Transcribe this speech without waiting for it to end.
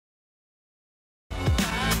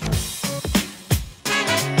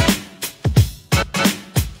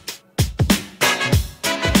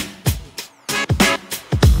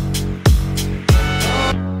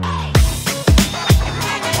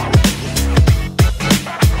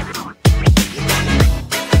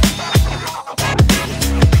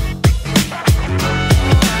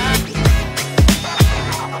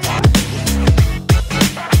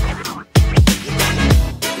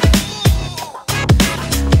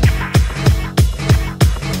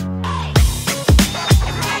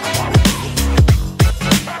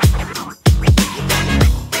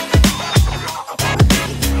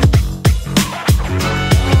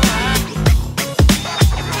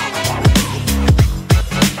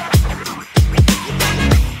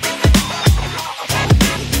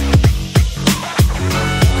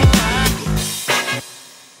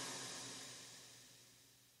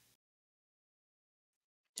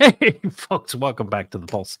Hey, folks, welcome back to the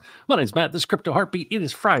Pulse. My name's Matt. This is Crypto Heartbeat. It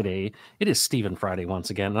is Friday. It is Stephen Friday once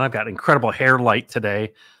again. And I've got incredible hair light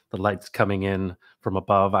today. The light's coming in from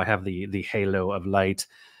above. I have the halo of light.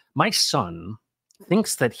 My son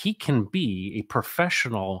thinks that he can be a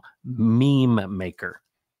professional meme maker.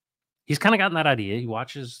 He's kind of gotten that idea. He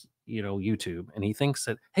watches, YouTube, and he thinks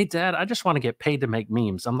that, hey, Dad, I just want to get paid to make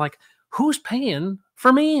memes. I'm like, who's paying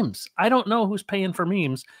for memes? I don't know who's paying for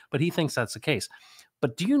memes, but he thinks that's the case.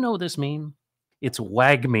 But do you know this meme? It's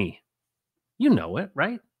Wag Me. You know it,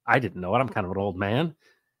 right? I didn't know it. I'm kind of an old man.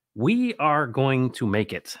 We are going to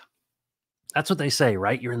make it. That's what they say,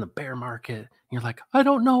 right? You're in the bear market. And you're like, I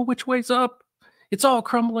don't know which way's up. It's all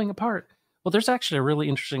crumbling apart. Well, there's actually a really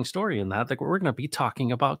interesting story in that we're going to be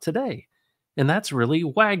talking about today. And that's really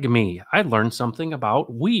Wag Me. I learned something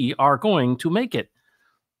about we are going to make it.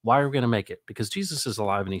 Why are we going to make it? Because Jesus is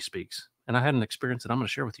alive and he speaks. And I had an experience that I'm going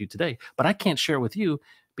to share with you today, but I can't share it with you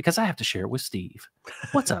because I have to share it with Steve.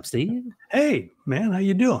 What's up, Steve? Hey, man, how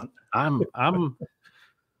you doing? I'm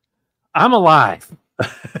alive.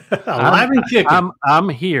 Alive and kicking. I'm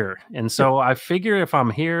here. And so I figure if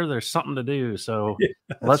I'm here, there's something to do. So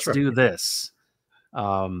let's do this.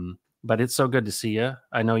 But it's so good to see you.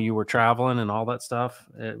 I know you were traveling and all that stuff.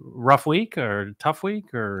 Rough week or tough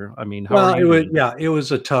week? Or, I mean, how are you? It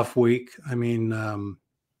was a tough week. I mean,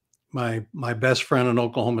 my best friend in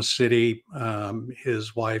Oklahoma City,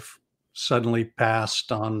 his wife suddenly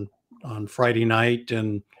passed on Friday night.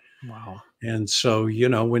 And wow. And so, how do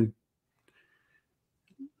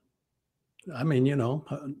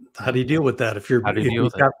you deal with that? How do you deal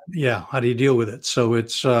with it? Yeah. How do you deal with it? So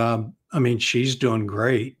it's, she's doing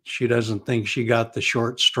great. She doesn't think she got the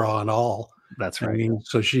short straw at all. That's right.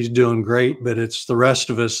 So she's doing great, but it's the rest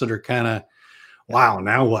of us that are kind of, wow,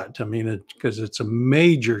 now what? Because it's a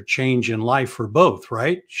major change in life for both,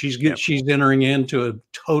 right? She's entering into a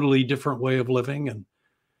totally different way of living,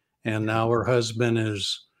 and now her husband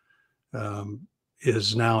is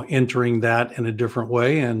now entering that in a different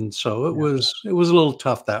way, and so it was a little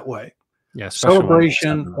tough that way. Yeah,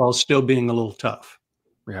 celebration while still being a little tough.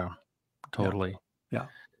 Yeah, totally. Yeah.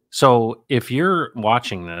 So if you're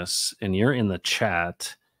watching this and you're in the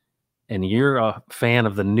chat, and you're a fan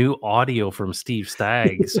of the new audio from Steve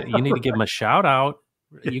Staggs, you need to give him a shout out.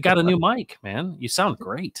 You got a new mic, man. You sound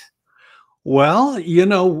great. Well,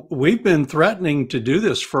 we've been threatening to do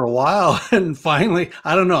this for a while. And finally,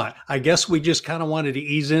 I don't know. I guess we just kind of wanted to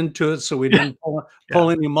ease into it so we didn't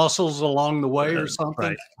pull any muscles along the way or something.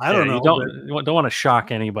 Right. I don't know. You don't want to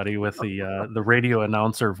shock anybody with the radio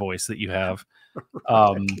announcer voice that you have.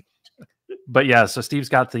 But yeah, so Steve's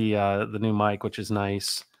got the new mic, which is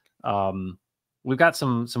nice. We've got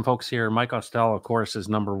some folks here. Mike Ostell, of course, is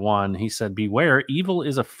number one. He said, beware, evil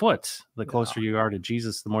is afoot. The closer you are to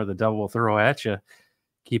Jesus, the more the devil will throw at you.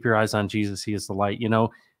 Keep your eyes on Jesus. He is the light.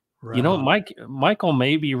 Michael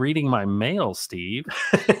may be reading my mail, Steve.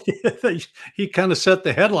 He kind of set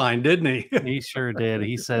the headline, didn't he? He sure did.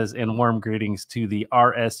 He says, and warm greetings to the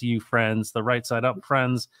RSU friends, the Right Side Up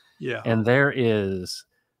friends. Yeah. And there is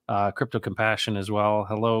Crypto Compassion as well.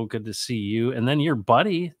 Hello, good to see you. And then your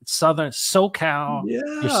buddy, Southern SoCal,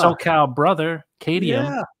 your SoCal brother, Cadium.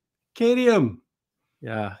 Yeah, Cadium.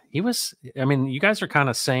 Yeah, he was. I mean, you guys are kind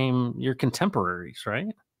of same. You're contemporaries, right?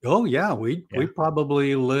 Oh yeah, we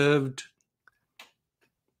probably lived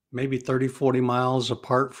maybe 30, 40 miles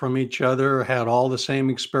apart from each other. Had all the same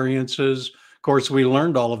experiences. Of course, we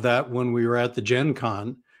learned all of that when we were at the Gen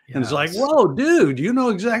Con. And it's like, whoa, dude, you know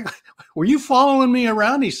exactly. Were you following me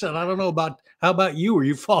around? He said, I don't know how about you? Were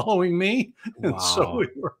you following me? Wow. And so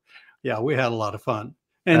we had a lot of fun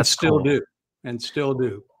and still do.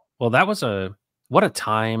 Well, that was what a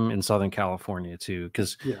time in Southern California too.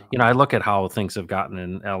 Cause I look at how things have gotten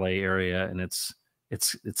in LA area and it's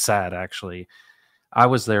sad actually. I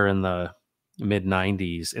was there in the mid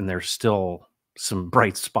 90s and there's still some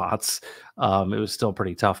bright spots. It was still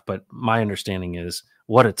pretty tough, but my understanding is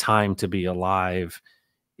what a time to be alive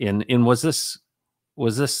in this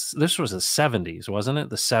was the 70s, wasn't it?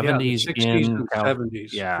 The 70s, the 60s and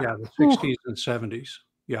 70s. Yeah. The 60s and 70s.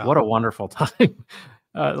 Yeah. What a wonderful time.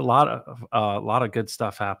 A lot of good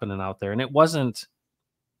stuff happening out there. And it wasn't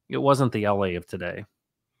the LA of today.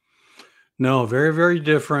 No, very, very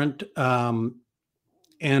different. And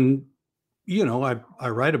I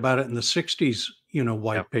write about it in the 60s,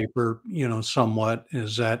 white paper, somewhat,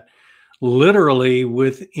 is that literally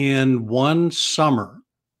within one summer,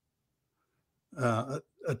 a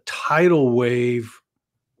tidal wave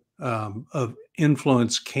of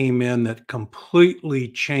influence came in that completely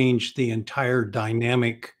changed the entire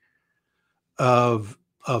dynamic of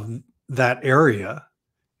that area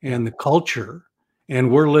and the culture. and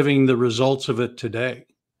we're living the results of it today.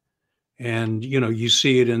 And, you know, you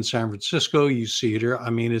see it in San Francisco, you see it here. I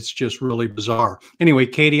mean, it's just really bizarre. Anyway,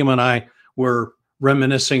 Kadium and I were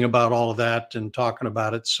reminiscing about all of that and talking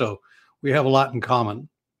about it. So we have a lot in common.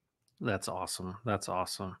 That's awesome. That's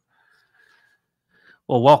awesome.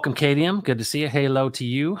 Well, welcome, Kadium. Good to see you. Hello to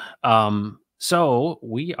you. So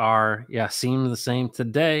we are, seeing the same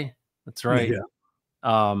today. That's right.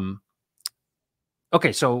 Yeah.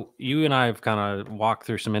 Okay, so you and I have kind of walked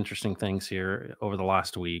through some interesting things here over the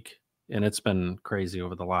last week, and it's been crazy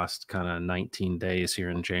over the last kind of 19 days here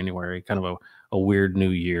in January, kind of a weird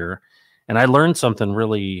new year. And I learned something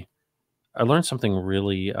really, I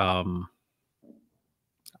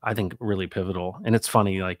think really pivotal. And it's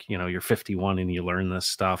funny, like, you know, you're 51 and you learn this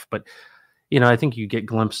stuff, but, you know, I think you get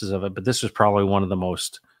glimpses of it, but this was probably one of the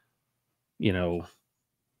most, you know,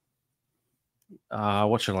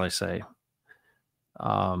 what should I say?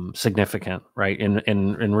 Significant, right?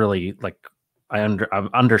 And really, like, I've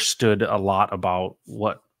understood a lot about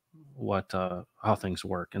what how things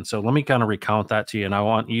work. And so let me kind of recount that to you, and I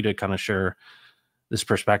want you to kind of share this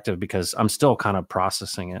perspective because I'm still kind of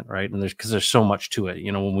processing it, right? And there's so much to it,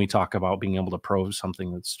 you know, when we talk about being able to prove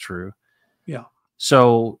something that's true. Yeah.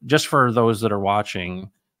 So just for those that are watching,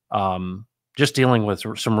 just dealing with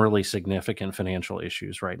some really significant financial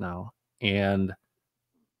issues right now. And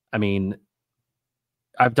I mean,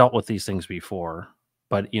 I've dealt with these things before,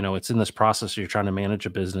 but you know, it's in this process. You're trying to manage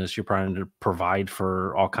a business, you're trying to provide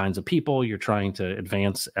for all kinds of people, you're trying to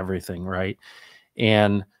advance everything, right?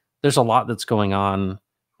 And there's a lot that's going on.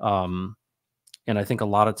 And I think a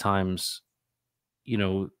lot of times, you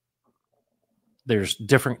know, there's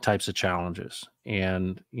different types of challenges.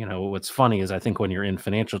 And, you know, what's funny is I think when you're in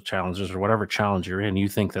financial challenges or whatever challenge you're in, you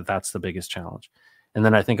think that that's the biggest challenge. And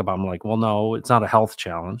then I think about, I'm like, well, no, it's not a health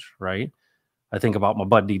challenge, right? I think about my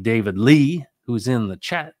buddy David Lee, who's in the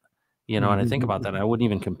chat, you know, and I think about that. And I wouldn't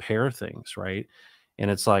even compare things, right? And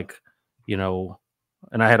it's like, you know,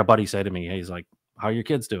 and I had a buddy say to me, he's like, how are your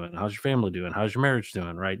kids doing? How's your family doing? How's your marriage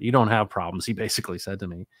doing? Right? You don't have problems. He basically said to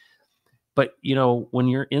me. But, you know, when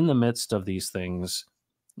you're in the midst of these things,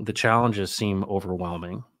 the challenges seem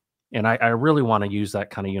overwhelming. And I really want to use that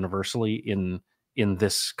kind of universally in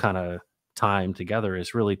this kind of time together,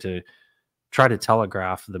 is really to try to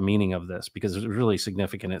telegraph the meaning of this because it's really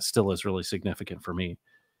significant. It still is really significant for me.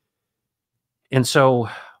 And so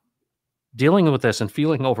dealing with this and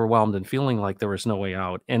feeling overwhelmed and feeling like there was no way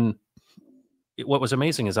out. And what was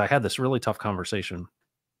amazing is I had this really tough conversation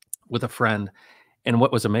with a friend. And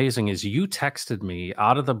what was amazing is you texted me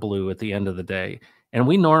out of the blue at the end of the day. And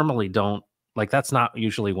we normally don't, like, that's not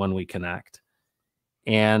usually when we connect.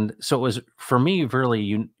 And so it was for me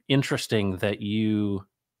really interesting that you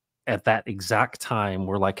at that exact time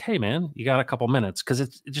were like, hey man, you got a couple minutes, because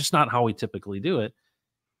it's just not how we typically do it.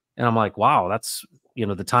 And I'm like, wow, that's, you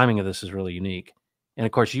know, the timing of this is really unique. And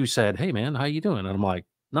of course you said, hey man, how you doing? And I'm like,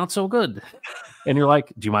 not so good. And you're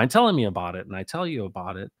like, do you mind telling me about it? And I tell you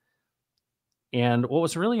about it. And what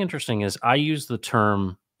was really interesting is I use the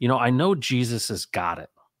term, you know, I know Jesus has got it.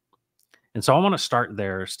 And so I want to start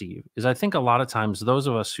there, Steve, is I think a lot of times those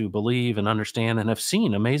of us who believe and understand and have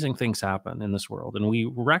seen amazing things happen in this world, and we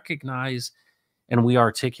recognize and we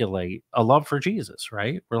articulate a love for Jesus,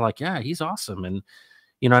 right? We're like, yeah, he's awesome. And,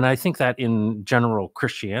 you know, and I think that in general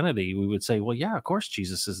Christianity, we would say, well, yeah, of course,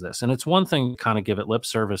 Jesus is this. And it's one thing to kind of give it lip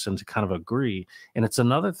service and to kind of agree. And it's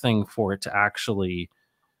another thing for it to actually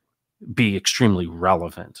be extremely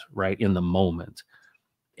relevant, right, in the moment.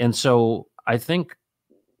 And so I think,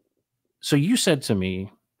 so you said to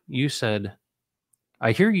me, you said,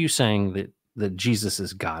 I hear you saying that Jesus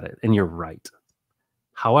has got it, and you're right.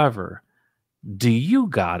 However, do you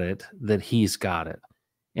got it that he's got it?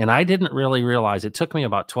 And I didn't really realize, it took me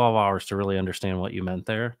about 12 hours to really understand what you meant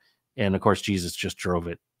there. And of course, Jesus just drove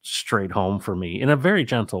it straight home for me in a very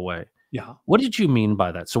gentle way. Yeah. What did you mean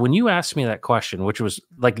by that? So when you asked me that question, which was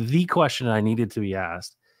like the question I needed to be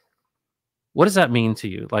asked, what does that mean to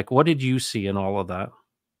you? Like, what did you see in all of that?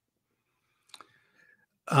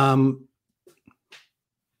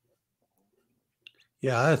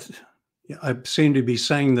 Yeah, I seem to be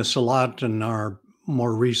saying this a lot in our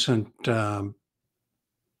more recent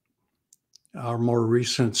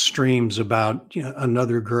streams about, you know,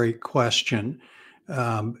 another great question,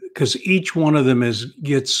 because each one of them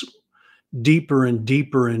gets deeper and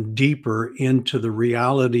deeper and deeper into the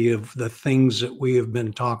reality of the things that we have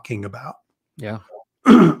been talking about. Yeah.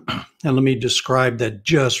 And let me describe that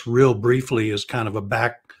just real briefly as kind of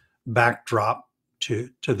a backdrop to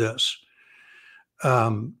this.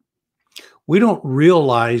 We don't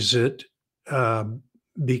realize it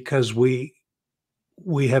because we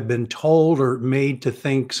we have been told or made to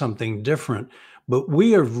think something different, but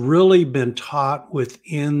we have really been taught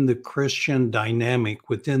within the Christian dynamic,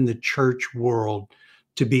 within the church world,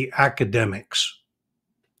 to be academics.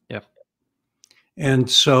 Yeah. And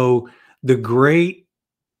so the great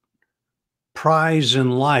prize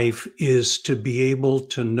in life is to be able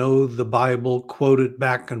to know the Bible, quote it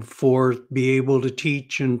back and forth, be able to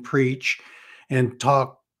teach and preach and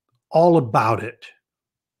talk all about it.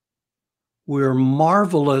 We're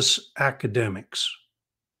marvelous academics.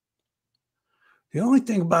 The only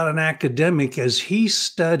thing about an academic is he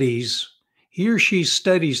or she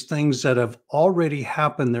studies things that have already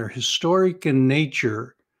happened. They're historic in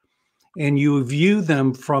nature, and you view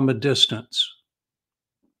them from a distance.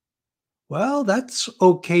 Well, that's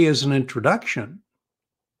okay as an introduction,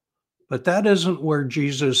 but that isn't where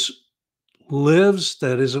Jesus lives.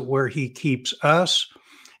 That isn't where he keeps us.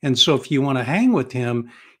 And so if you want to hang with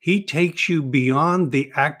him, he takes you beyond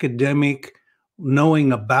the academic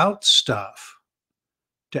knowing about stuff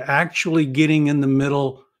to actually getting in the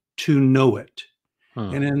middle to know it.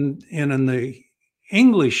 And in the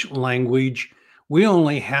English language, we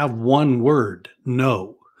only have one word,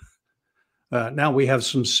 know. Now we have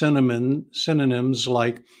some synonyms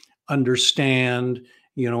like understand,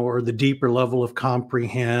 or the deeper level of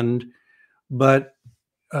comprehend. But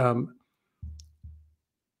in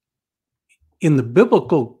the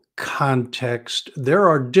biblical context, there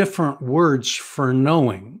are different words for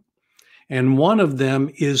knowing. And one of them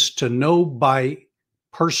is to know by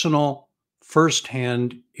personal,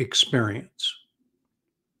 firsthand experience.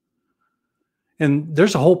 And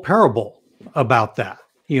there's a whole parable about that,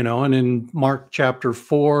 and in Mark chapter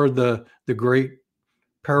 4, the great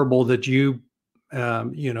parable that you,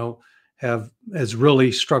 has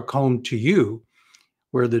really struck home to you,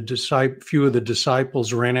 where few of the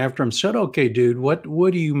disciples ran after him, said, "Okay, dude, what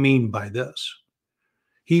do you mean by this?"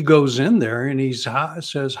 He goes in there and he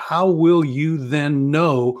says, "How will you then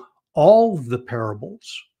know all the parables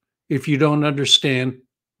if you don't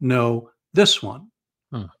know this one?"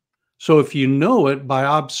 So if you know it by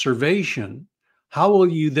observation, how will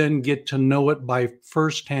you then get to know it by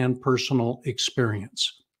firsthand personal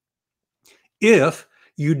experience? If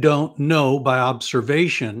you don't know by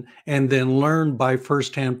observation and then learn by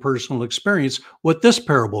firsthand personal experience what this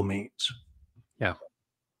parable means. Yeah.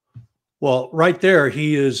 Well, right there,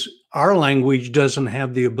 our language doesn't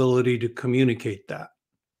have the ability to communicate that,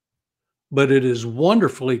 but it is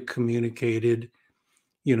wonderfully communicated,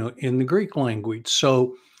 in the Greek language.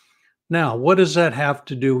 So now, what does that have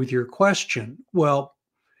to do with your question? Well,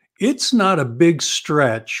 it's not a big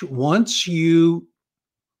stretch once you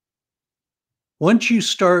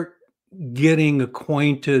start getting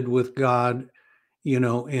acquainted with God,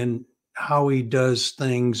 and how he does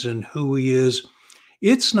things and who he is.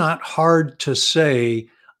 It's not hard to say,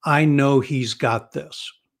 I know he's got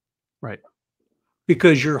this. Right.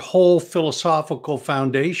 Because your whole philosophical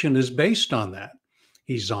foundation is based on that.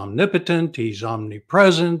 He's omnipotent, he's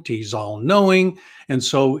omnipresent, he's all-knowing. And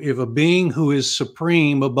so if a being who is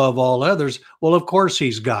supreme above all others, well, of course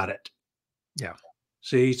he's got it. Yeah.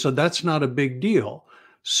 See, so that's not a big deal.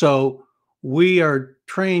 So we are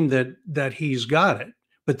trained that he's got it.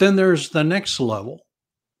 But then there's the next level,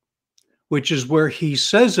 which is where he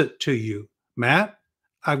says it to you, Matt,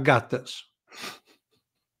 I've got this.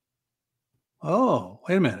 Oh,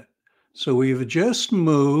 wait a minute. So we've just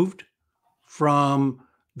moved from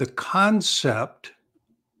the concept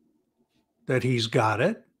that he's got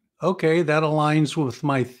it. Okay, that aligns with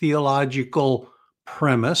my theological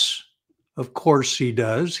premise. Of course he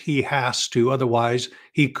does. He has to. Otherwise,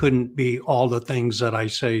 he couldn't be all the things that I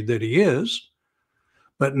say that he is.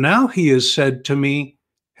 But now he has said to me,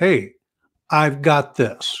 hey, I've got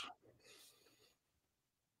this.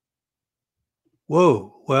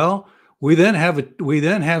 Whoa. Well, we then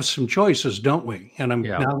have some choices, don't we? And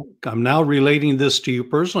I'm now relating this to you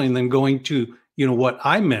personally, and then going to what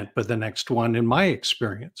I meant by the next one in my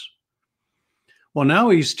experience. Well, now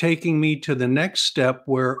he's taking me to the next step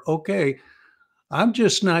where, okay, I'm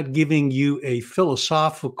just not giving you a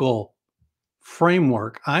philosophical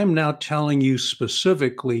framework. I'm now telling you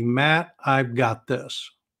specifically, Matt, I've got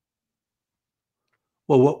this.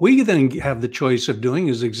 Well, what we then have the choice of doing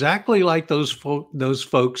is exactly like those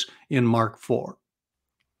folks in Mark 4.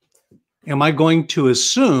 Am I going to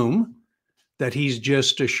assume that he's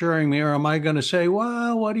just assuring me, or am I going to say,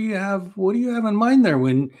 well, what do you have in mind there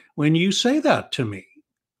when you say that to me?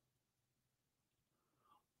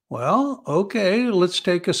 Well, okay, let's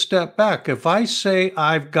take a step back. If I say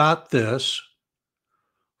I've got this,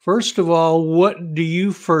 first of all, what do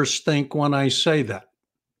you first think when I say that?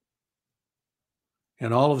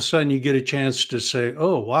 And all of a sudden you get a chance to say,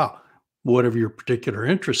 oh, wow, whatever your particular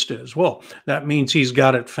interest is. Well, that means he's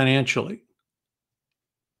got it financially.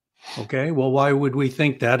 Okay. Well, why would we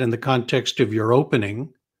think that in the context of your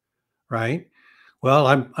opening? Right. Well,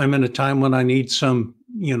 I'm in a time when I need some,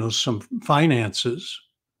 some finances.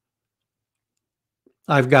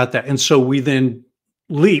 I've got that. And so we then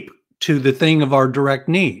leap to the thing of our direct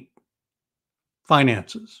need,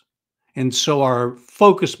 finances. And so our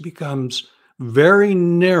focus becomes very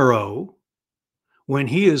narrow when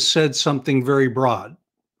he has said something very broad.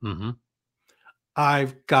 Mm-hmm.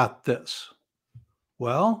 I've got this.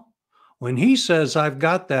 Well, when he says, I've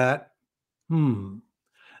got that,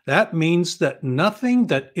 that means that nothing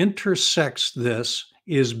that intersects this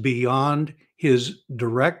is beyond his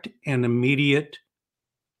direct and immediate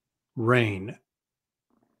reign.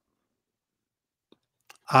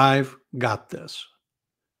 I've got this.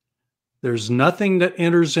 There's nothing that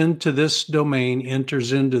enters into this domain,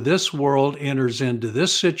 enters into this world, enters into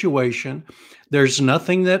this situation. There's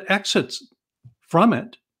nothing that exits from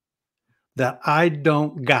it that I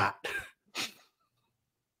don't got.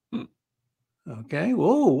 Okay.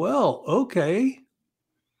 Oh, well, okay.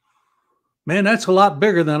 Man, that's a lot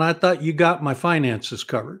bigger than I thought you got my finances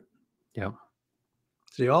covered. Yeah.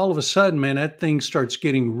 See, all of a sudden, man, that thing starts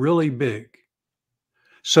getting really big.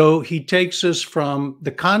 So he takes us from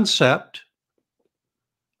the concept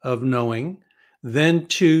of knowing, then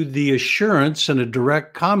to the assurance and a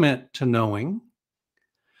direct comment to knowing,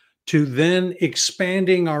 to then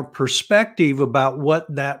expanding our perspective about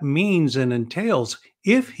what that means and entails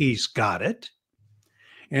if he's got it.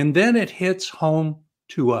 And then it hits home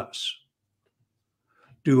to us.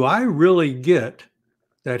 Do I really get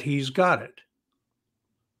that he's got it?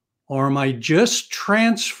 Or am I just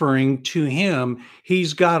transferring to him,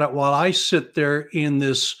 he's got it, while I sit there in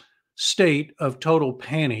this state of total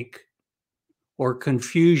panic or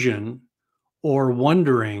confusion or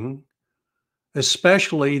wondering,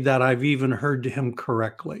 especially that I've even heard him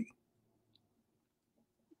correctly?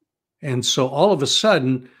 And so all of a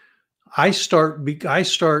sudden, I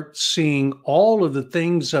start seeing all of the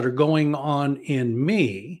things that are going on in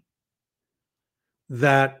me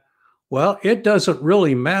that, well, it doesn't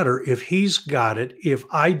really matter if he's got it, if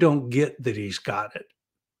I don't get that he's got it.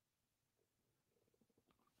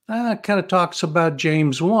 That kind of talks about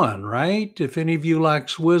James 1, right? If any of you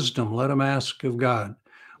lacks wisdom, let him ask of God,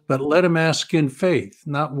 but let him ask in faith,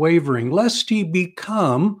 not wavering, lest he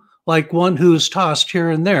become like one who is tossed here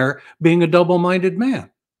and there, being a double-minded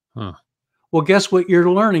man. Huh. Well, guess what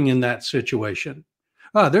you're learning in that situation?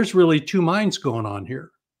 There's really two minds going on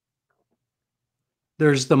here.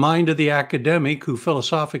 There's the mind of the academic who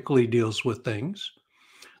philosophically deals with things.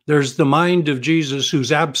 There's the mind of Jesus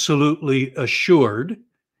who's absolutely assured.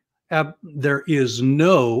 There is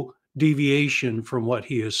no deviation from what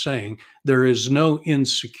he is saying. There is no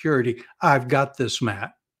insecurity. I've got this,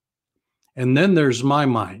 Matt. And then there's my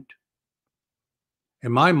mind.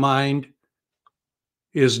 And my mind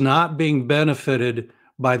is not being benefited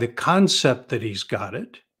by the concept that he's got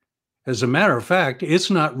it. As a matter of fact, it's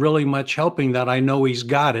not really much helping that I know he's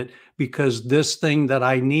got it, because this thing that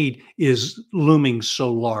I need is looming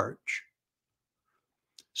so large.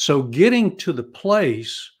 So getting to the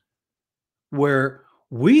place where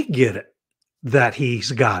we get it, that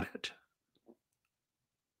he's got it,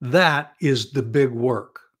 that is the big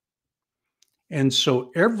work. And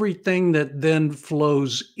so everything that then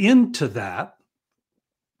flows into that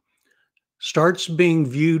starts being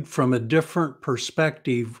viewed from a different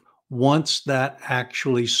perspective once that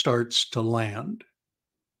actually starts to land.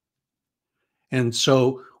 And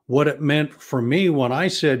so what it meant for me when I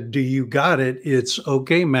said, do you got it? It's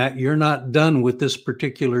okay, Matt, you're not done with this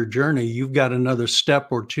particular journey. You've got another step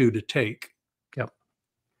or two to take. Yep.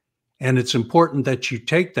 And it's important that you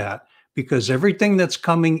take that, because everything that's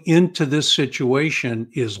coming into this situation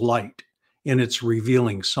is light and it's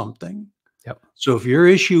revealing something. Yep. So if your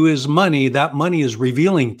issue is money, that money is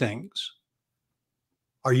revealing things.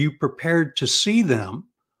 Are you prepared to see them,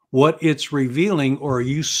 what it's revealing, or are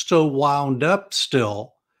you so wound up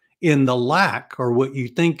still in the lack, or what you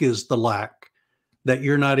think is the lack, that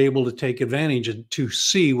you're not able to take advantage and to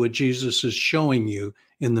see what Jesus is showing you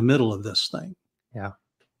in the middle of this thing? Yeah.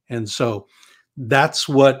 And so that's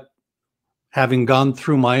what, having gone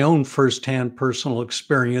through my own firsthand personal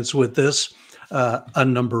experience with this a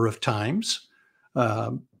number of times,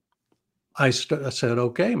 I said,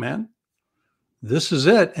 okay, man, this is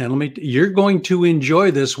it. And you're going to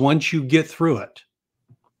enjoy this once you get through it,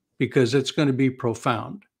 because it's going to be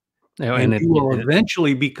profound. And you will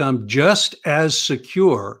eventually become just as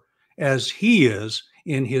secure as he is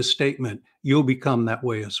in his statement. You'll become that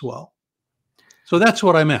way as well. So that's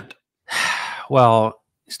what I meant. Well,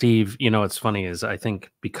 Steve, what's funny is I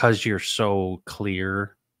think because you're so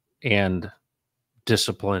clear and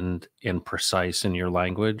disciplined and precise in your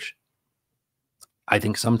language, I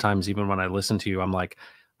think sometimes even when I listen to you, I'm like,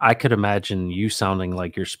 I could imagine you sounding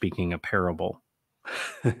like you're speaking a parable.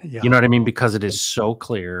 You Yeah. know what I mean? Because it is so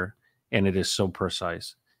clear and it is so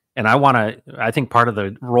precise. And I think part of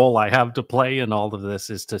the role I have to play in all of this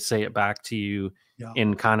is to say it back to you Yeah.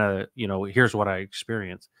 in kind of, here's what I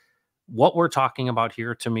experienced. What we're talking about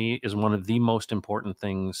here to me is one of the most important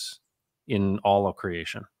things in all of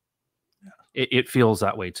creation. It feels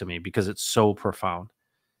that way to me because it's so profound.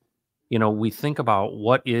 We think about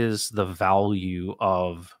what is the value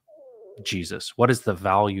of Jesus? What is the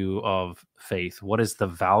value of faith? What is the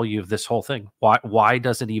value of this whole thing? Why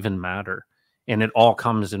does it even matter? And it all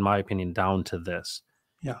comes, in my opinion, down to this.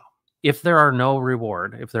 Yeah. If there are no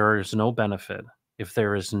reward, if there is no benefit, if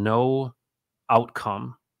there is no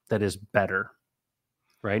outcome that is better,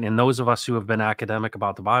 right? And those of us who have been academic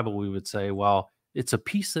about the Bible, we would say, well, it's a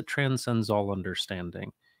peace that transcends all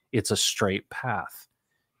understanding. It's a straight path.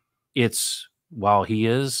 It's, while he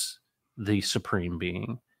is the supreme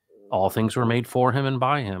being, all things were made for him and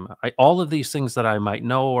by him. All of these things that I might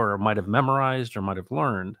know or might have memorized or might have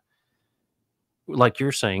learned, like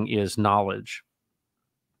you're saying, is knowledge.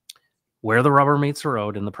 Where the rubber meets the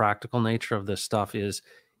road and the practical nature of this stuff is,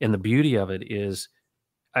 and the beauty of it is,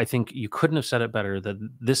 I think you couldn't have said it better, that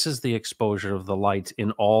this is the exposure of the light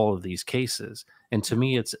in all of these cases. And to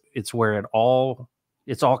me, it's where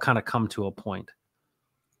it's all kind of come to a point.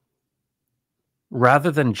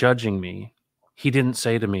 Rather than judging me, he didn't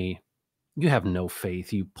say to me, "You have no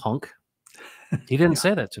faith, you punk." He didn't Yeah.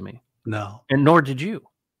 say that to me, No. and nor did you.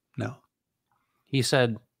 No. He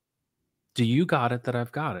said, "Do you got it that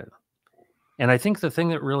I've got it?" And I think the thing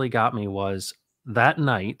that really got me was that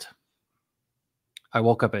night, I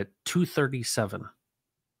woke up at 2:37,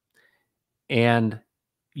 and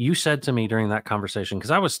you said to me during that conversation,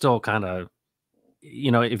 because I was still kind of,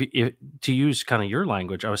 if to use kind of your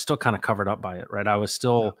language, I was still kind of covered up by it, right? Yeah. I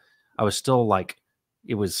was still like,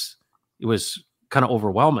 it was, it was kind of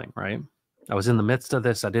overwhelming, right? I was in the midst of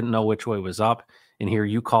this. I didn't know which way was up. And here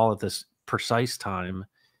you call at this precise time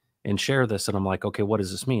and share this. And I'm like, okay, what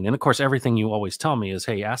does this mean? And of course, everything you always tell me is,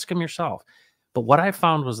 hey, ask him yourself. But what I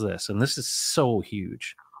found was this, and this is so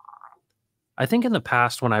huge. I think in the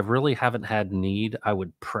past, when I really haven't had need, I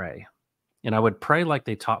would pray. And I would pray like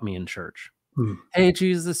they taught me in church. Hmm. Hey,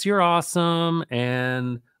 Jesus, you're awesome.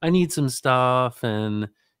 And I need some stuff. And,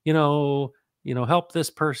 help this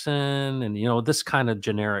person. And, this kind of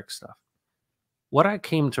generic stuff. What I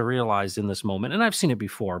came to realize in this moment, and I've seen it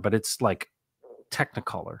before, but it's like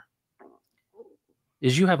technicolor,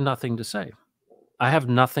 is you have nothing to say. I have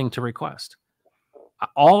nothing to request.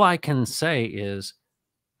 All I can say is,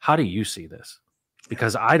 how do you see this?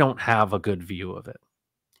 Because I don't have a good view of it.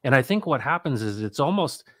 And I think what happens is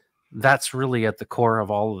that's really at the core of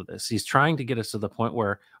all of this. He's trying to get us to the point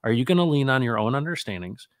where, are you going to lean on your own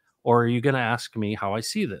understandings, or are you going to ask me how I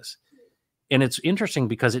see this? And it's interesting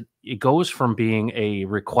because it goes from being a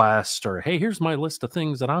request or, hey, here's my list of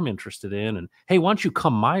things that I'm interested in. And hey, why don't you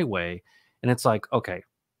come my way? And it's like, okay,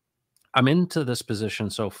 I'm into this position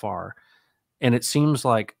so far, and it seems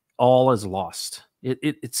like all is lost.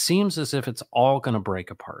 It seems as if it's all going to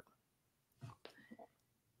break apart.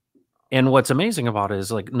 And what's amazing about it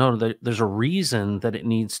is like, no, there's a reason that it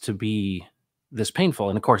needs to be this painful.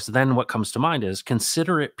 And of course, then what comes to mind is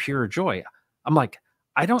consider it pure joy. I'm like,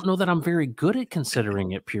 I don't know that I'm very good at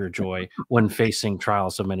considering it pure joy when facing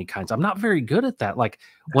trials of many kinds. I'm not very good at that. Like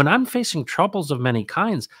when I'm facing troubles of many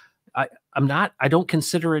kinds, I don't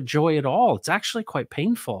consider it joy at all. It's actually quite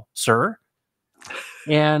painful, sir.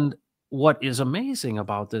 And what is amazing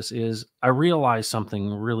about this is I realized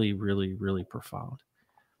something really, really, really profound.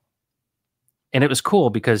 And it was cool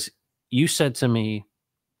because you said to me,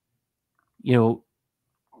 you know,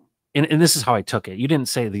 and this is how I took it. You didn't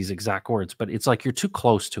say these exact words, but it's like you're too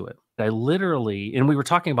close to it. I literally, and we were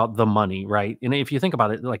talking about the money, right? And if you think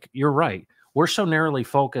about it, like you're right. We're so narrowly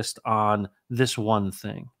focused on this one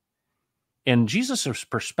thing. And Jesus'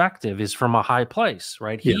 perspective is from a high place,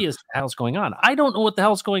 right? Yeah. He is hell's going on. I don't know what the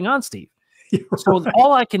hell's going on, Steve. So Right.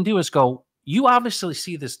 all I can do is go, you obviously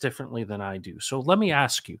see this differently than I do. So let me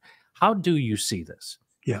ask you, how do you see this?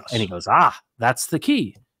 Yes. And he goes, that's the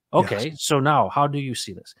key. Okay, Yes. so now how do you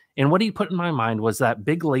see this? And what he put in my mind was that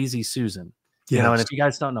big lazy Susan. Yes. And if you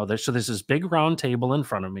guys don't know, there's this big round table in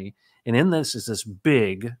front of me, and in this is this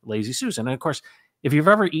big lazy Susan. And of course, if you've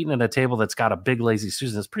ever eaten at a table that's got a big lazy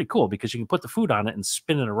Susan, it's pretty cool because you can put the food on it and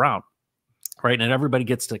spin it around. right? And everybody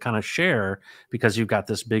gets to kind of share because you've got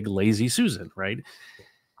this big lazy Susan, right?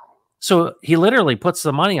 So he literally puts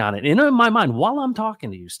the money on it. And in my mind, while I'm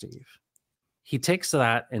talking to you, Steve, he takes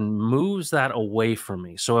that and moves that away from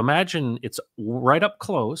me. So imagine it's right up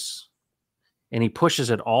close, and he pushes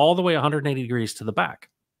it all the way 180 degrees to the back.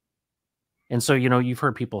 And so, you've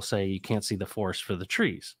heard people say you can't see the forest for the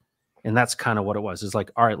trees. And that's kind of what it was. It's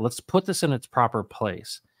like, all right, let's put this in its proper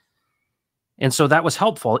place. And so that was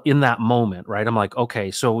helpful in that moment, right? I'm like,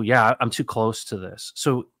 okay, so yeah, I'm too close to this.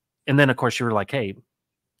 So, and then of course you were like, hey,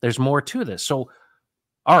 there's more to this. So,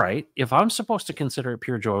 all right, if I'm supposed to consider it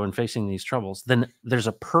pure joy when facing these troubles, then there's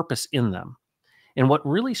a purpose in them. And what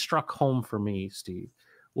really struck home for me, Steve,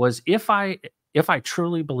 was if I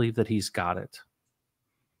truly believe that he's got it,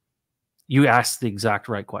 you asked the exact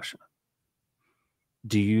right question.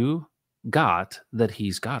 Do you got that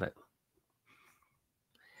he's got it?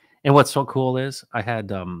 And what's so cool is I had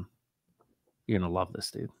you're gonna love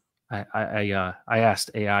this, dude. I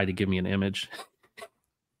asked AI to give me an image.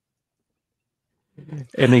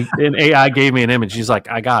 And AI gave me an image. He's like,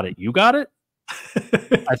 I got it. You got it?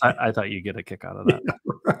 I thought you'd get a kick out of that.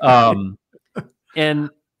 Yeah, right.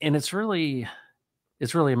 And it's really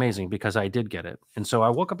amazing because I did get it. And so I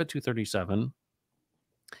woke up at 2:37,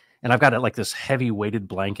 and I've got it like this heavy weighted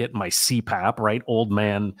blanket, my CPAP, right? Old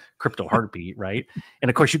man crypto heartbeat, right? And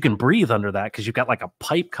of course you can breathe under that because you've got like a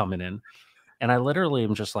pipe coming in. And I literally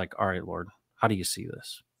am just like, all right, Lord, how do you see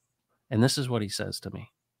this? And this is what he says to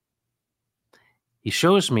me. He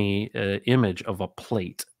shows me an image of a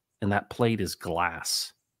plate, and that plate is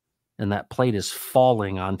glass, and that plate is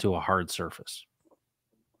falling onto a hard surface.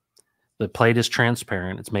 The plate is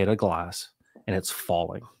transparent. It's made of glass, and it's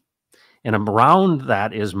falling. And around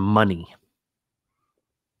that is money.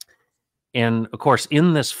 And of course,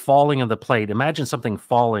 in this falling of the plate, imagine something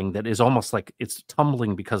falling that is almost like it's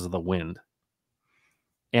tumbling because of the wind.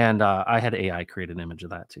 And I had AI create an image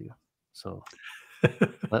of that too. So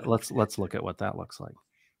let's look at what that looks like.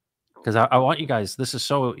 Because I want you guys, this is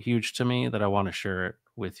so huge to me that I want to share it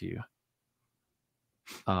with you.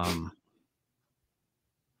 Hang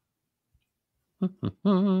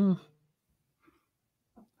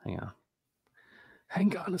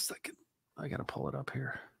on a second. I got to pull it up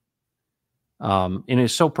here. And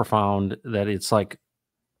it's so profound that it's like,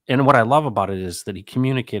 and what I love about it is that he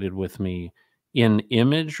communicated with me in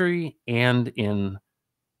imagery and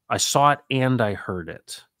I saw it and I heard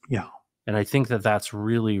it. Yeah. And I think that that's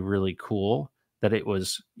really, really cool that it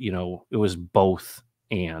was, it was both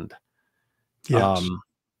and. Yes.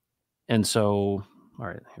 And so, all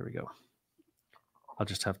right, here we go. I'll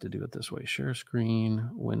just have to do it this way. Share screen,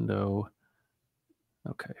 window.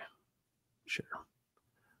 Okay. Share.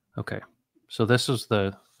 Okay. So this is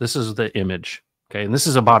the image. Okay. And this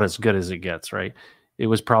is about as good as it gets, right? It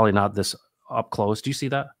was probably not this up close. Do you see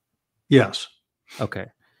that? Yes. Okay.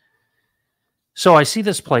 So I see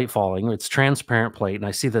this plate falling. It's transparent plate, and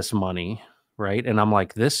I see this money, right? And I'm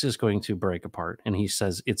like, this is going to break apart. And he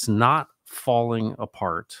says, it's not falling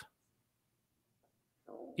apart.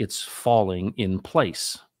 It's falling in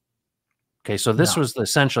place. Okay, so this was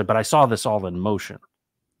essentially, but I saw this all in motion.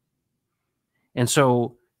 And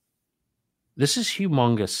so this is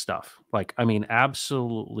humongous stuff. Like, I mean,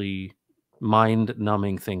 absolutely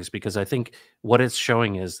mind-numbing things, because I think what it's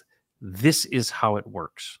showing is this is how it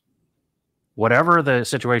works. Whatever the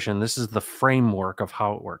situation, this is the framework of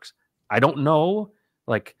how it works. I don't know,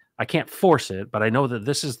 like, I can't force it, but I know that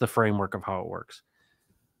this is the framework of how it works.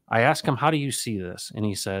 I ask him, how do you see this? And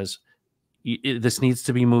he says, this needs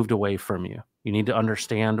to be moved away from you. You need to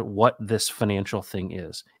understand what this financial thing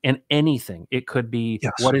is. And anything. It could be,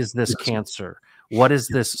 what is this cancer? What is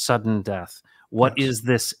this sudden death? What is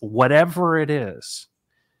this, whatever it is.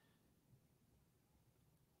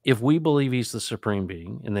 If we believe he's the supreme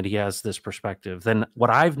being and that he has this perspective, then what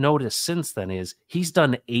I've noticed since then is he's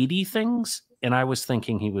done 80 things, and I was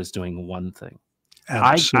thinking he was doing one thing.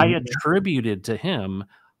 I attributed to him,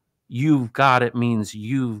 you've got it means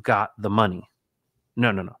you've got the money.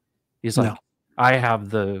 No. He's like, I have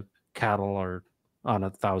the cattle or on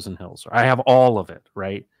 1,000 hills, or I have all of it,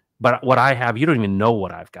 right? But what I have, you don't even know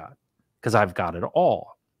what I've got, because I've got it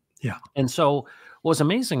all. Yeah. And so what was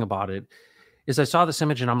amazing about it is I saw this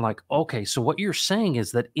image and I'm like, okay, so what you're saying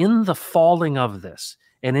is that in the falling of this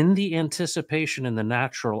and in the anticipation in the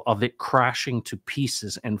natural of it crashing to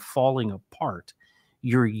pieces and falling apart,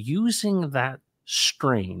 you're using that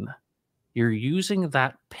strain, you're using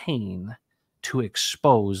that pain to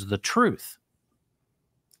expose the truth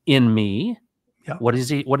in me. Yeah. What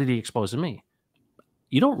did he expose in me?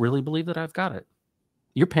 You don't really believe that I've got it.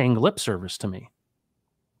 You're paying lip service to me.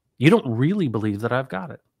 You don't really believe that I've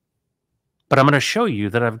got it. but I'm going to show you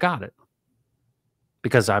that I've got it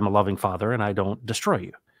because I'm a loving Father and I don't destroy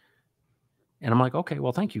you. And I'm like, okay,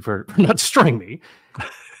 well, thank you for not destroying me.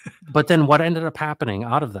 But then what ended up happening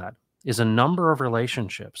out of that is a number of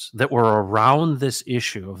relationships that were around this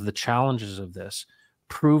issue of the challenges of this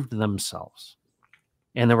proved themselves.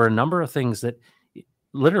 And there were a number of things that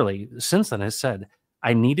literally since then I said,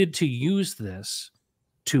 I needed to use this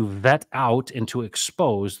to vet out and to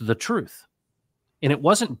expose the truth. And it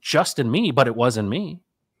wasn't just in me, but it was in me.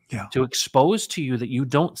 Yeah. To expose to you that you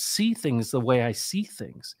don't see things the way I see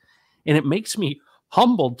things. And it makes me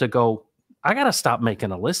humbled to go, I got to stop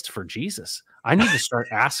making a list for Jesus. I need to start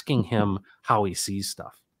asking him how he sees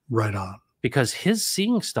stuff. Right on. Because his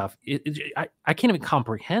seeing stuff, I can't even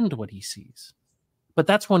comprehend what he sees. But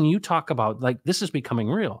that's when you talk about, like, this is becoming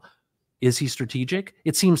real. Is he strategic?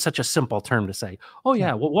 It seems such a simple term to say. Oh,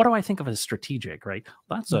 yeah. Well, what do I think of as strategic, right?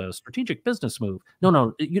 That's a strategic business move.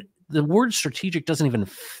 No. The word strategic doesn't even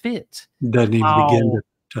fit. Doesn't even begin to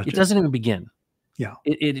touch it. It doesn't even begin. Yeah.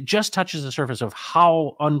 It just touches the surface of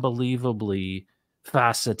how unbelievably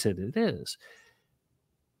faceted it is.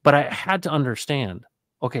 But I had to understand,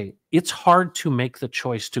 okay, it's hard to make the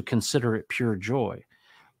choice to consider it pure joy.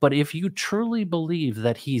 But if you truly believe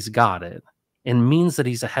that he's got it and means that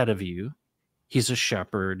he's ahead of you, he's a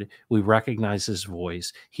shepherd, we recognize his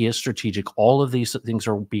voice, he is strategic, all of these things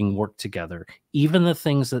are being worked together, even the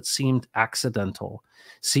things that seemed accidental,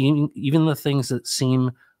 even the things that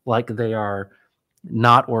seem like they are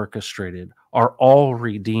not orchestrated, are all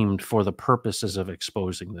redeemed for the purposes of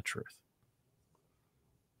exposing the truth.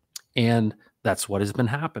 And that's what has been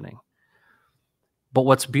happening. But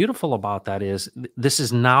what's beautiful about that is this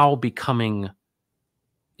is now becoming,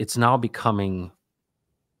 it's now becoming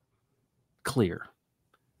clear.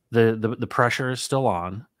 The pressure is still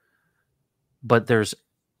on, but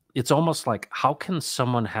it's almost like, how can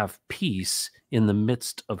someone have peace in the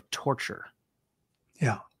midst of torture?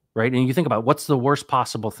 Yeah. Right. And you think about, what's the worst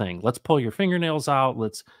possible thing? Let's pull your fingernails out.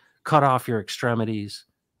 Let's cut off your extremities.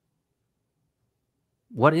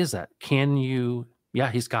 What is that? Can you?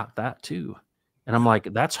 Yeah, he's got that too. And I'm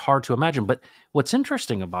like, that's hard to imagine. But what's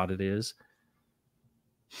interesting about it is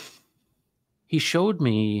he showed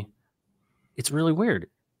me, it's really weird.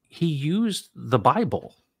 He used the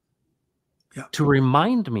Bible to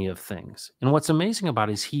remind me of things. And what's amazing about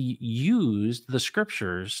it is he used the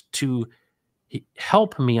scriptures to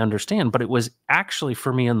help me understand. But it was actually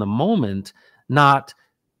for me in the moment, not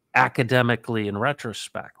academically in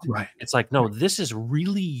retrospect. Right. It's like, no, this is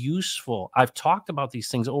really useful. I've talked about these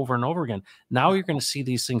things over and over again. Now you're going to see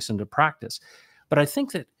these things into practice. But I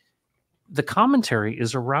think that the commentary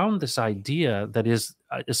is around this idea that is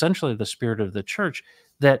essentially the spirit of the church,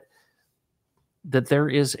 that there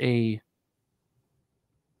is in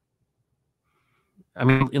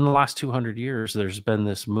the last 200 years, there's been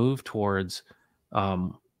this move towards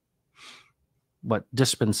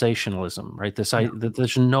dispensationalism, right? That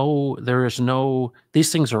there is no,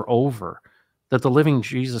 these things are over, that the living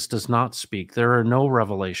Jesus does not speak. There are no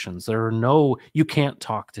revelations. You can't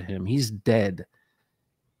talk to him. He's dead.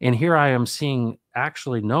 And here I am seeing,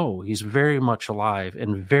 actually, no, he's very much alive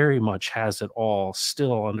and very much has it all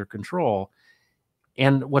still under control.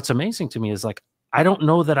 And what's amazing to me is, like, I don't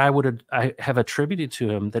know that I have attributed to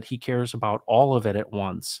him that he cares about all of it at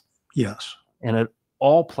once. Yes. And at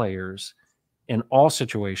all players, in all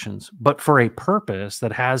situations, but for a purpose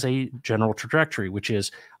that has a general trajectory, which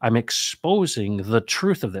is, I'm exposing the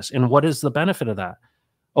truth of this. And what is the benefit of that?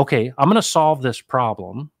 Okay, I'm going to solve this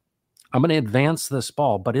problem. I'm going to advance this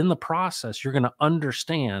ball, but in the process, you're going to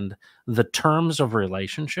understand the terms of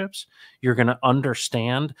relationships. You're going to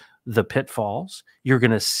understand the pitfalls. You're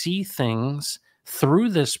going to see things through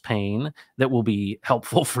this pain that will be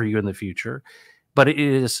helpful for you in the future. But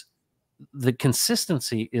the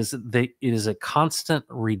consistency is that it is a constant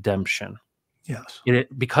redemption. Yes.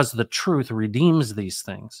 Because the truth redeems these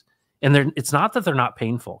things. And it's not that they're not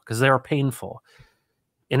painful, because they are painful.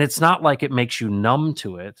 And it's not like it makes you numb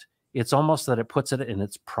to it. It's almost that it puts it in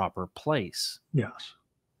its proper place. Yes.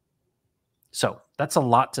 So that's a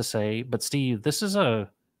lot to say. But Steve, it's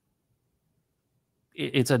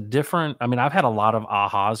a different, I've had a lot of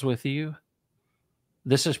ahas with you.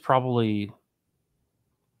 This is probably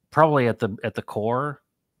at the core,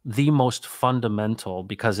 the most fundamental,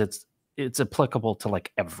 because it's applicable to,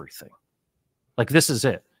 like, everything. Like, this is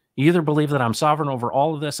it. You either believe that I'm sovereign over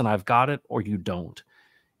all of this and I've got it, or you don't.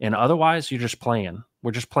 And otherwise, you're just playing. We're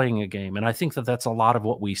just playing a game. And I think that that's a lot of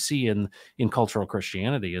what we see in cultural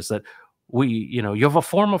Christianity, is that you have a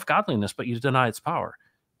form of godliness, but you deny its power.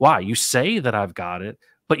 Why? You say that I've got it,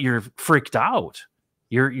 but you're freaked out.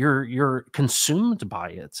 You're consumed by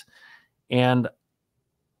it. And,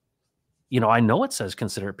 I know it says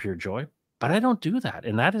consider it pure joy, but I don't do that.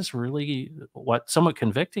 And that is really somewhat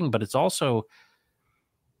convicting, but it's also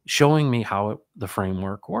showing me how the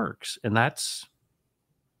framework works. And it's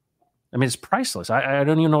priceless. I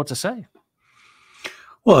don't even know what to say.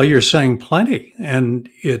 Well, you're saying plenty, and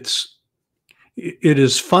it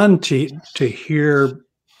is fun to hear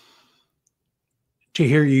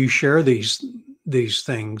you share these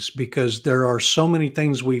things, because there are so many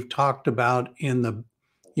things we've talked about in the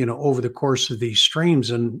over the course of these streams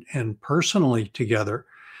and personally together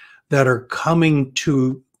that are coming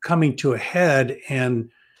to a head and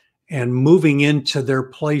moving into their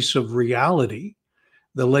place of reality.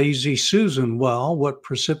 The lazy Susan, well, what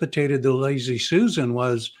precipitated the lazy Susan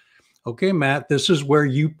was, okay, Matt, this is where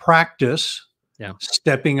you practice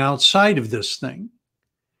stepping outside of this thing.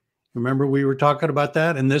 Remember, we were talking about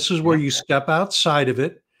that? And this is where you step outside of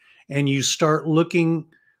it and you start looking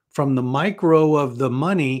from the micro of the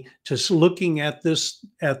money to looking at this,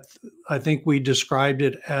 I think we described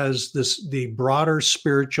it as the broader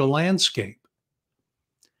spiritual landscape.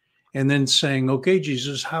 And then saying, okay,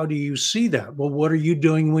 Jesus, how do you see that? Well, what are you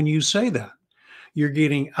doing when you say that? You're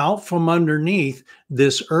getting out from underneath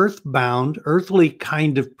this earthly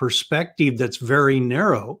kind of perspective that's very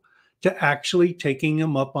narrow, to actually taking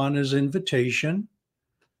him up on his invitation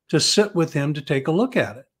to sit with him to take a look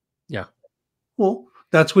at it. Yeah. Well,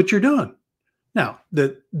 that's what you're doing. Now,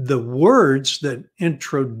 the words that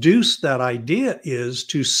introduce that idea is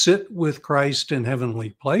to sit with Christ in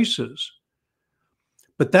heavenly places.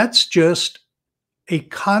 But that's just a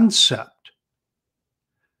concept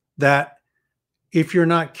that, if you're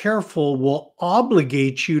not careful, will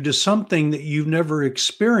obligate you to something that you've never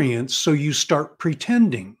experienced, so you start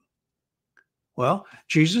pretending. Well,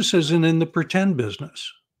 Jesus isn't in the pretend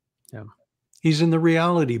business. Yeah. He's in the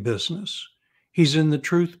reality business. He's in the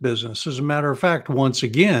truth business. As a matter of fact, once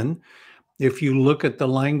again, if you look at the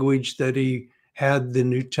language that he had the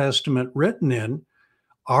New Testament written in,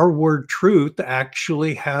 our word truth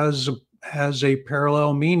actually has a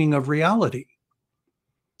parallel meaning of reality.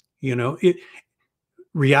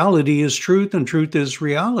 Reality is truth and truth is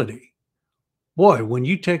reality. Boy, when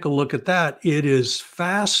you take a look at that, it is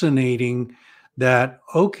fascinating that,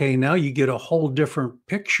 okay, now you get a whole different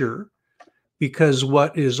picture, because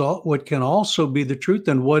what can also be the truth,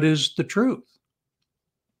 and what is the truth?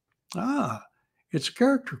 It's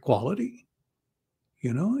character quality.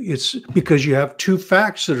 It's because you have two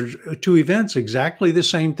facts that are two events, exactly the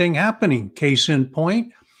same thing happening. Case in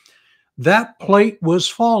point, that plate was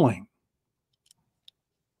falling,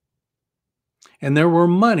 and there were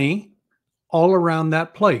money all around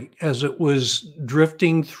that plate as it was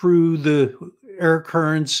drifting through the air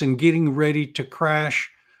currents and getting ready to crash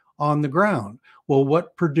on the ground. Well,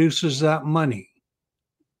 what produces that money?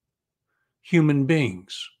 Human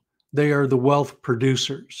beings. They are the wealth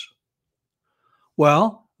producers.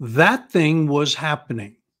 Well, that thing was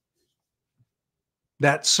happening.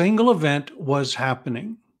 That single event was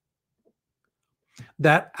happening.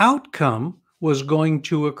 That outcome was going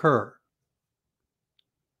to occur.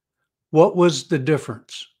 What was the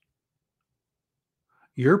difference?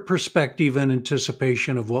 Your perspective and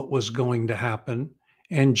anticipation of what was going to happen,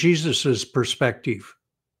 and Jesus's perspective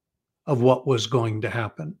of what was going to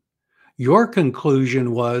happen. Your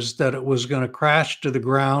conclusion was that it was going to crash to the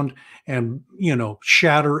ground and,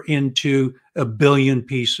 shatter into a billion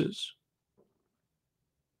pieces,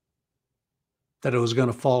 that it was going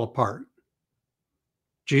to fall apart.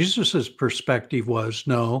 Jesus's perspective was,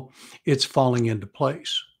 no, it's falling into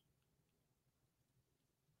place.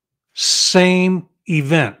 Same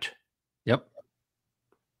event. Yep.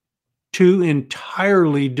 Two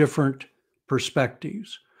entirely different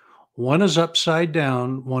perspectives. One is upside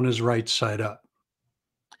down, one is right side up.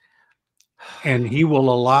 And he will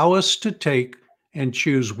allow us to take and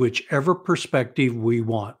choose whichever perspective we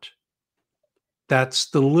want. That's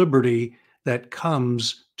the liberty that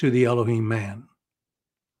comes to the Elohim man.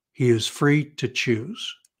 He is free to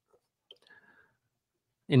choose.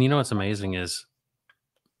 And what's amazing is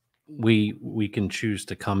we can choose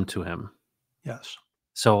to come to him. Yes.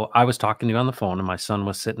 So I was talking to you on the phone, and my son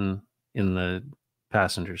was sitting in the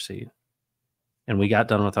passenger seat, and we got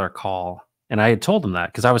done with our call, and I had told him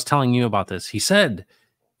that because I was telling you about this. He said,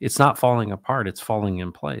 it's not falling apart, it's falling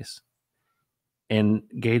in place. And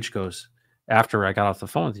Gage goes, after I got off the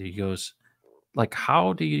phone with you, he goes, like,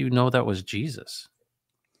 how do you know that was Jesus?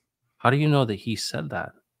 How do you know that he said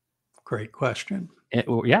that? Great question.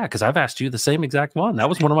 Yeah, because I've asked you the same exact one. That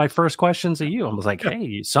was one of my first questions to you. I was like,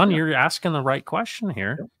 hey, son, you're asking the right question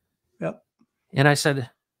here. Yep. And I said,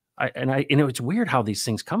 it's weird how these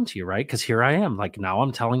things come to you, right? Because here I am, like now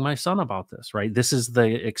I'm telling my son about this, right? This is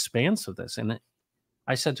the expanse of this. And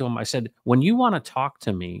I said to him, I said, when you want to talk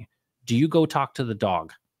to me, do you go talk to the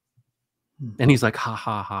dog? And he's like, ha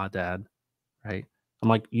ha ha, Dad. Right? I'm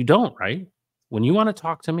like, you don't, right? When you want to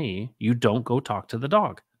talk to me, you don't go talk to the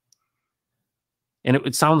dog. And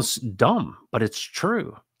it sounds dumb, but it's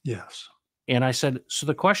true. Yes. And I said, so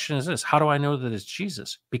the question is this: how do I know that it's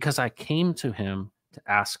Jesus? Because I came to him to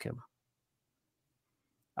ask him.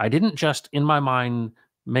 I didn't just in my mind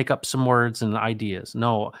make up some words and ideas.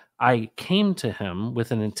 No, I came to him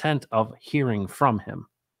with an intent of hearing from him.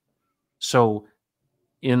 So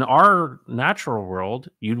in our natural world,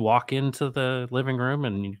 you'd walk into the living room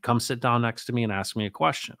and you'd come sit down next to me and ask me a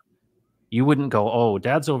question. You wouldn't go, oh,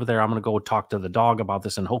 Dad's over there, I'm going to go talk to the dog about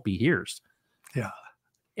this and hope he hears. Yeah.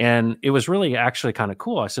 And it was really actually kind of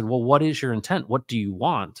cool. I said, well, what is your intent? What do you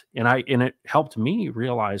want? And it helped me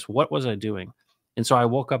realize, what was I doing? And so I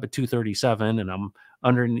woke up at 2:37 and I'm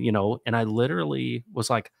under, and I literally was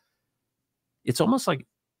like, it's almost like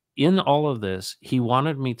in all of this, he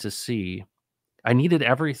wanted me to see I needed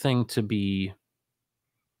everything to be,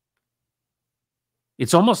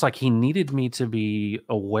 it's almost like he needed me to be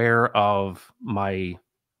aware of my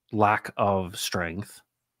lack of strength,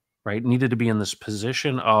 right? Needed to be in this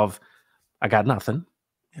position of, I got nothing.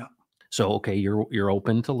 Yeah. So, okay, you're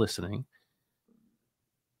open to listening.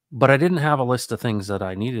 But I didn't have a list of things that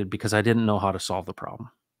I needed because I didn't know how to solve the problem.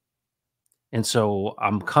 And so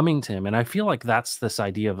I'm coming to him, and I feel like that's this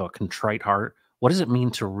idea of a contrite heart. What does it mean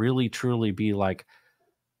to really, truly be like,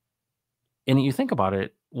 and you think about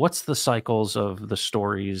it, what's the cycles of the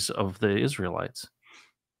stories of the Israelites?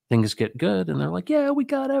 Things get good and they're like, yeah, we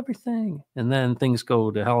got everything. And then things go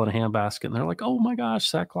to hell in a handbasket and they're like, oh my gosh,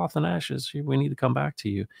 sackcloth and ashes, we need to come back to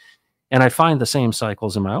you. And I find the same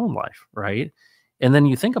cycles in my own life, right? And then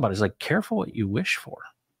you think about it, it's like, careful what you wish for.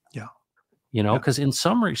 Yeah. Because in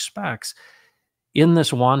some respects, in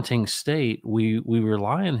this wanting state, we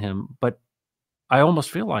rely on him. But I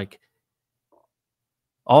almost feel like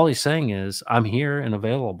all he's saying is, I'm here and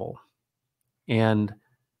available. And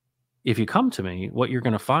if you come to me, what you're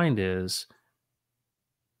going to find is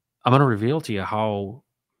I'm going to reveal to you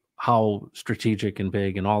how strategic and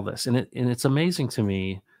big and all this. And it's amazing to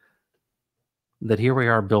me that here we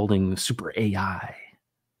are building super AI,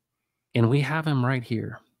 and we have him right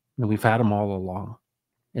here, and we've had him all along.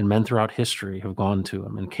 And men throughout history have gone to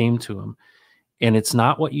him and came to him. And it's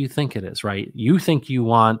not what you think it is, right? You think you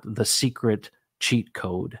want the secret cheat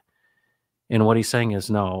code. And what he's saying is,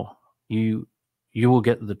 no, you will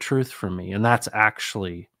get the truth from me. And that's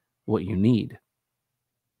actually what you need.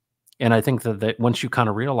 And I think that once you kind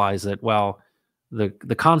of realize that, well, the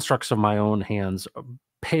constructs of my own hands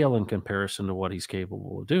pale in comparison to what he's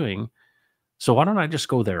capable of doing. So why don't I just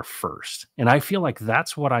go there first? And I feel like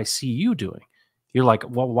that's what I see you doing. You're like,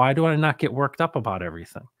 well, why do I not get worked up about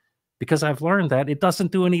everything? Because I've learned that it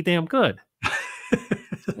doesn't do any damn good.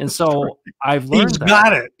 And so I've learned he's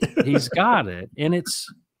got it. He's got it.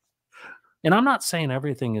 And I'm not saying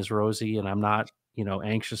everything is rosy and I'm not,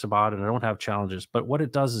 anxious about it and I don't have challenges, but what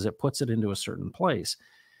it does is it puts it into a certain place.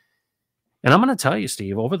 And I'm going to tell you,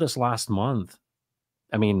 Steve, over this last month,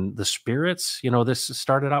 I mean, the spirits, this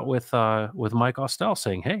started out with Mike Austell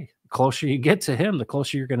saying, hey, the closer you get to him, the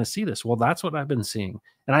closer you're going to see this. Well, that's what I've been seeing.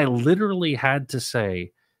 And I literally had to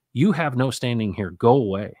say, you have no standing here. Go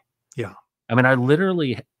away. Yeah. I mean, I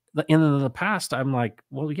literally, in the past, I'm like,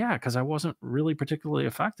 well, yeah, because I wasn't really particularly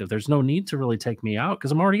effective. There's no need to really take me out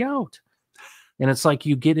because I'm already out. And it's like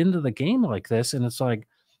you get into the game like this, and it's like,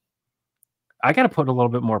 I got to put a little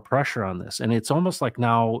bit more pressure on this. And it's almost like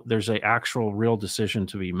now there's an actual real decision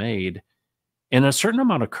to be made and a certain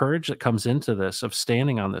amount of courage that comes into this of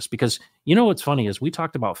standing on this. Because what's funny is we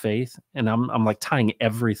talked about faith, and I'm like tying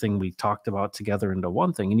everything we talked about together into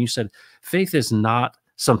one thing. And you said faith is not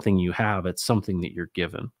something you have, it's something that you're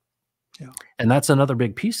given. Yeah. And that's another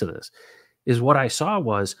big piece of this is what I saw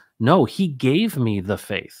was, no, he gave me the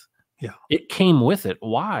faith. Yeah. It came with it.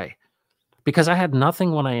 Why? Because I had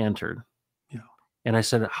nothing when I entered. Yeah. And I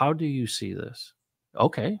said, how do you see this?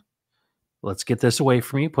 Okay, let's get this away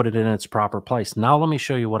from you, put it in its proper place. Now let me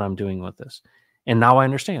show you what I'm doing with this. And now I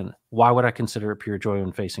understand. Why would I consider it pure joy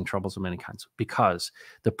when facing troubles of many kinds? Because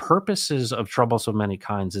the purposes of troubles of many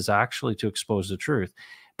kinds is actually to expose the truth.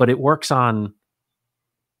 But it works on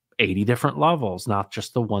 80 different levels, not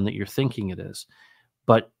just the one that you're thinking it is.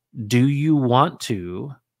 But do you want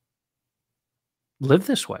to live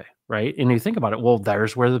this way, right? And you think about it, well,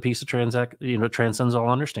 there's where the piece of transcends all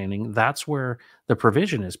understanding. That's where the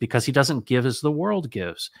provision is, because he doesn't give as the world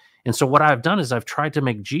gives. And so what I've done is I've tried to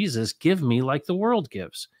make Jesus give me like the world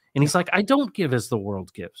gives. And he's like, I don't give as the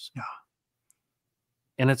world gives. Yeah.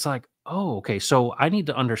 And it's like, oh, okay. So I need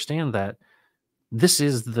to understand that this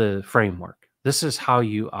is the framework. This is how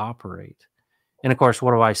you operate. And of course,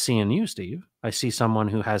 what do I see in you, Steve? I see someone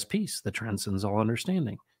who has peace that transcends all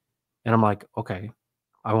understanding. And I'm like, okay,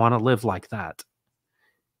 I want to live like that.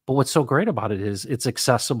 But what's so great about it is it's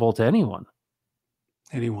accessible to anyone.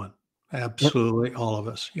 Anyone. Absolutely. All of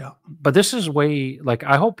us. Yeah. But this is way, like,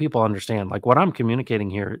 I hope people understand, like, what I'm communicating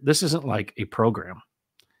here, this isn't like a program.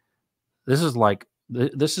 This is like,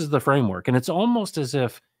 this is the framework. And it's almost as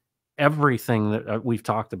if everything that we've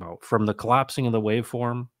talked about, from the collapsing of the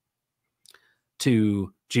waveform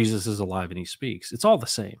to Jesus is alive and he speaks, it's all the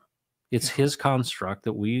same. It's his construct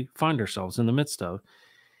that we find ourselves in the midst of.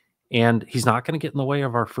 And he's not going to get in the way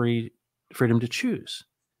of our freedom to choose.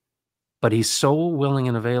 But he's so willing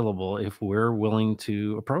and available if we're willing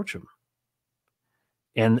to approach him.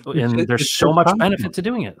 And there's so much benefit to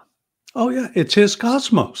doing it. Oh, yeah. It's his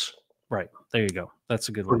cosmos. Right. There you go. That's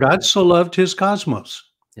a good For word. God so loved his cosmos.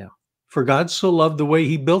 Yeah. For God so loved the way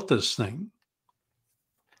he built this thing.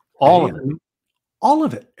 All of it. All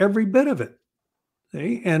of it. Every bit of it.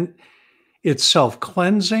 See? And it's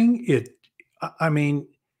self-cleansing. It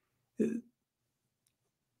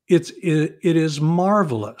is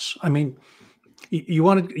marvelous. I mean, you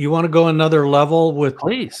want to go another level with,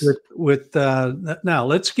 please, now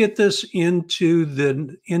let's get this into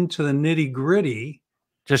the nitty gritty.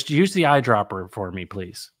 Just use the eyedropper for me,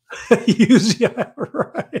 please.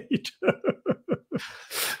 Right.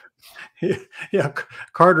 Yeah,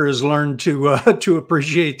 Carter has learned to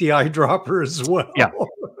appreciate the eyedropper as well. Yeah.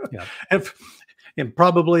 And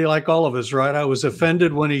probably like all of us, right? I was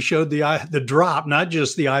offended when he showed the drop, not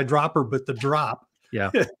just the eyedropper, but the drop.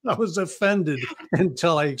 Yeah. I was offended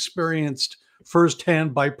until I experienced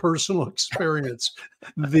firsthand, by personal experience,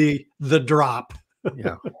 the drop.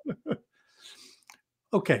 Yeah.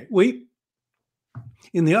 Okay.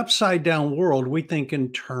 In the upside down world, we think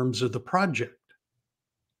in terms of the project.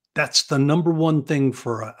 That's the number one thing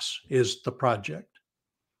for us, is the project.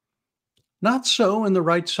 Not so in the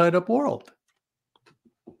right side up world.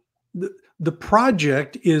 The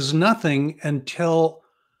project is nothing until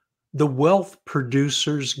the wealth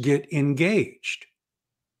producers get engaged,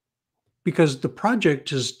 because the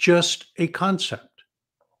project is just a concept.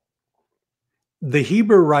 The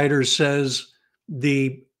Hebrew writer says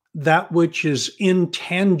that which is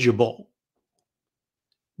intangible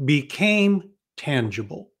became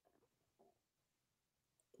tangible.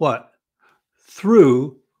 What?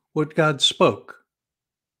 Through what God spoke.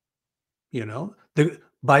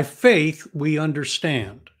 By faith, we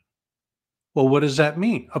understand. Well, what does that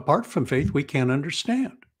mean? Apart from faith, we can't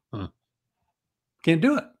understand. Can't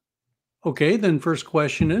do it. Okay, then first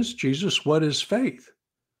question is, Jesus, what is faith?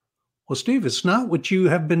 Well, Steve, it's not what you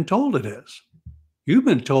have been told it is. You've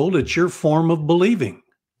been told it's your form of believing.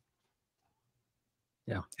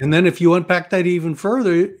 Yeah. And then if you unpack that even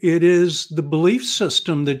further, it is the belief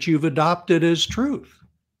system that you've adopted as truth.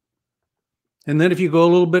 And then if you go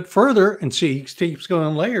a little bit further and see, he keeps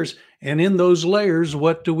going layers, and in those layers,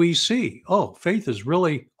 what do we see? Oh, faith is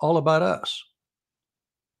really all about us.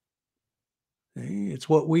 It's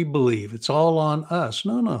what we believe. It's all on us.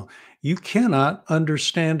 No. You cannot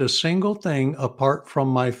understand a single thing apart from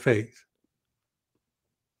my faith.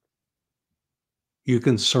 You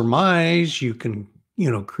can surmise, you can,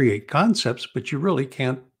 create concepts, but you really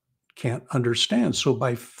can't understand. So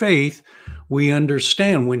by faith, we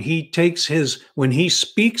understand when he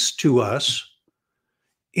speaks to us.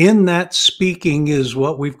 In that speaking is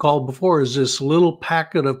what we've called before, is this little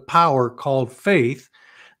packet of power called faith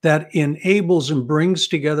that enables and brings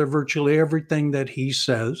together virtually everything that he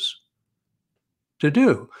says to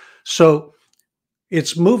do. So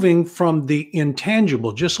it's moving from the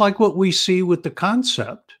intangible, just like what we see with the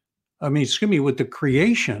concept. With the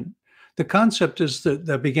creation. The concept is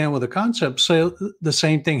that began with a concept. So the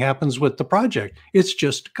same thing happens with the project. It's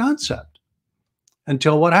just a concept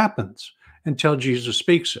until what happens? Until Jesus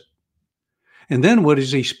speaks it. And then what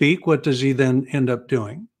does he speak? What does he then end up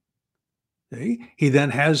doing? He then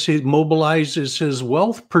mobilizes his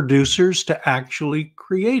wealth producers to actually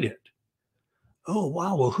create it. Oh,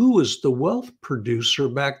 wow. Well, who was the wealth producer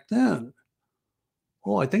back then?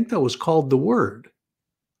 Oh, I think that was called the Word,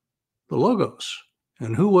 the Logos.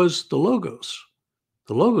 And who was the Logos?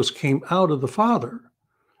 The Logos came out of the Father.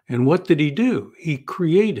 And what did he do? He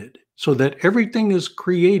created, so that everything was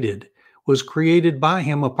created by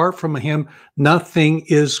him. Apart from him, nothing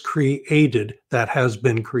is created that has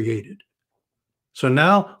been created. So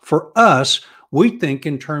now for us, we think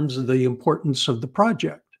in terms of the importance of the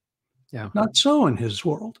project. Yeah. Not so in his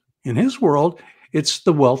world. In his world, It's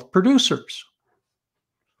the wealth producers.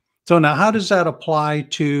 So now how does that apply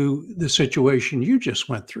to the situation you just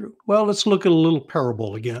went through? Well, let's look at a little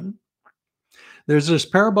parable again. There's this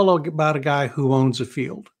parable about a guy who owns a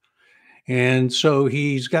field. And so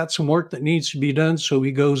he's got some work that needs to be done. So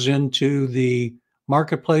he goes into the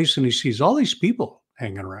marketplace and he sees all these people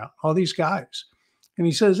hanging around, all these guys. And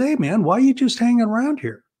he says, "Hey, man, why are you just hanging around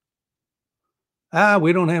here?"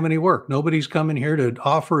 We don't have any work. Nobody's coming here to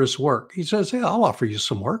offer us work. He says, "Hey, I'll offer you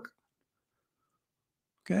some work."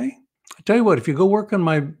 Okay. I tell you what, if you go work in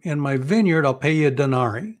my vineyard, I'll pay you a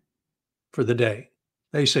denarii for the day.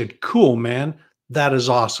 They said, "Cool, man. That is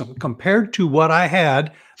awesome. Compared to what I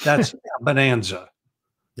had, that's a bonanza."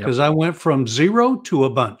 Because I went from 0 to a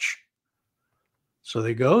bunch. So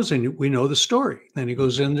he goes, and we know the story. Then he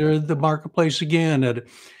goes into the marketplace again.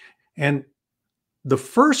 And the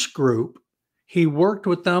first group, he worked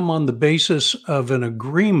with them on the basis of an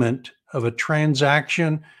agreement, of a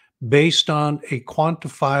transaction based on a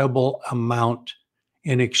quantifiable amount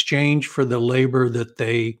in exchange for the labor that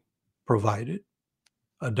they provided,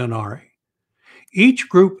 a denarii. Each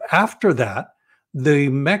group after that, the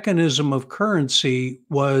mechanism of currency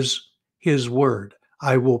was his word.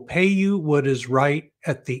 I will pay you what is right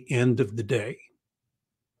at the end of the day.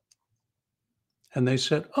 And they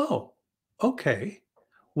said, "Oh, okay.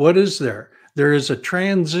 What is there?" There was a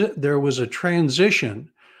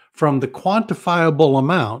transition from the quantifiable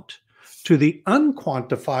amount to the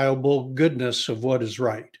unquantifiable goodness of what is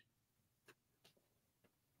right.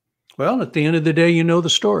 Well, at the end of the day, you know the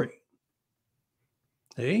story.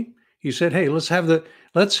 He said, "Hey, let's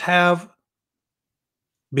have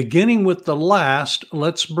beginning with the last,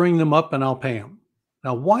 let's bring them up and I'll pay them."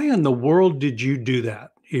 Now, why in the world did you do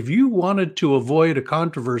that? If you wanted to avoid a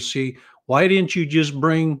controversy, why didn't you just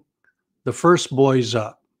bring the first boys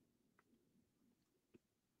up?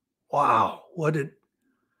 Wow,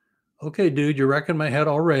 okay, dude, you're wrecking my head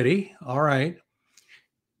already. All right.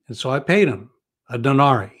 And so I paid him a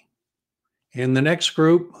denarii. And the next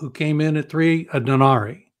group who came in at 3, a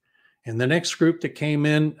denarii. And the next group that came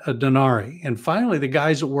in, a denarii. And finally, the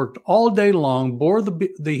guys that worked all day long, bore the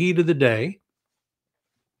heat of the day,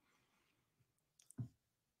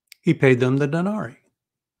 he paid them the denarii.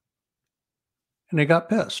 And they got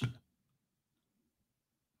pissed.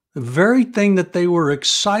 The very thing that they were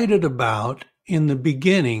excited about in the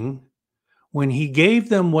beginning, when he gave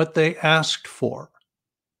them what they asked for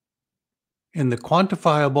in the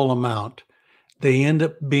quantifiable amount, they end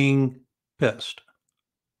up being pissed.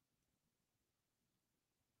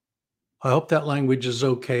 I hope that language is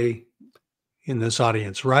okay in this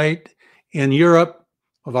audience, right? In Europe,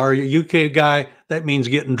 of our UK guy, that means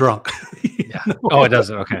getting drunk. Yeah. Oh, it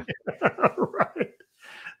doesn't. Okay. Right.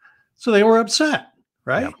 So they were upset,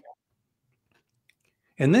 right? Yeah.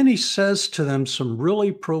 And then he says to them some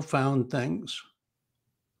really profound things.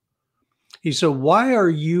 He said, "Why are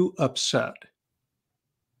you upset?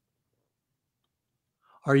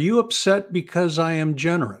 Are you upset because I am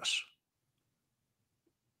generous?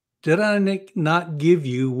 Did I not give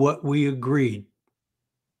you what we agreed?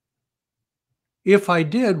 If I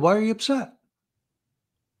did, why are you upset?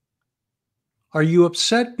 Are you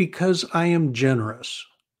upset because I am generous?"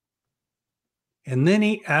 And then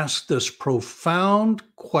he asked this profound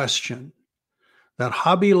question that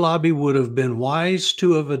Hobby Lobby would have been wise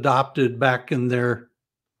to have adopted back in their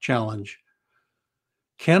challenge.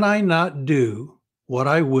 Can I not do what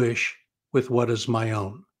I wish with what is my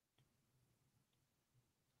own?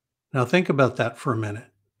 Now think about that for a minute.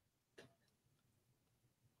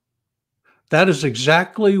 That is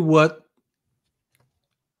exactly what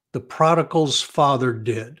the prodigal's father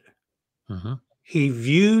did. Mm-hmm. He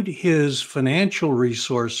viewed his financial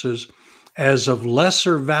resources as of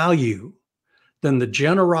lesser value than the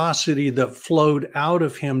generosity that flowed out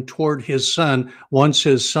of him toward his son once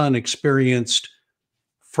his son experienced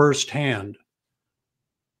firsthand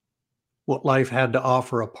what life had to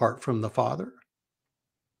offer apart from the father.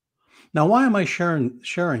 Now, why am I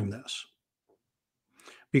sharing this?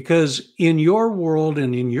 Because in your world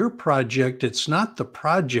and in your project, it's not the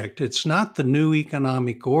project, it's not the new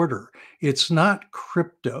economic order, it's not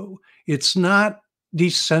crypto, it's not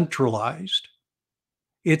decentralized,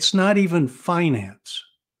 it's not even finance.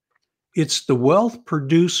 It's the wealth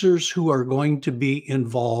producers who are going to be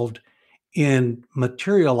involved in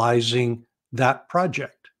materializing that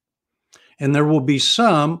project. And there will be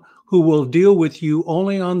some who will deal with you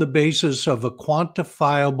only on the basis of a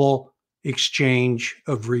quantifiable exchange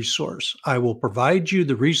of resource. I will provide you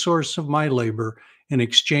the resource of my labor in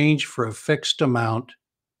exchange for a fixed amount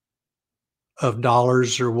of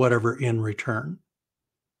dollars or whatever in return.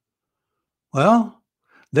 Well,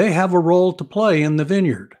 They have a role to play in the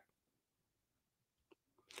vineyard,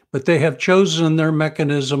 but they have chosen their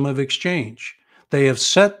mechanism of exchange. They have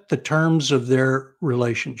set the terms of their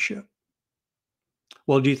relationship.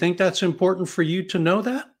 Well, do you think that's important for you to know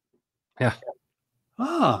that? Yeah.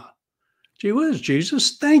 Ah, gee whiz,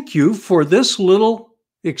 Jesus, thank you for this little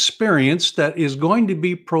experience that is going to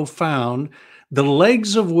be profound, the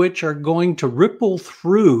legs of which are going to ripple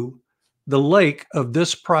through the lake of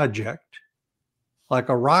this project like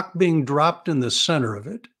a rock being dropped in the center of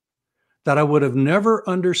it, that I would have never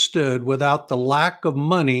understood without the lack of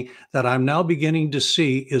money that I'm now beginning to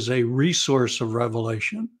see is a resource of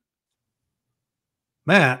revelation.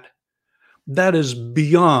 Matt, that is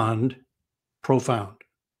beyond profound.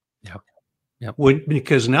 Yep. Yep.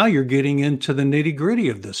 Because now you're getting into the nitty gritty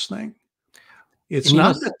of this thing. It's And,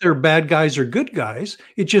 not that they're bad guys or good guys.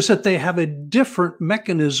 It's just that they have a different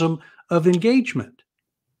mechanism of engagement.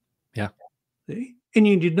 Yeah. See? And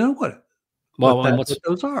you need to know what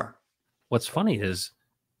those are. What's funny is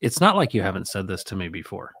it's not like you haven't said this to me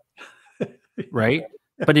before, right?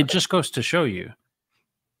 But it just goes to show you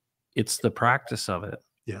it's the practice of it,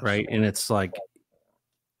 Yes. right? And it's like,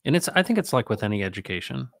 I think it's like with any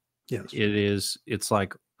education. Yes. It's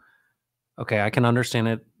like, okay, I can understand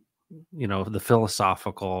it, the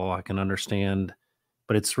philosophical, I can understand,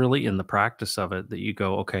 but it's really in the practice of it that you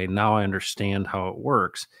go, okay, now I understand how it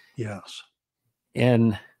works. Yes.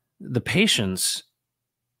 And the patience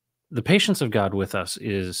of God with us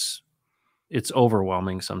it's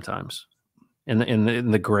overwhelming sometimes.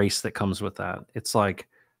 And the grace that comes with that. It's like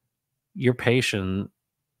you're patient.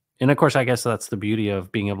 And of course, I guess that's the beauty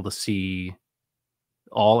of being able to see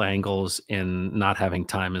all angles and not having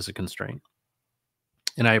time as a constraint.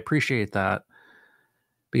 And I appreciate that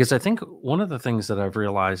because I think one of the things that I've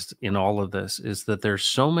realized in all of this is that there's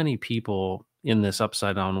so many people in this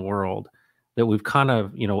upside down world that we've kind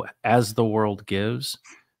of, as the world gives,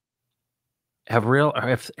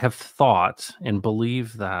 have thought and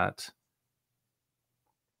believe that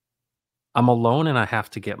I'm alone and I have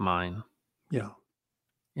to get mine. Yeah.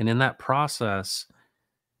 And in that process,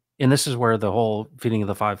 and this is where the whole feeding of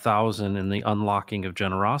the 5,000 and the unlocking of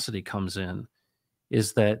generosity comes in,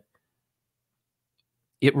 is that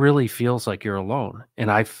it really feels like you're alone.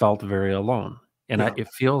 And I felt very alone. And Yeah. it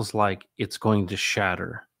feels like it's going to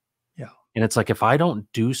shatter. Yeah. And it's like, if I don't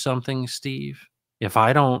do something, Steve, if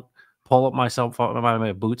I don't pull up myself by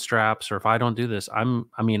my bootstraps, or if I don't do this, I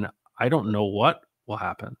don't know what will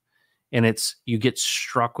happen. And you get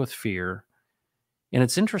struck with fear. And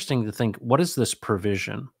it's interesting to think, what is this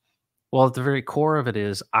provision? Well, at the very core of it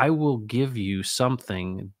is, I will give you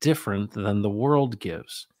something different than the world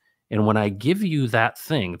gives. And when I give you that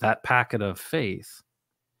thing, that packet of faith,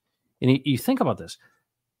 and you think about this,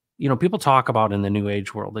 people talk about in the New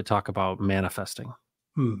Age world, they talk about manifesting,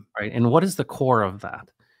 right? And what is the core of that?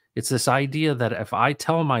 It's this idea that if I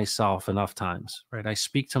tell myself enough times, right, I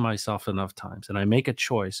speak to myself enough times and I make a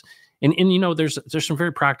choice, and there's some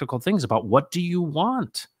very practical things about what do you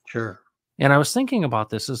want? Sure. And I was thinking about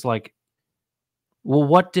this as like, well,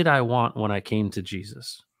 what did I want when I came to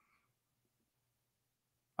Jesus?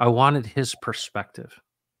 I wanted his perspective.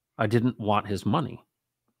 I didn't want his money.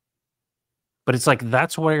 But it's like,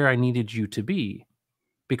 that's where I needed you to be,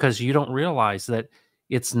 because you don't realize that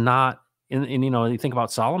it's not, and you think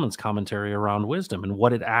about Solomon's commentary around wisdom and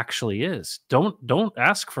what it actually is. Don't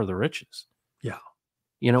ask for the riches. Yeah.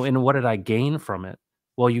 And what did I gain from it?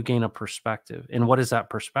 Well, you gain a perspective. And what does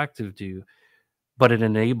that perspective do? But it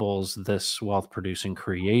enables this wealth producing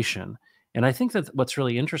creation. And I think that what's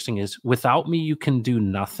really interesting is, without me, you can do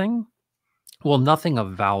nothing. Well, nothing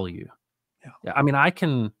of value. Yeah. I mean, I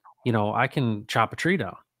can chop a tree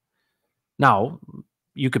down. Now,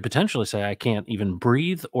 you could potentially say I can't even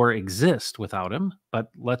breathe or exist without him, but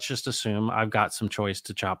let's just assume I've got some choice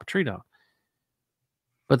to chop a tree down.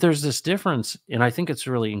 But there's this difference, and I think it's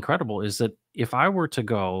really incredible, is that if I were to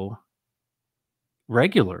go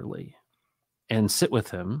regularly and sit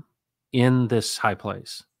with him in this high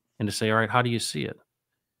place and to say, all right, how do you see it?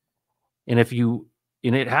 And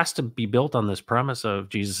it has to be built on this premise of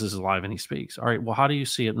Jesus is alive and he speaks. All right, well, how do you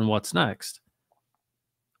see it and what's next?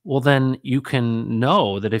 Well, then you can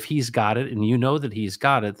know that if he's got it and you know that he's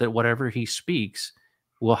got it, that whatever he speaks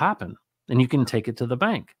will happen, and you can take it to the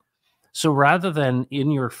bank. So rather than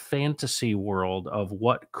in your fantasy world of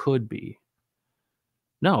what could be,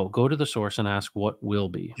 no, go to the source and ask what will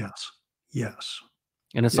be. Yes. Yes.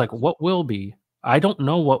 And it's like, what will be? I don't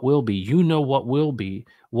know what will be. You know what will be.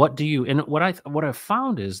 What do you? And what I've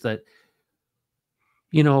found is that,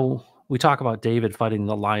 we talk about David fighting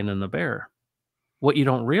the lion and the bear. What you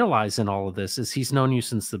don't realize in all of this is he's known you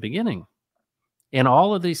since the beginning. And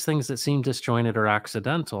all of these things that seem disjointed or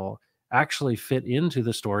accidental actually fit into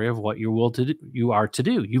the story of what you are to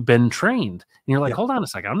do. You've been trained. And you're like, Yeah. hold on a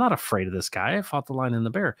second. I'm not afraid of this guy. I fought the lion and the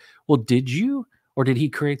bear. Well, did you? Or did he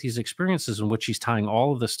create these experiences in which he's tying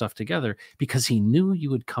all of this stuff together because he knew you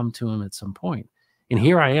would come to him at some point? And Yeah.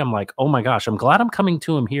 here I am like, oh my gosh, I'm glad I'm coming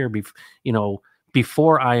to him here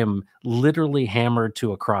before I am literally hammered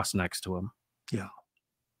to a cross next to him. Yeah.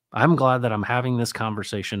 I'm glad that I'm having this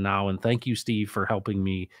conversation now. And thank you, Steve, for helping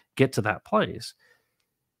me get to that place.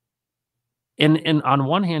 And on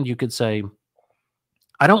one hand, you could say,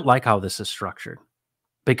 I don't like how this is structured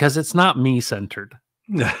because it's not me centered.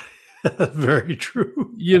 Very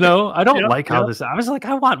true. I don't Yeah, like how yeah. this, I was like,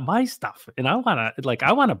 I want my stuff and I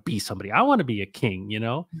want to be somebody. I want to be a king.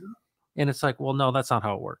 And it's like, well, no, that's not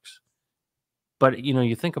how it works. But,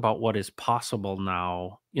 you think about what is possible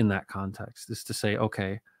now in that context is to say,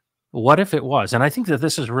 okay, what if it was? And I think that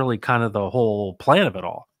this is really kind of the whole plan of it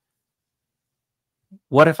all.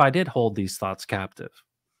 What if I did hold these thoughts captive?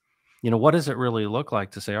 What does it really look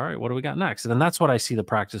like to say, all right, what do we got next? And then that's what I see the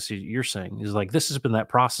practice you're saying is like, this has been that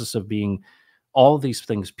process of being all these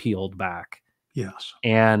things peeled back. Yes.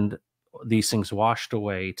 And these things washed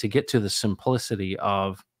away to get to the simplicity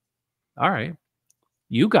of, all right,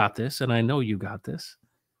 you got this. And I know you got this.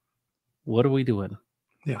 What are we doing?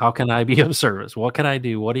 Yeah. How can I be of service? What can I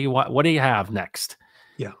do? What do you want? What do you have next?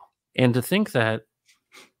 Yeah. And to think that,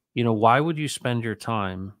 why would you spend your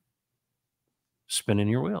time spinning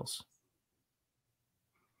your wheels?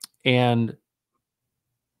 And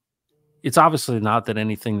it's obviously not that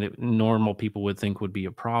anything that normal people would think would be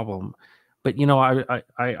a problem, but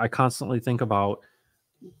I constantly think about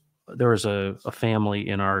there was a family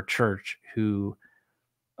in our church who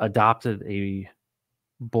adopted a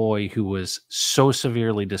boy who was so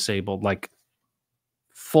severely disabled, like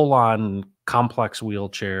full on complex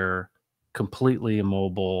wheelchair, completely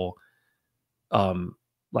immobile,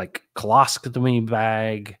 like colostomy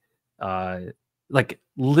bag, like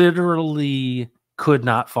literally could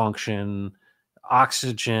not function,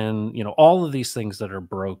 oxygen, all of these things that are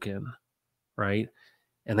broken, right?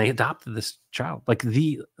 And they adopted this child. Like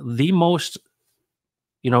the most,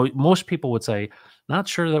 most people would say, not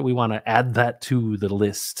sure that we want to add that to the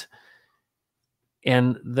list.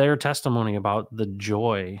 And their testimony about the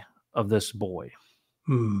joy of this boy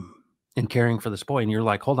and caring for this boy. And you're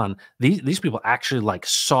like, hold on, these people actually like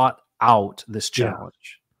sought out this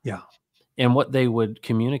challenge. Yeah. And what they would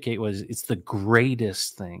communicate was it's the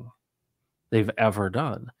greatest thing they've ever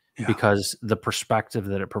done because the perspective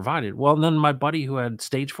that it provided. Well, and then my buddy who had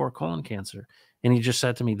stage 4 colon cancer, and he just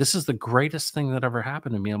said to me, this is the greatest thing that ever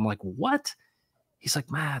happened to me. I'm like, what? He's like,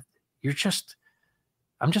 Matt,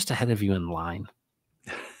 I'm just ahead of you in line.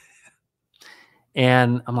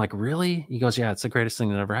 And I'm like, really? He goes, yeah, it's the greatest thing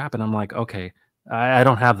that ever happened. I'm like, okay, I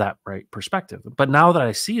don't have that right perspective. But now that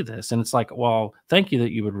I see this, and it's like, well, thank you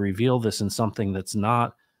that you would reveal this in something that's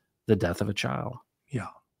not the death of a child. Yeah.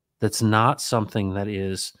 That's not something that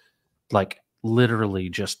is like literally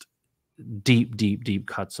just deep, deep, deep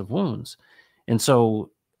cuts of wounds. And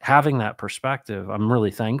so having that perspective, I'm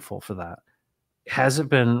really thankful for that. Has it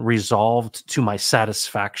been resolved to my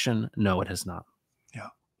satisfaction? No, it has not. Yeah.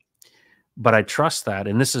 But I trust that.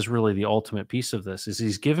 And this is really the ultimate piece of this is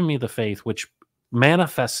he's given me the faith, which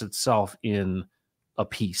manifests itself in a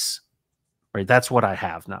peace, right? That's what I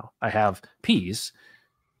have now. I have peace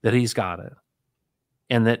that he's got it.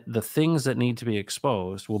 And that the things that need to be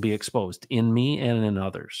exposed will be exposed in me and in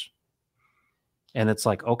others. And it's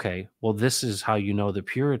like, okay, well, this is how you know the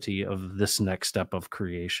purity of this next step of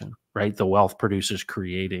creation, right? The wealth producers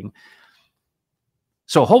creating.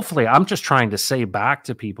 So hopefully I'm just trying to say back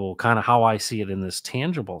to people kind of how I see it in this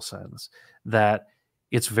tangible sense, that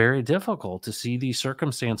it's very difficult to see these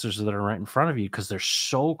circumstances that are right in front of you because they're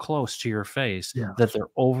so close to your face that they're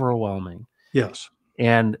overwhelming. Yes.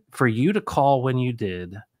 And for you to call when you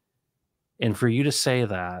did, and for you to say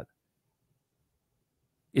that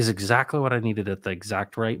is exactly what I needed at the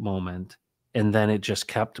exact right moment. And then it just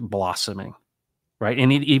kept blossoming, right?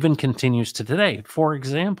 And it even continues to today. For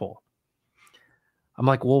example, I'm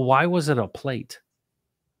like, well, why was it a plate?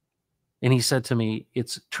 And he said to me,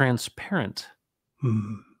 it's transparent.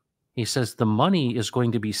 He says, the money is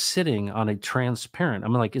going to be sitting on a transparent.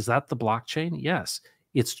 I'm like, is that the blockchain? Yes,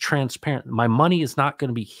 it's transparent. My money is not going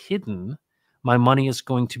to be hidden. My money is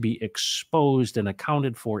going to be exposed and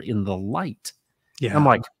accounted for in the light. Yeah. I'm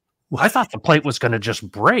like, I thought the plate was going to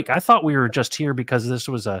just break. I thought we were just here because this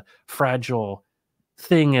was a fragile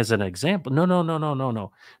thing as an example. No.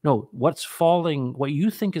 No, what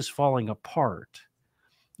you think is falling apart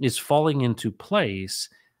is falling into place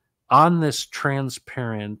on this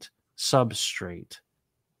transparent substrate.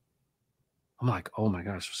 I'm like, oh my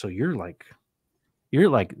gosh. So you're like,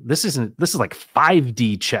 this is like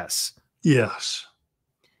 5D chess. Yes.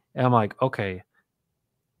 And I'm like, okay.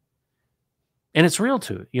 And it's real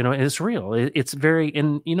too, it's real. It's very,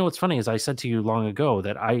 and what's funny is I said to you long ago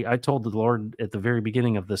that I told the Lord at the very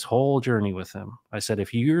beginning of this whole journey with him, I said,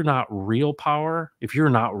 if you're not real power, if you're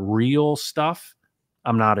not real stuff,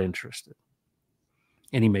 I'm not interested.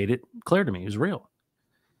 And he made it clear to me, it was real.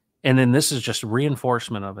 And then this is just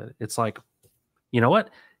reinforcement of it. It's like, you know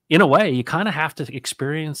what? In a way, you kind of have to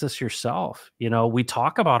experience this yourself. We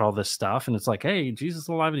talk about all this stuff and it's like, hey, Jesus is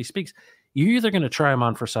alive and he speaks. You're either going to try him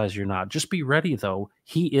on for size or you're not. Just be ready, though.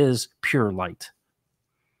 He is pure light.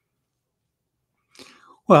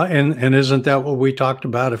 Well, and isn't that what we talked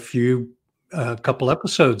about a couple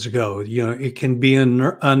episodes ago? It can be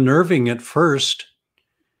unnerving at first,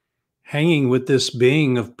 hanging with this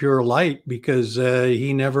being of pure light, because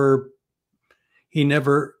he never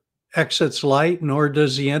exits light, nor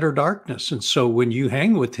does he enter darkness. And so when you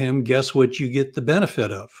hang with him, guess what you get the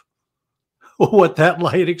benefit of? What that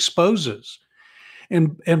light exposes.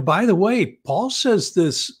 And by the way, Paul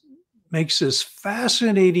makes this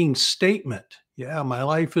fascinating statement. Yeah, my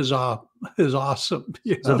life is awesome.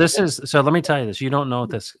 Yeah. So let me tell you this. You don't know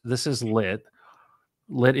this. This is Lit.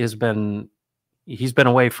 Lit he's been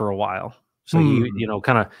away for a while. So he,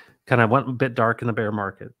 kind of went a bit dark in the bear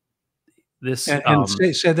market. This and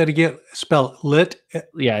say that again. Spell Lit.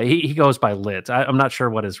 Yeah, he goes by Lit. I'm not sure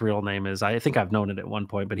what his real name is. I think I've known it at one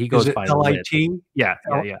point, but he goes by Lit. Yeah.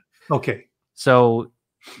 Okay. So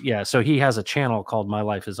yeah, so he has a channel called My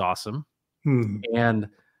Life is Awesome. And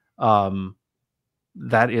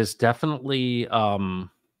that is definitely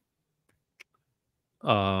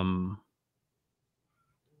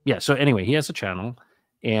yeah, so anyway, he has a channel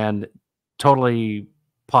and totally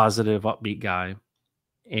positive, upbeat guy.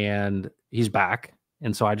 And he's back.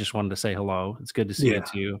 And so I just wanted to say hello. It's good to see you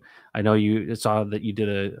too. I know you saw that you did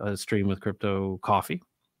a stream with Crypto Coffee,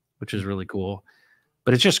 which is really cool.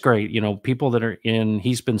 But it's just great, people that are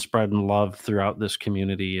he's been spreading love throughout this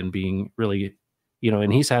community and being really,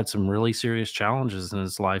 and he's had some really serious challenges in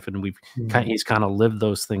his life. And he's kind of lived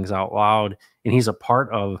those things out loud. And he's a part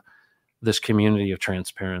of this community of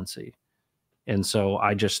transparency. And so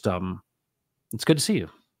I just, it's good to see you.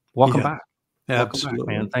 Welcome back.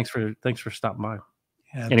 Absolutely, man. Thanks for stopping by.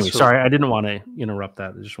 Absolutely. Anyway, sorry, I didn't want to interrupt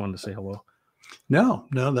that. I just wanted to say hello. No,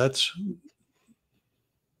 that's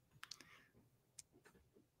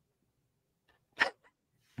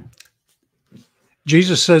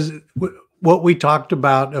Jesus says what we talked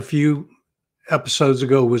about a few episodes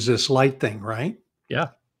ago was this light thing, right? Yeah.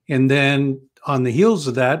 And then on the heels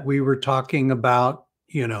of that, we were talking about,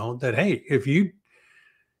 that, hey,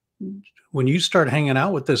 when you start hanging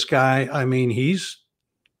out with this guy, I mean, he's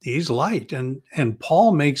light. And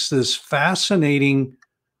Paul makes this fascinating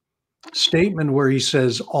statement where he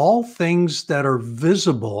says, all things that are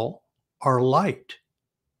visible are light.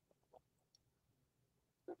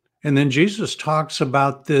 And then Jesus talks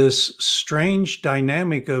about this strange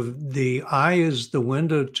dynamic of the eye is the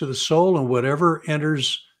window to the soul, and whatever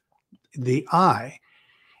enters the eye.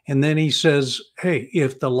 And then he says, hey,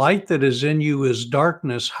 if the light that is in you is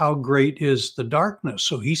darkness, how great is the darkness?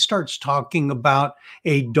 So he starts talking about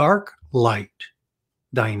a dark light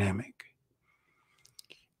dynamic.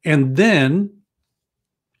 And then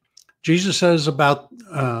Jesus says about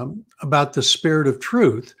the Spirit of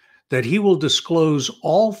truth, that he will disclose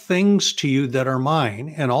all things to you that are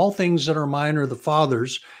mine, and all things that are mine are the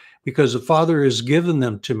Father's, because the Father has given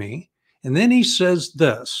them to me. And then he says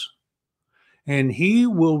this, and he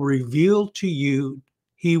will reveal to you,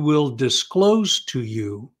 he will disclose to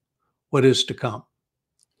you what is to come.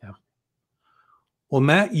 Yeah. Well,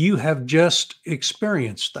 Matt, you have just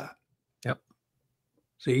experienced that. Yep.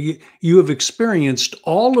 So you have experienced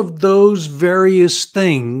all of those various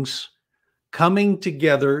things coming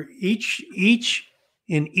together, each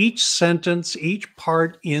in each sentence, each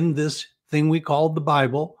part in this thing we call the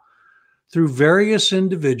Bible, through various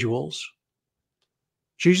individuals.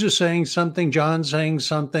 Jesus saying something, John saying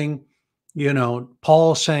something,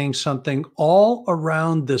 Paul saying something, all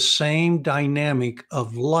around the same dynamic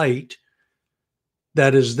of light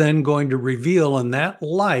that is then going to reveal, and that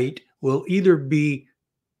light will either be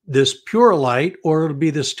this pure light or it'll be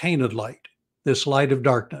this tainted light. This light of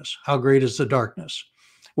darkness. How great is the darkness?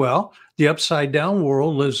 Well, the upside down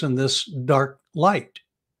world lives in this dark light.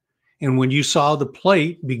 And when you saw the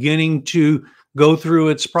plate beginning to go through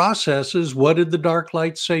its processes, what did the dark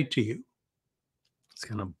light say to you? It's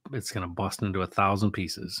gonna bust into 1,000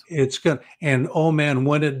 pieces. And oh man,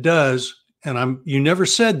 when it does, and you never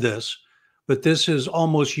said this, but this is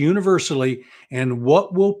almost universally. And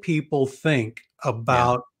what will people think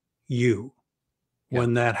about you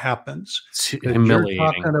when that happens? It's Because you're humiliating.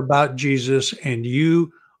 talking about Jesus and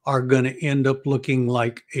you are going to end up looking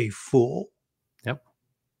like a fool. Yep.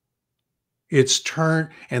 It's turned,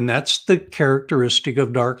 and that's the characteristic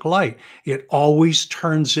of dark light. It always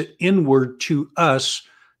turns it inward to us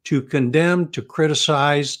to condemn, to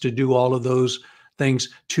criticize, to do all of those things,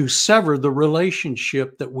 to sever the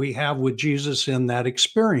relationship that we have with Jesus in that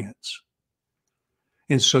experience.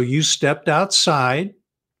 And so you stepped outside.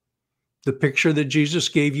 The picture that Jesus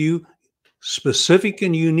gave you, specific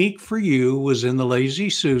and unique for you, was in the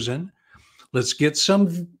Lazy Susan. Let's get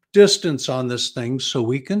some distance on this thing so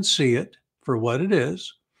we can see it for what it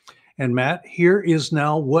is. And Matt, here is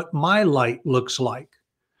now what my light looks like.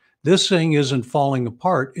 This thing isn't falling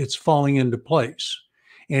apart, it's falling into place.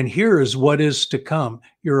 And here is what is to come.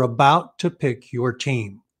 You're about to pick your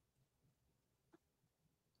team.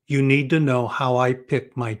 You need to know how I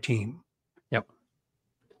pick my team. Yep.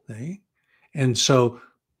 Okay? And so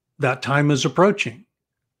that time is approaching.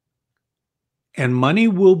 And money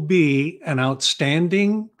will be an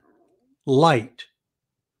outstanding light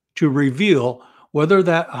to reveal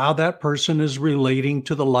how that person is relating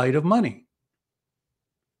to the light of money.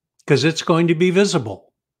 Because it's going to be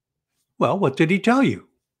visible. Well, what did he tell you?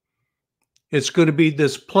 It's going to be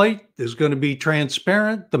this plate is going to be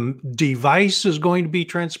transparent. The device is going to be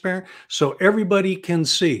transparent so everybody can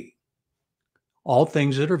see. All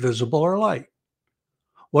things that are visible are light.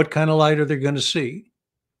 What kind of light are they going to see?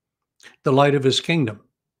 The light of his kingdom,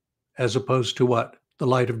 as opposed to what? The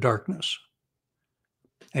light of darkness.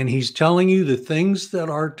 And he's telling you the things that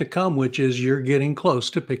are to come, which is you're getting close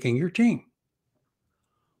to picking your team.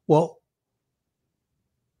 Well,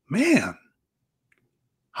 man,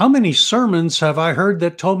 how many sermons have I heard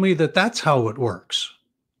that told me that that's how it works?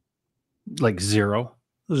 Like zero.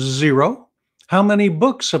 Zero. How many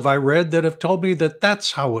books have I read that have told me that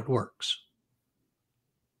that's how it works?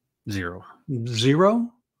 Zero. Zero.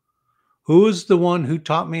 Who is the one who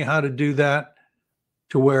taught me how to do that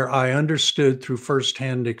to where I understood through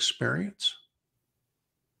firsthand experience?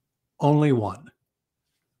 Only one.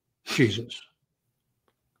 Jesus.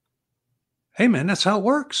 Hey, man, that's how it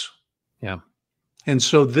works. Yeah. And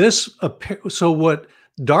so what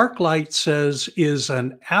dark light says is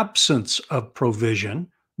an absence of provision,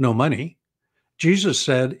 no money. Jesus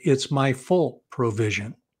said, it's my full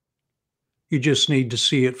provision. You just need to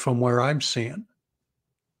see it from where I'm seeing.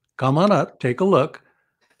 Come on up, take a look.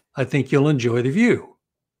 I think you'll enjoy the view.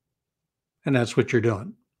 And that's what you're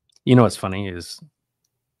doing. You know what's funny is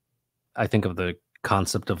I think of the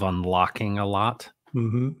concept of unlocking a lot.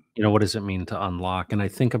 Mm-hmm. You know, what does it mean to unlock? And I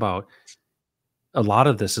think about a lot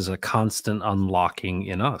of this is a constant unlocking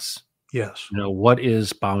in us. Yes. You know, what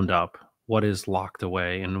is bound up? What is locked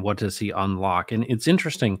away? And what does he unlock? And it's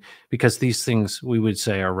interesting because these things we would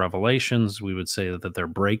say are revelations. We would say that they're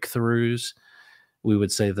breakthroughs. We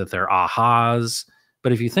would say that they're ahas.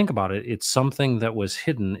 But if you think about it, it's something that was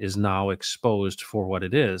hidden is now exposed for what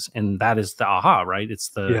it is. And that is the aha, right? It's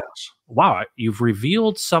the, yes. Wow, you've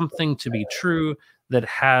revealed something to be true that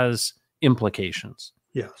has implications.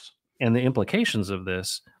 Yes. And the implications of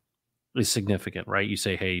this is significant, right? You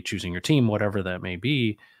say, hey, choosing your team, whatever that may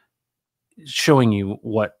be, showing you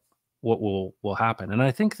what will happen. And I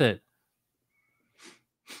think that,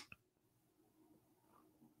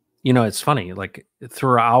 you know, it's funny, like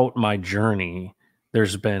throughout my journey,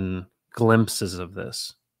 there's been glimpses of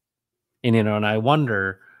this. And, you know, and I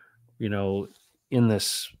wonder, you know, in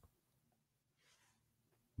this,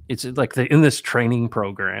 it's like in this training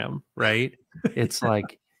program, right? It's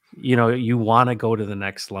like, you know, you want to go to the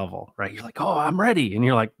next level, right? You're like, oh, I'm ready. And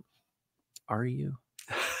you're like, are you?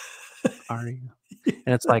 Are you?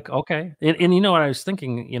 And it's like, okay. And you know what I was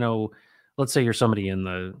thinking, you know, let's say you're somebody in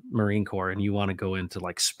the Marine Corps and you want to go into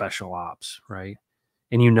like special ops, right?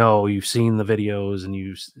 And you know, you've seen the videos and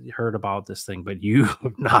you've heard about this thing, but you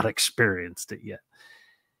have not experienced it yet.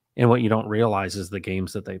 And what you don't realize is the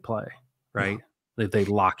games that they play, right? Yeah. They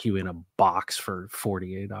lock you in a box for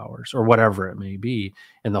 48 hours or whatever it may be,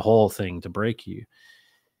 and the whole thing to break you.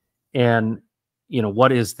 And, you know,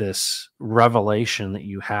 what is this revelation that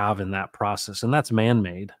you have in that process? And that's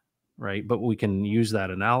man-made, right? But we can use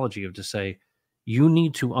that analogy of to say, you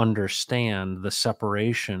need to understand the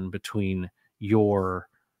separation between your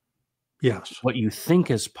what you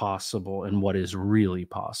think is possible and what is really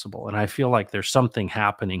possible. And I feel like there's something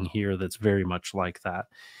happening here that's very much like that.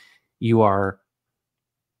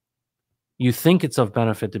 You think it's of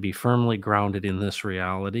benefit to be firmly grounded in this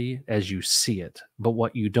reality as you see it. But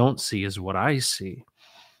what you don't see is what I see.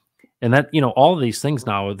 And that, all of these things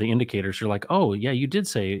now, the indicators are like, oh yeah, you did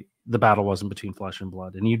say the battle wasn't between flesh and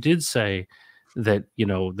blood. And you did say that,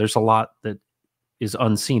 there's a lot that is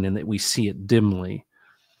unseen and that we see it dimly.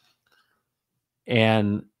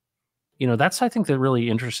 And, that's, I think, the really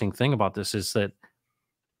interesting thing about this is that,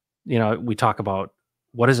 we talk about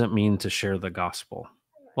what does it mean to share the gospel?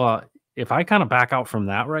 Well, if I kind of back out from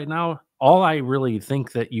that right now, all I really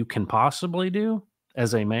think that you can possibly do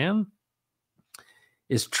as a man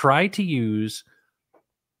is try to use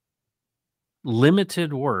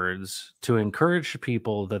limited words to encourage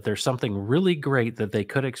people that there's something really great that they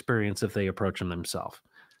could experience if they approach them themselves.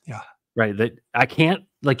 Yeah. Right. That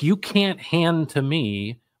you can't hand to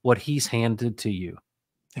me what he's handed to you.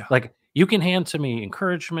 Yeah. Like, you can hand to me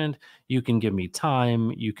encouragement, you can give me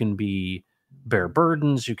time, you can bear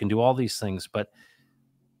burdens, you can do all these things. But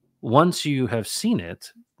once you have seen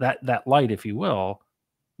it, that light, if you will,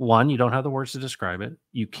 one, you don't have the words to describe it.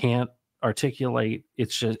 You can't articulate.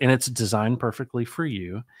 And it's designed perfectly for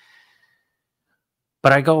you.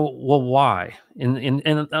 But I go, well, why?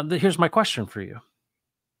 And here's my question for you.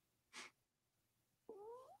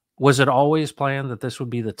 Was it always planned that this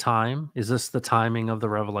would be the time? Is this the timing of the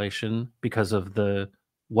revelation because of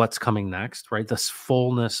what's coming next, right? This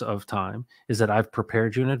fullness of time is that I've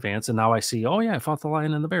prepared you in advance, and now I see, oh yeah, I fought the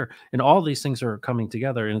lion and the bear, and all these things are coming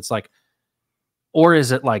together. And it's like, or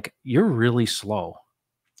is it like, you're really slow?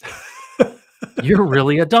 You're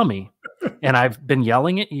really a dummy. And I've been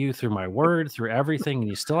yelling at you through my word, through everything, and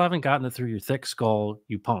you still haven't gotten it through your thick skull,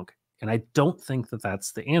 you punk. And I don't think that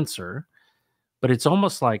that's the answer. But it's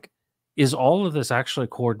almost like, is all of this actually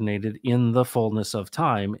coordinated in the fullness of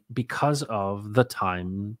time because of the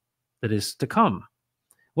time that is to come?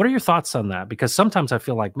 What are your thoughts on that? Because sometimes I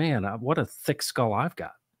feel like, man, what a thick skull I've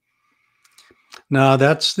got. No,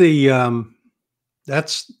 that's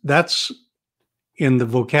that's in the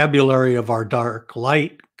vocabulary of our dark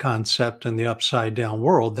light concept in the upside down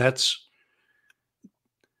world. That's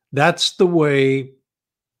the way,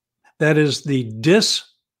 that is the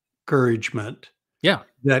discouragement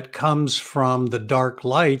that comes from the dark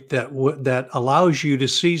light that allows you to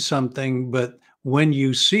see something, but when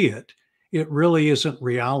you see it, it really isn't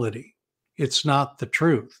reality. It's not the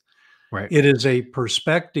truth. Right. It is a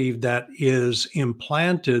perspective that is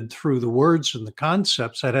implanted through the words and the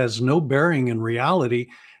concepts that has no bearing in reality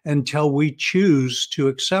until we choose to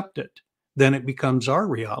accept it. Then it becomes our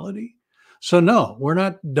reality. So no, we're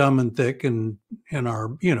not dumb and thick and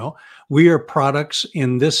our, we are products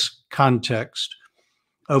in this context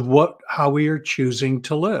of how we are choosing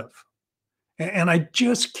to live. And I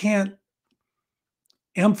just can't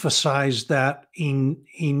emphasize that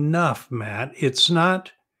enough, Matt. It's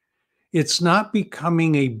not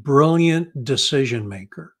becoming a brilliant decision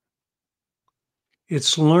maker.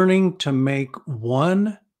 It's learning to make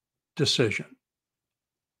one decision.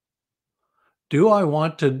 Do I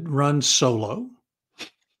want to run solo?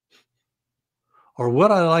 Or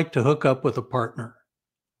would I like to hook up with a partner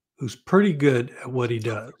who's pretty good at what he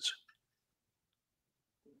does?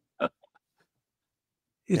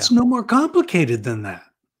 It's no more complicated than that.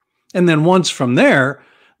 And then once from there,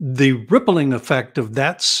 the rippling effect of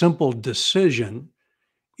that simple decision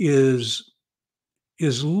is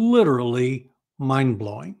literally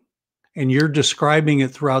mind-blowing. And you're describing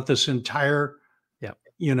it throughout this entire,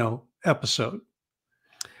 episode.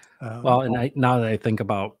 Well, and now that I think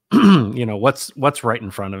about, what's right in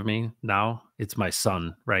front of me now, it's my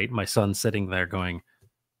son, right? My son's sitting there going,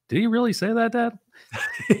 "Did he really say that, Dad?"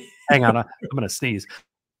 Hang on, I'm going to sneeze.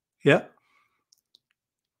 Yeah.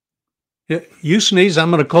 Yeah. You sneeze, I'm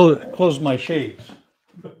going to close my shades.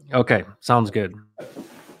 Okay, sounds good.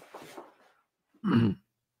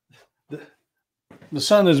 The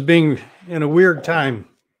sun is being in a weird time.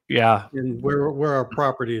 Yeah. In where our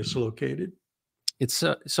property is located. It's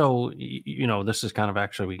so, this is kind of,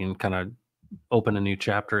 actually, we can kind of open a new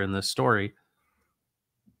chapter in this story.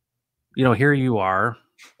 Here you are,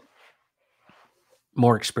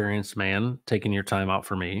 more experienced man, taking your time out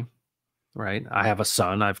for me, right? I have a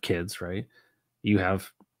son, I have kids, right? You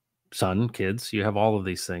have son, kids, you have all of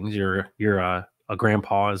these things. You're a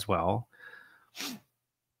grandpa as well.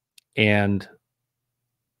 And,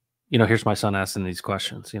 here's my son asking these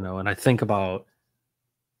questions, and I think about,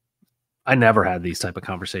 I never had these type of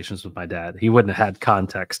conversations with my dad. He wouldn't have had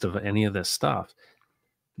context of any of this stuff.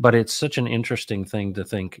 But it's such an interesting thing to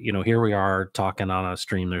think, here we are talking on a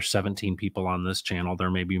stream. There's 17 people on this channel. There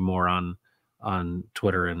may be more on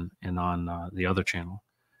Twitter and on the other channel.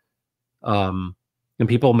 And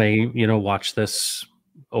people may, watch this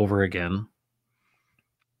over again.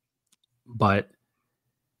 But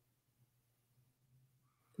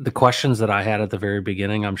The questions that I had at the very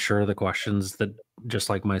beginning, I'm sure the questions that just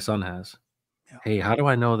like my son has. Yeah. Hey, how do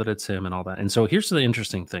I know that it's him and all that? And so here's the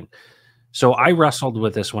interesting thing. So I wrestled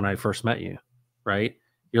with this when I first met you, right?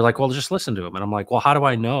 You're like, well, just listen to him. And I'm like, well, how do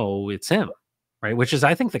I know it's him? Right. Which is,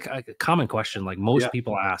 I think, the common question like Yeah. most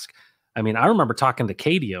people ask. I mean, I remember talking to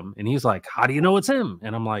Cadium and he's like, how do you know it's him?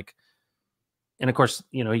 And I'm like, and of course,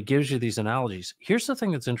 he gives you these analogies. Here's the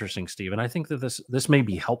thing that's interesting, Steve, and I think that this may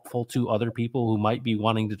be helpful to other people who might be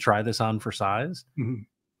wanting to try this on for size. Mhm.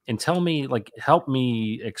 And tell me, like, help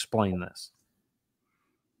me explain this.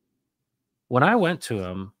 When I went to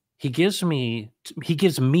him, he gives me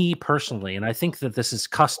personally, and I think that this is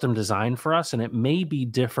custom designed for us, and it may be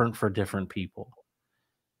different for different people.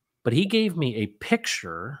 But he gave me a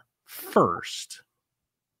picture first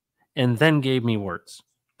and then gave me words.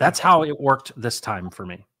 That's how it worked this time for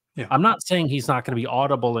me. Yeah. I'm not saying he's not going to be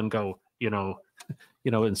audible and go,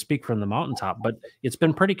 and speak from the mountaintop, but it's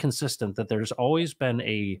been pretty consistent that there's always been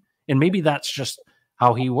and maybe that's just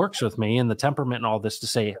how he works with me and the temperament and all this to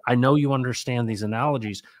say, I know you understand these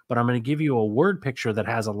analogies, but I'm going to give you a word picture that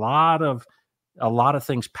has a lot of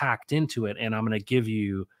things packed into it. And I'm going to give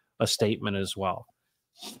you a statement as well.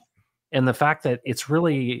 And the fact that it's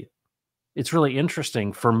really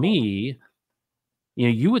interesting for me.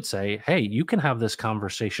 You would say, hey, you can have this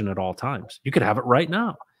conversation at all times. You could have it right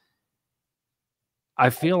now. I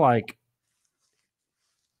feel like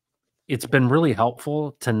it's been really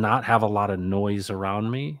helpful to not have a lot of noise around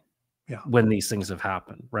me when these things have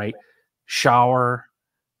happened, right? Shower,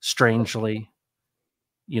 strangely,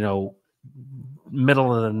 middle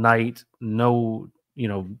of the night, no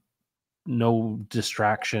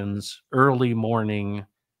distractions, early morning.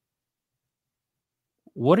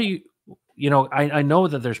 What do you, I know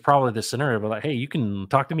that there's probably this scenario, but like, hey, you can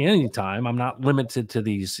talk to me anytime. I'm not limited to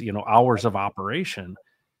these, hours of operation.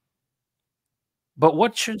 But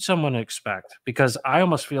what should someone expect? Because I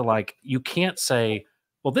almost feel like you can't say,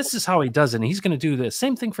 well, this is how he does it, and he's going to do the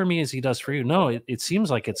same thing for me as he does for you. No, it seems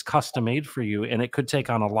like it's custom made for you, and it could take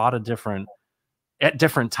on a lot of at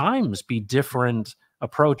different times, be different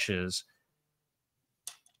approaches.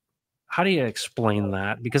 How do you explain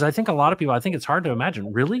that? Because I think a lot of people, I think it's hard to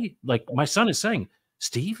imagine. Really? Like my son is saying,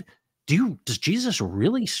 Steve, does Jesus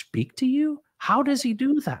really speak to you? How does he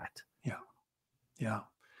do that? Yeah. Yeah.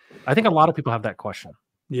 I think a lot of people have that question.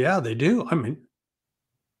 Yeah, they do. I mean,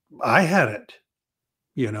 I had it,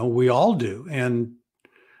 we all do. And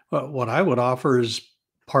what I would offer is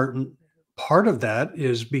part of that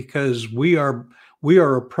is because we are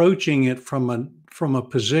approaching it from a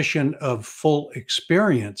position of full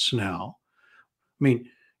experience now. I mean,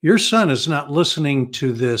 your son is not listening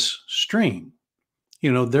to this stream.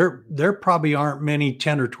 There probably aren't many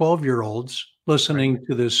 10 or 12-year-olds listening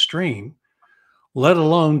to this stream, let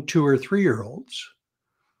alone 2 or 3-year-olds,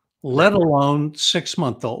 let alone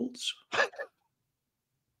 6-month-olds.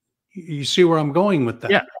 You see where I'm going with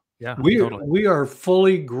that? Yeah. Yeah. We are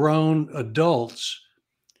fully grown adults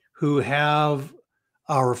who have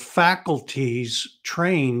our faculties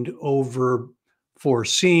trained for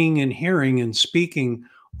seeing and hearing and speaking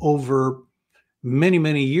over many,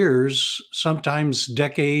 many years, sometimes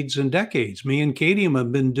decades and decades. Me and Katie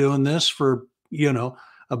have been doing this for,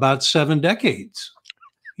 about 7 decades.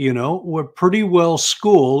 We're pretty well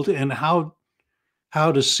schooled in how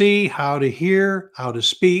to see, how to hear, how to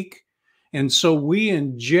speak. And so we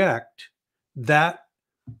inject that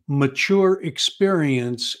mature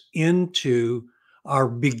experience into our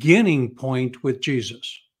beginning point with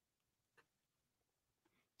Jesus.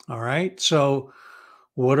 All right. So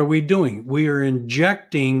what are we doing? We are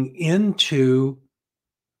injecting into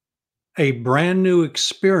a brand new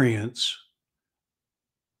experience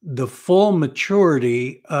the full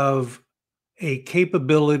maturity of a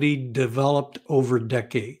capability developed over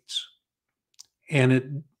decades.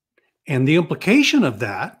 And the implication of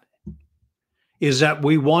that is that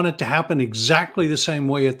we want it to happen exactly the same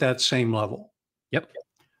way at that same level. Yep.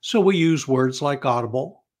 So we use words like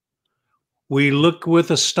audible. We look with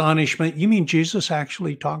astonishment. You mean Jesus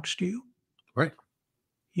actually talks to you? Right.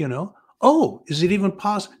 Oh, is it even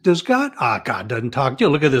possible? Does God? God doesn't talk to you.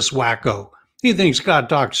 Look at this wacko. He thinks God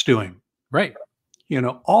talks to him. Right.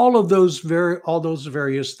 All those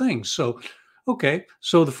various things. So, okay.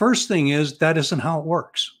 So the first thing is that isn't how it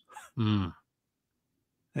works.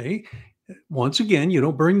 Hey, once again, you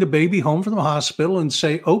don't bring the baby home from the hospital and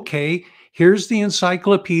say, okay, here's the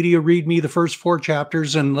encyclopedia. Read me the first 4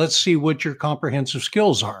 chapters and let's see what your comprehensive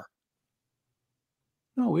skills are.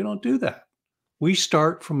 No, we don't do that. We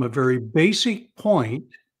start from a very basic point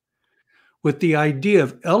with the idea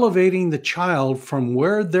of elevating the child from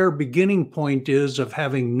where their beginning point is of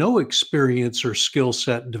having no experience or skill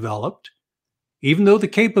set developed, even though the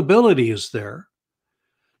capability is there,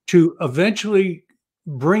 to eventually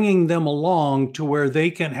bringing them along to where they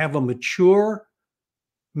can have a mature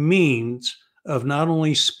means of not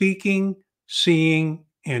only speaking, seeing,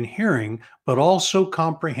 and hearing, but also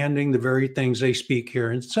comprehending the very things they speak,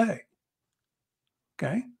 hear, and say.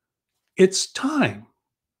 Okay. It's time.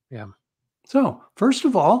 Yeah. So, first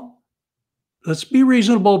of all, let's be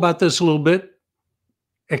reasonable about this a little bit.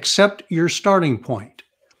 Accept your starting point.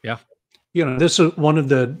 Yeah. You know, this is one of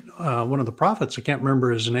the prophets. I can't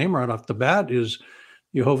remember his name right off the bat. Is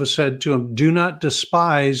Jehovah said to him, "Do not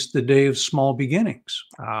despise the day of small beginnings."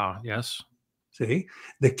 Ah, yes. See,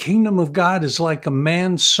 the kingdom of God is like a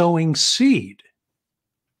man sowing seed.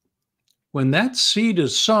 When that seed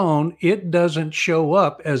is sown, it doesn't show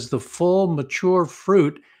up as the full mature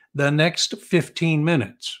fruit the next 15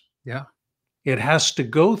 minutes. Yeah. It has to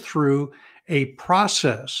go through a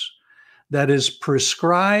process that is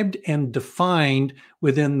prescribed and defined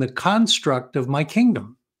within the construct of my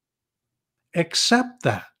kingdom. Accept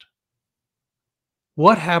that.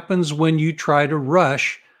 What happens when you try to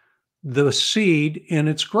rush the seed in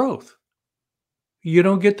its growth? You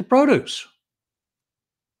don't get the produce.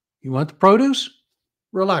 You want the produce?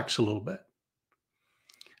 Relax a little bit.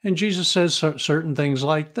 And Jesus says certain things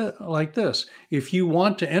like this. If you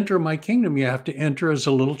want to enter my kingdom, you have to enter as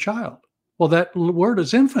a little child. Well, that word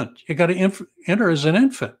is infant. You got to enter as an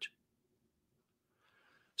infant.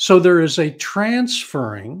 So there is a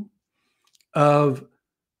transferring of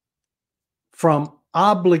from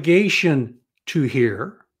obligation to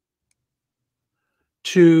hear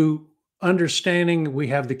to understanding we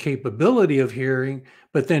have the capability of hearing,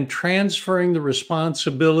 but then transferring the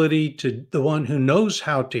responsibility to the one who knows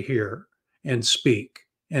how to hear and speak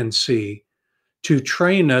and see to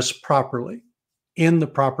train us properly in the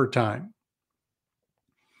proper time.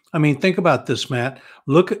 I mean, think about this, Matt.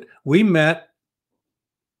 We met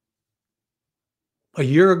a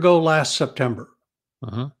year ago last September.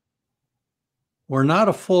 Uh-huh. We're not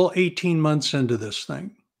a full 18 months into this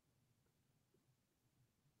thing.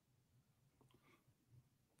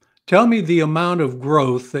 Tell me the amount of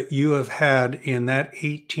growth that you have had in that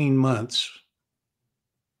 18 months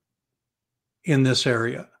in this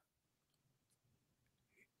area.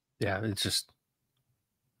 Yeah,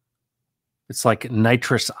 it's like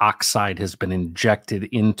nitrous oxide has been injected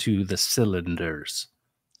into the cylinders.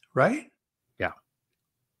 Right? Yeah.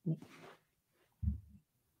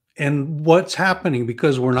 And what's happening,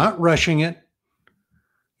 because we're not rushing it,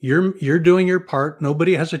 you're doing your part.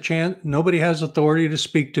 Nobody has a chance. Nobody has authority to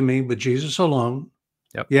speak to me but Jesus alone.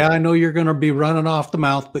 Yep. Yeah, I know you're going to be running off the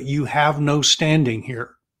mouth, but you have no standing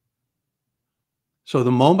here. So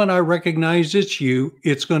the moment I recognize it's you,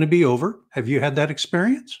 it's going to be over. Have you had that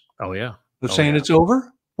experience? Oh, yeah. Of saying it's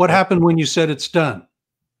over? What happened when you said it's done?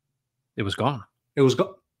 It was gone. It was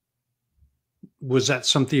gone. Was that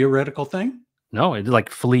some theoretical thing? No, it like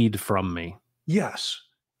fleed from me. Yes.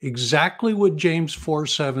 Exactly what James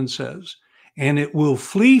 4:7 says. And it will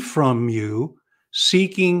flee from you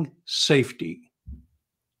seeking safety.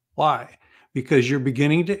 Why? Because you're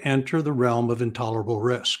beginning to enter the realm of intolerable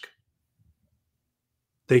risk.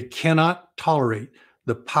 They cannot tolerate,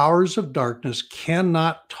 the powers of darkness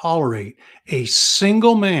cannot tolerate a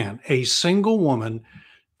single man, a single woman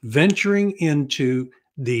venturing into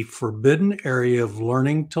the forbidden area of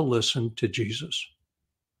learning to listen to Jesus.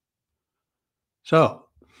 So,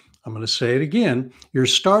 I'm going to say it again. Your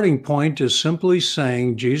starting point is simply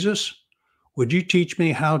saying, Jesus, would you teach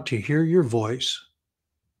me how to hear your voice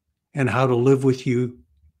and how to live with you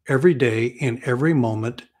every day, in every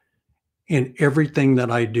moment, in everything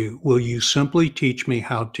that I do? Will you simply teach me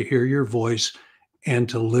how to hear your voice and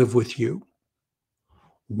to live with you?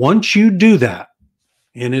 Once you do that,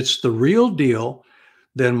 and it's the real deal,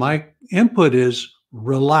 then my input is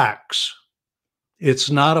relax.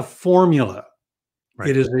 It's not a formula. Right.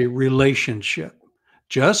 It is a relationship.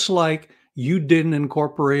 Just like you didn't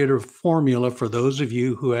incorporate a formula for those of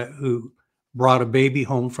you who brought a baby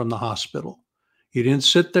home from the hospital. You didn't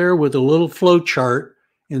sit there with a little flow chart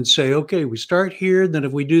and say, okay, we start here, then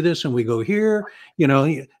if we do this and we go here, you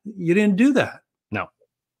didn't do that. No.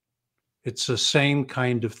 It's the same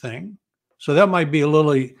kind of thing. So that might be a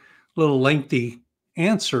little lengthy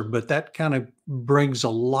answer, but that kind of brings a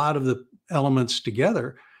lot of the elements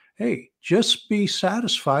together. Hey, just be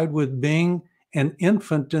satisfied with being an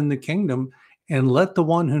infant in the kingdom and let the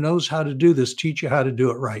one who knows how to do this teach you how to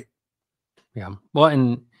do it right. Yeah. Well,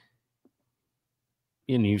 and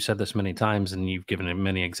you've said this many times and you've given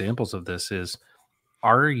many examples of this, is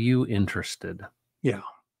are you interested? Yeah.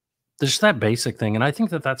 There's that basic thing. And I think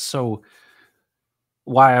that that's so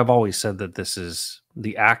why I've always said that this is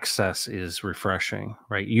the access is refreshing,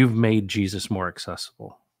 right? You've made Jesus more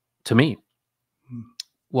accessible to me. Mm.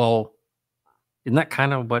 Well, isn't that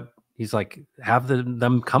kind of what he's like, have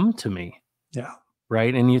them come to me, Yeah.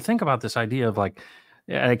 right? And you think about this idea of like,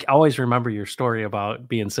 I always remember your story about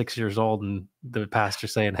being 6 years old and the pastor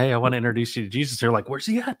saying, "Hey, I want to introduce you to Jesus." You're like, "Where's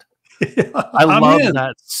he at?" I I'm love in.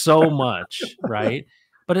 that so much, right?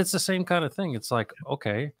 But it's the same kind of thing. It's like,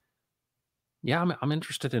 okay, yeah, I'm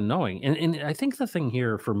interested in knowing. And I think the thing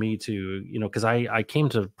here for me too, because I came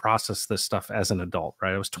to process this stuff as an adult,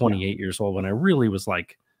 right? I was Yeah. 28 years old when I really was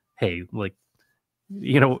like, hey, like,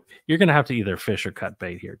 you're gonna have to either fish or cut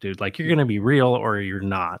bait here, dude. Like you're gonna be real or you're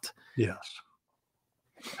not. Yes.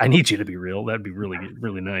 I need you to be real. That'd be really,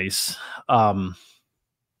 really nice. Um,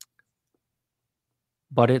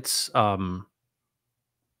 but that's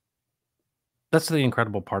the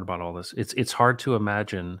incredible part about all this. It's hard to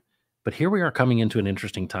imagine, but here we are coming into an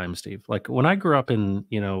interesting time, Steve. Like when I grew up in,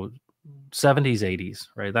 70s, 80s,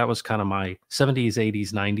 right? That was kind of my 70s,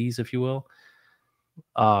 80s, 90s, if you will.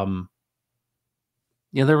 Um,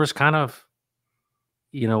 there was kind of,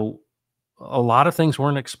 you know, a lot of things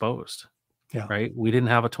weren't exposed, Yeah. right? We didn't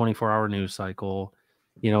have a 24-hour news cycle.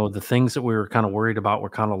 The things that we were kind of worried about were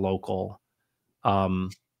kind of local. Um,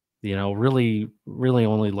 really, really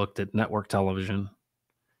only looked at network television.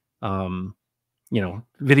 Um,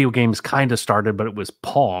 video games kind of started, but it was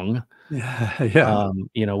Pong. Yeah.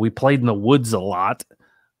 Yeah. We played in the woods a lot.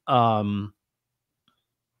 Um,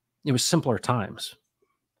 it was simpler times,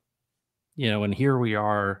 and here we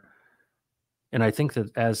are. And I think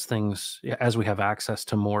that as we have access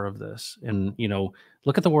to more of this, and,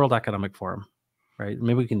 look at the World Economic Forum, right?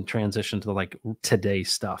 Maybe we can transition to like today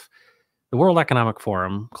stuff. The World Economic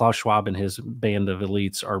Forum, Klaus Schwab and his band of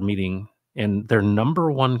elites are meeting, and their number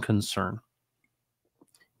one concern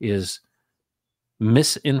is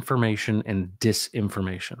misinformation and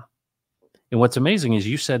disinformation. And what's amazing is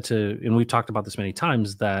you said and we've talked about this many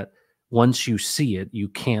times, that once you see it, you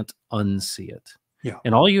can't unsee it. Yeah.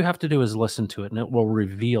 And all you have to do is listen to it and it will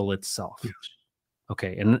reveal itself. Yes.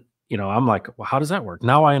 Okay. And, I'm like, well, how does that work?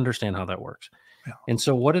 Now I understand how that works. Yeah. And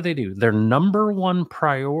so what do? Their number one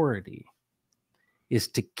priority is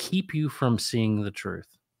to keep you from seeing the truth.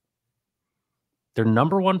 Their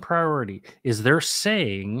number one priority is they're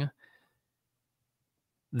saying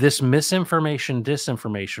this misinformation,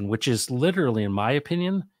 disinformation, which is literally, in my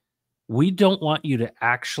opinion, we don't want you to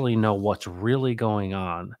actually know what's really going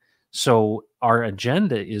on. So our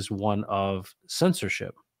agenda is one of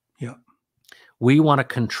censorship. Yeah. We want to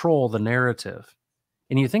control the narrative.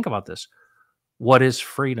 And you think about this. What is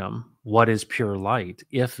freedom? What is pure light,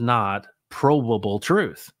 if not probable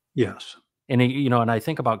truth? Yes. And, and I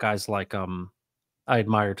think about guys like, I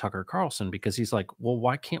admire Tucker Carlson because he's like, well,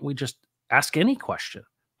 why can't we just ask any question?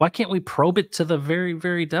 Why can't we probe it to the very,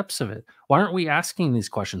 very depths of it? Why aren't we asking these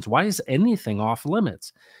questions? Why is anything off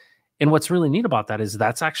limits? And what's really neat about that is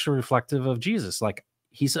that's actually reflective of Jesus. Like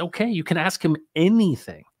he's okay. You can ask him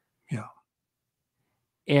anything. Yeah.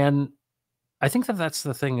 And I think that that's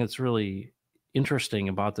the thing that's really interesting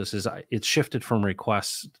about this is it's shifted from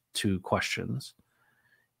requests to questions.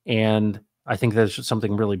 And I think there's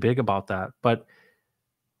something really big about that. But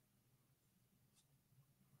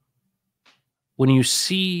when you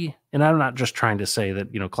see, and I'm not just trying to say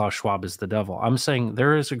that, Klaus Schwab is the devil. I'm saying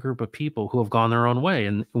there is a group of people who have gone their own way.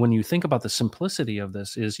 And when you think about the simplicity of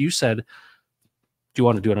this is you said, do you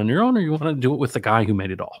want to do it on your own or you want to do it with the guy who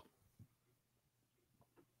made it all?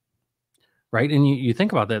 Right. And you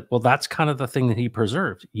think about that. Well, that's kind of the thing that he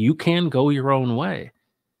preserved. You can go your own way.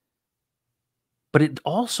 But it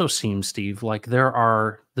also seems, Steve, like there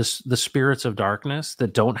are the spirits of darkness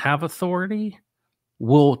that don't have authority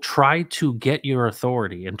will try to get your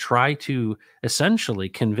authority and try to essentially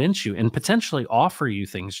convince you and potentially offer you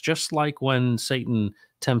things, just like when Satan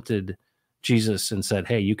tempted Jesus and said,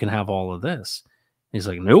 hey, you can have all of this. He's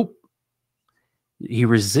like, nope. He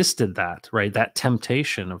resisted that, right? That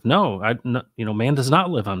temptation of no, man does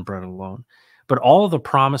not live on bread alone. But all of the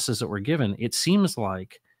promises that were given, it seems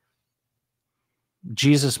like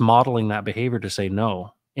Jesus modeling that behavior to say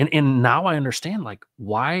no. And now I understand like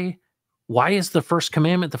why is the first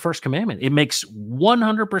commandment the first commandment? It makes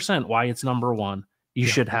 100% why it's number one. You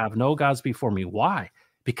should have no gods before me. Why?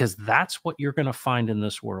 Because that's what you're going to find in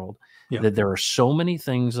this world, that there are so many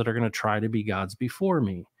things that are going to try to be gods before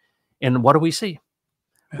me. And what do we see?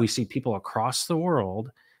 We see people across the world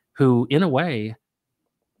who, in a way,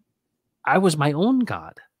 I was my own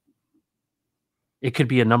God. It could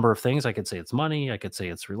be a number of things. I could say it's money. I could say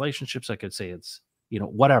it's relationships. I could say it's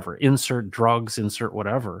whatever, insert drugs, insert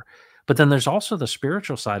whatever. But then there's also the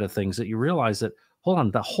spiritual side of things that you realize that, hold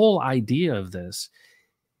on, the whole idea of this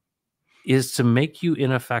is to make you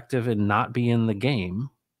ineffective and not be in the game.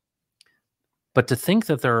 But to think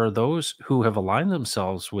that there are those who have aligned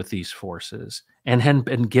themselves with these forces and have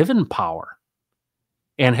been given power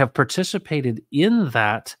and have participated in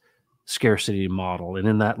that scarcity model and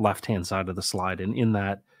in that left-hand side of the slide and in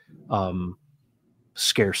that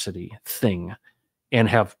scarcity thing, and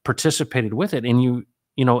have participated with it. And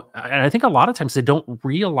and I think a lot of times they don't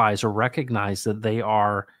realize or recognize that they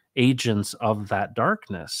are agents of that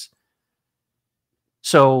darkness.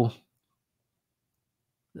 So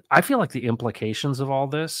I feel like the implications of all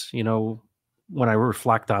this, when I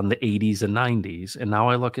reflect on the 80s and 90s, and now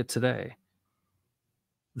I look at today,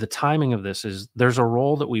 the timing of this is there's a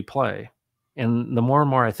role that we play. And the more and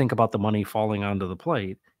more I think about the money falling onto the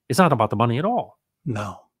plate, it's not about the money at all.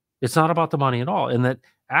 No. It's not about the money at all. And that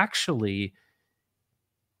actually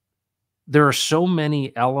there are so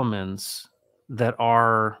many elements that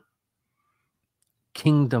are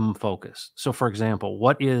kingdom focused. So for example,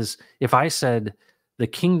 if I said the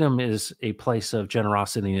kingdom is a place of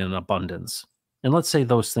generosity and abundance, and let's say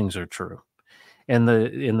those things are true, and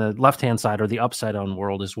in the left-hand side or the upside down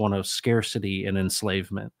world is one of scarcity and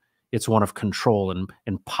enslavement. It's one of control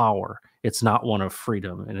and power. It's not one of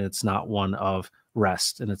freedom, and it's not one of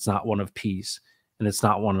rest, and it's not one of peace, and it's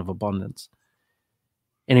not one of abundance.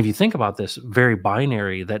 And if you think about this, very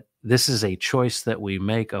binary, that this is a choice that we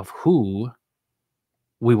make of who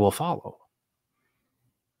we will follow.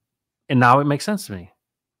 And now it makes sense to me.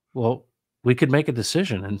 Well, we could make a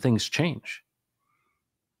decision and things change.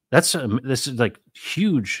 This is like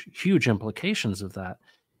huge, huge implications of that.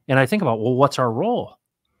 And I think about, well, what's our role?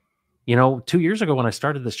 2 years ago when I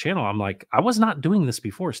started this channel, I'm like, I was not doing this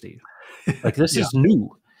before, Steve. Like, this is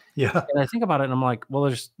new. Yeah. And I think about it and I'm like,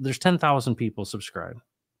 well, there's 10,000 people subscribed.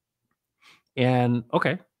 And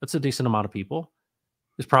okay, that's a decent amount of people.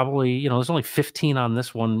 There's probably, there's only 15 on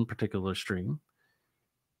this one particular stream.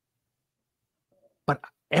 But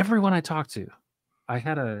everyone I talked to, I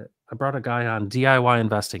brought a guy on DIY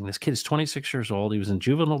investing. This kid is 26 years old. He was in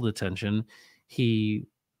juvenile detention. He,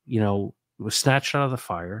 was snatched out of the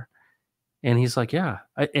fire. And he's like, yeah.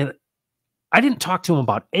 And I didn't talk to him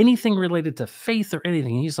about anything related to faith or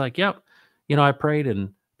anything. He's like, yep. I prayed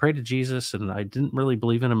to Jesus, and I didn't really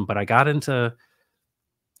believe in him, but I got into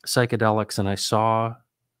psychedelics and I saw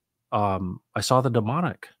the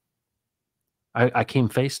demonic. I came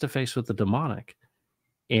face to face with the demonic.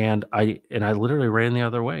 And I literally ran the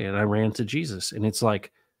other way, and I ran to Jesus. And it's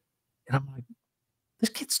like, and I'm like, this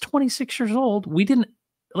kid's 26 years old.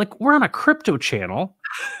 We're on a crypto channel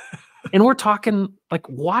and we're talking like,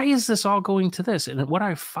 why is this all going to this? And what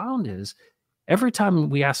I found is every time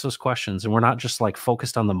we ask those questions and we're not just like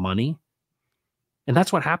focused on the money, and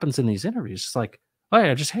that's what happens in these interviews. It's like, oh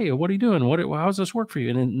yeah, hey, what are you doing? How does this work for you?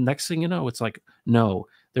 And then next thing you know, it's like, no,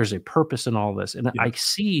 there's a purpose in all this. And I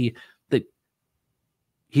see that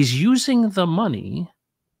he's using the money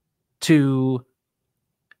to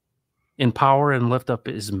empower and lift up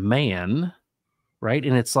his man, right?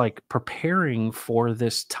 And it's like preparing for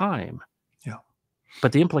this time. Yeah.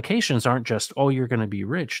 But the implications aren't just, oh, you're going to be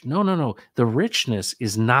rich. No. The richness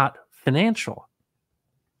is not financial.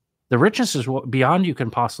 The richness is what beyond you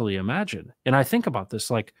can possibly imagine. And I think about this,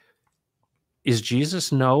 like, is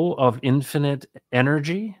Jesus know of infinite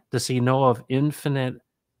energy? Does he know of infinite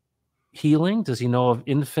healing? Does he know of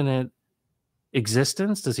infinite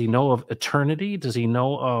existence? Does he know of eternity? Does he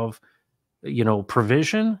know of,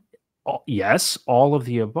 provision? Yes, all of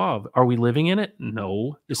the above. Are we living in it?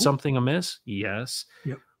 No. Is something amiss? Yes.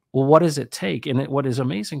 Yep. Well, what does it take? And what is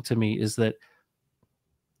amazing to me is that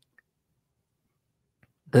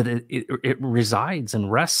it resides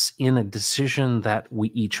and rests in a decision that we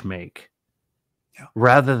each make,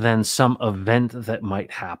 rather than some event that might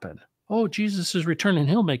happen. Oh, Jesus is returning.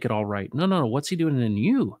 He'll make it all right. No. What's he doing in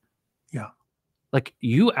you? Yeah. Like,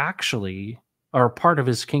 you actually are a part of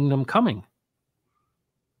his kingdom coming.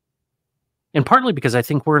 And partly because I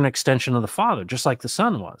think we're an extension of the Father, just like the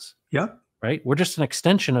Son was. Yeah. Right? We're just an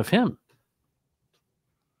extension of him.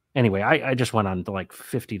 Anyway, I just went on to like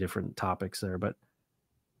 50 different topics there, but.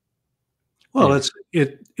 Well,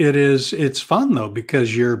 it's fun though,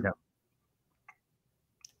 because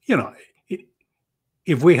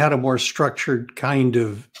if we had a more structured kind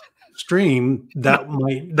of stream, that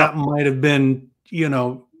might have been,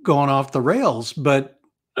 going off the rails, but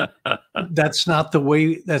that's not the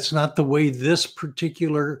way this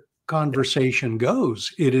particular conversation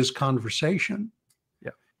goes. It is conversation.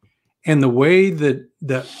 Yeah. And the way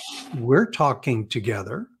that we're talking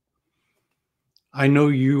together, I know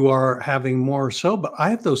you are having more so, but I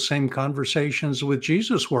have those same conversations with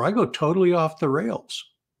Jesus where I go totally off the rails,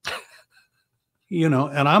 and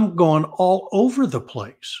I'm going all over the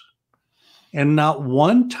place. And not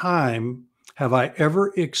one time have I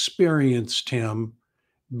ever experienced him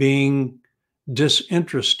being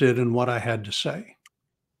disinterested in what I had to say,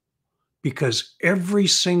 because every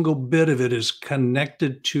single bit of it is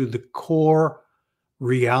connected to the core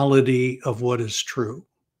reality of what is true.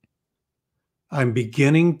 I'm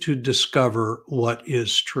beginning to discover what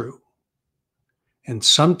is true. And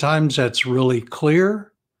sometimes that's really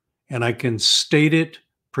clear and I can state it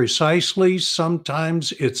precisely.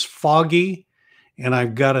 Sometimes it's foggy and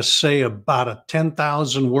I've got to say about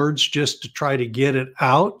 10,000 words just to try to get it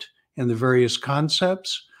out in the various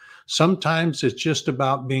concepts. Sometimes it's just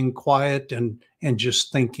about being quiet and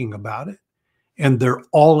just thinking about it. And they're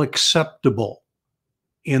all acceptable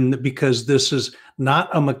because this is not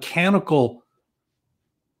a mechanical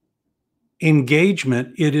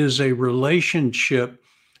engagement. It is a relationship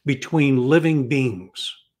between living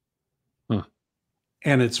beings.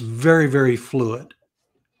 And it's very, very fluid.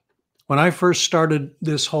 When I first started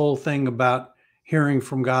this whole thing about hearing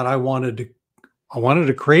from God, I wanted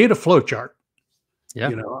to create a flow chart. Yeah.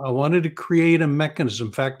 I wanted to create a mechanism.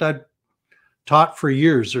 In fact, I taught for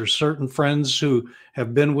years. There's certain friends who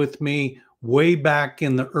have been with me way back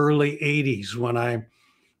in the early 80s when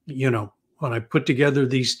I put together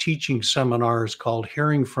these teaching seminars called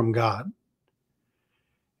Hearing from God.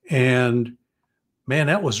 And man,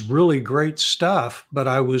 that was really great stuff. But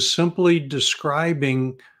I was simply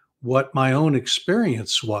describing what my own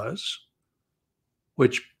experience was,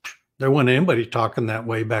 which there wasn't anybody talking that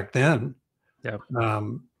way back then. Yeah.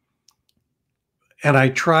 And I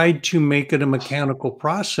tried to make it a mechanical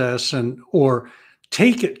process or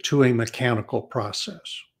take it to a mechanical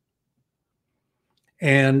process.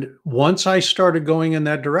 And once I started going in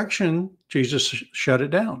that direction, Jesus shut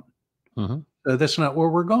it down. That's not where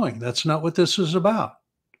we're going. That's not what this is about.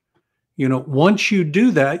 Once you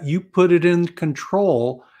do that, you put it in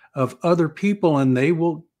control of other people, and they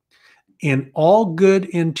will, in all good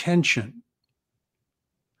intention,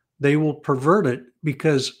 they will pervert it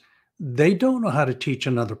because they don't know how to teach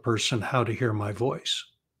another person how to hear my voice.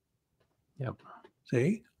 Yep.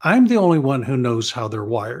 See, I'm the only one who knows how they're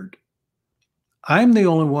wired. I'm the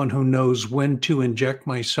only one who knows when to inject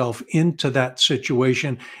myself into that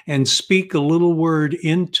situation and speak a little word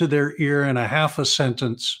into their ear in a half a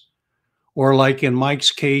sentence, or like in Mike's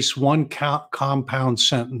case, one compound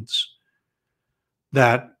sentence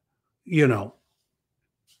that,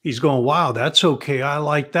 he's going, wow, that's okay. I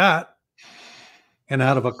like that. And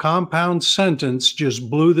out of a compound sentence, just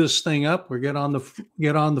blew this thing up. We get on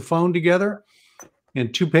the phone together,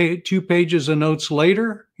 and two pages of notes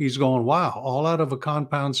later, he's going, wow, all out of a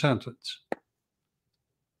compound sentence.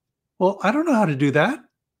 Well, I don't know how to do that,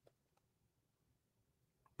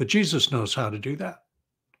 but Jesus knows how to do that.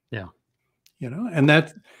 Yeah. And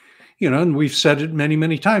that, and we've said it many,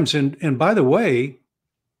 many times. And by the way,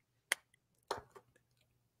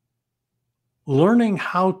 learning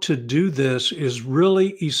how to do this is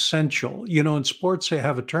really essential. In sports, they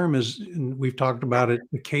have a term, and we've talked about it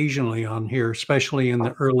occasionally on here, especially in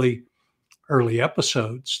the early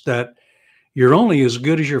episodes, that you're only as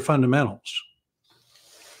good as your fundamentals.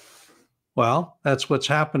 Well, that's what's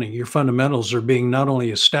happening. Your fundamentals are being not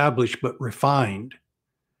only established, but refined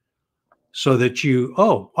so that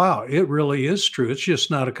oh, wow, it really is true. It's just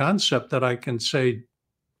not a concept that I can say,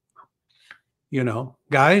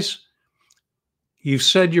 guys, you've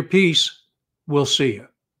said your piece, we'll see you.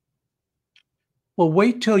 Well,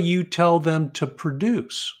 wait till you tell them to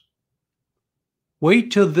produce. Wait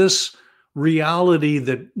till this reality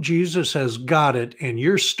that Jesus has got it and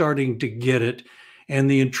you're starting to get it, and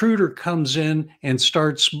the intruder comes in and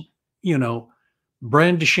starts,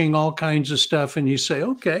 brandishing all kinds of stuff, and you say,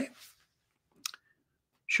 okay,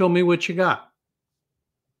 show me what you got.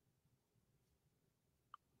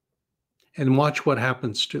 And watch what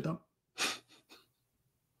happens to them.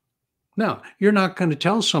 Now, you're not going to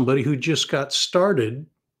tell somebody who just got started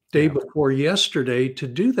day before yesterday to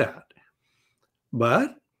do that.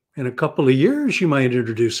 But in a couple of years, you might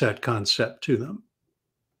introduce that concept to them.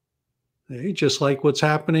 Just like what's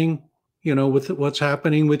happening, with what's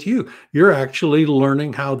happening with you. You're actually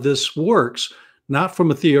learning how this works, not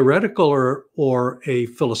from a theoretical or a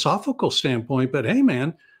philosophical standpoint, but hey,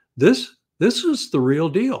 man, this is the real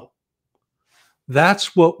deal.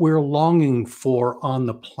 That's what we're longing for on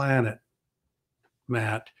the planet,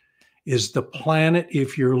 Matt, is the planet,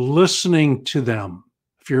 if you're listening to them,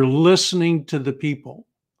 if you're listening to the people,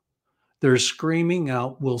 they're screaming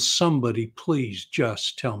out, will somebody please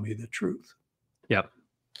just tell me the truth?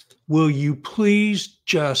 will you please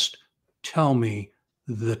just tell me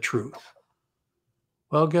the truth?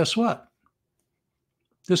 Well, guess what?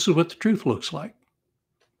 This is what the truth looks like.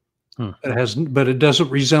 But it doesn't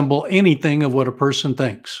resemble anything of what a person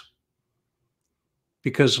thinks,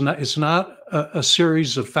 because it's not a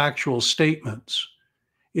series of factual statements.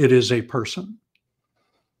 It is a person.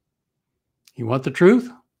 You want the truth?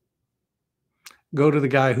 Go to the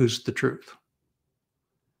guy who's the truth.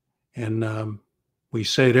 And we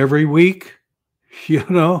say it every week. You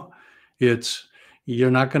know,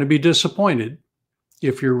 you're not going to be disappointed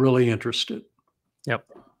if you're really interested. Yep.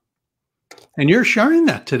 And you're sharing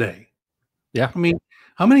that today. Yeah. I mean,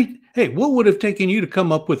 what would have taken you to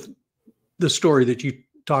come up with the story that you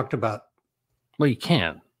talked about? Well, you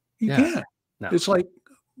can't. You can't. No. It's like,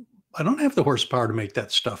 I don't have the horsepower to make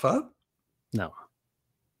that stuff up. No.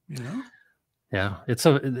 You know? Yeah. It's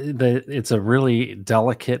a really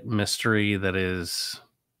delicate mystery that is,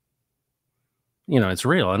 it's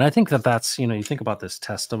real. And I think that's, you think about this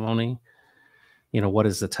testimony, what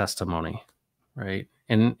is the testimony? Right.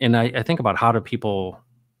 And I think about how do people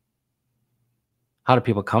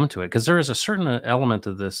come to it? Because there is a certain element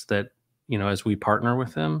of this that, as we partner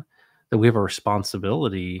with them, that we have a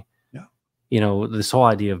responsibility. Yeah. This whole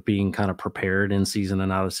idea of being kind of prepared in season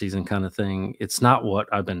and out of season kind of thing. It's not what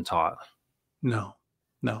I've been taught. No.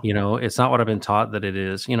 It's not what I've been taught that it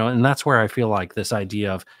is, and that's where I feel like this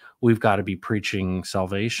idea of we've got to be preaching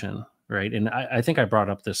salvation. Right. And I think I brought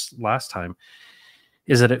up this last time,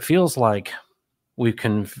 is that it feels like we've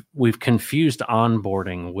confused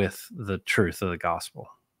onboarding with the truth of the gospel.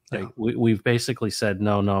 Right? Yeah. We've basically said,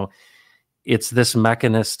 no, it's this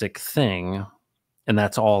mechanistic thing, and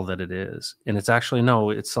that's all that it is. And it's actually,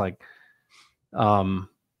 no, it's like, when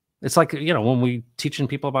we teaching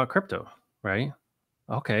people about crypto, right?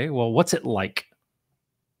 Okay, well, what's it like?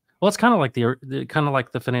 Well, it's kind of like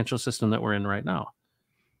the financial system that we're in right now.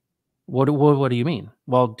 What do you mean?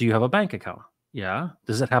 Well, do you have a bank account? Yeah.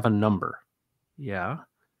 Does it have a number? Yeah.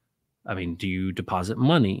 I mean, do you deposit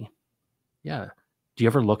money? Yeah. Do you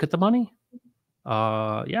ever look at the money?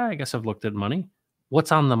 Yeah, I guess I've looked at money.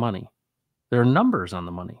 What's on the money? There are numbers on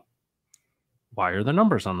the money. Why are there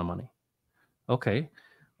numbers on the money? Okay.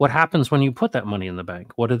 What happens when you put that money in the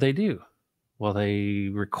bank? What do? Well, they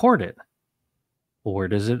record it. Well,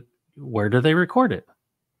 where do they record it?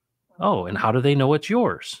 Oh, and how do they know it's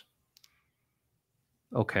yours?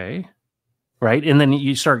 Okay. Right. And then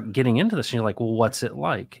you start getting into this and you're like, well, what's it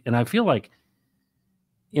like? And I feel like,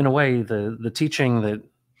 in a way, the teaching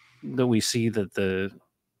that we see that the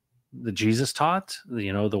Jesus taught,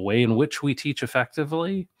 the way in which we teach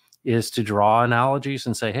effectively is to draw analogies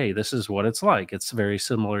and say, hey, this is what it's like. It's very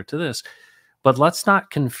similar to this. But let's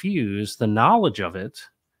not confuse the knowledge of it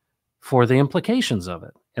for the implications of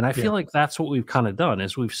it. And I feel like that's what we've kind of done,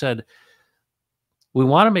 is we've said, we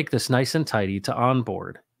want to make this nice and tidy to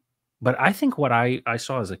onboard. But I think what I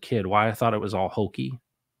saw as a kid, why I thought it was all hokey,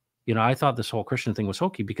 I thought this whole Christian thing was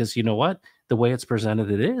hokey because you know what? The way it's presented,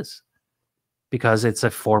 it is. Because it's a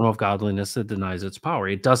form of godliness that denies its power.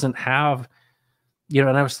 It doesn't have,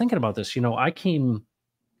 and I was thinking about this, I came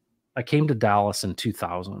to Dallas in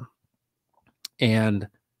 2000. And,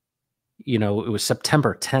 it was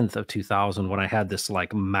September 10th of 2000 when I had this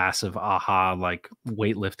like massive aha, like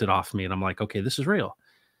weight lifted off me. And I'm like, okay, this is real.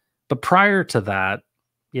 But prior to that,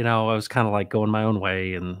 I was kind of like going my own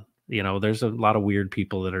way. And, there's a lot of weird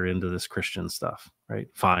people that are into this Christian stuff, right?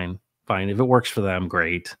 Fine. If it works for them,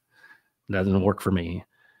 great. It doesn't work for me.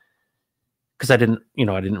 Because I didn't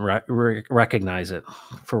recognize it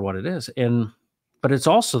for what it is. But it's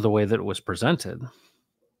also the way that it was presented.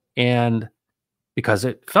 And because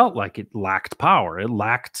it felt like it lacked power. It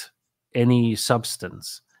lacked any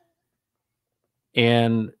substance.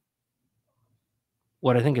 And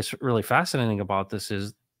what I think is really fascinating about this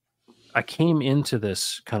is I came into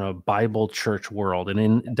this kind of Bible church world. And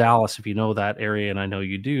in Dallas, if you know that area, and I know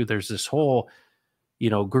you do, there's this whole,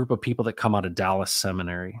 group of people that come out of Dallas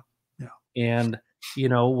Seminary. Yeah. And,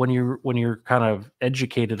 when you're kind of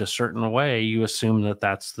educated a certain way, you assume that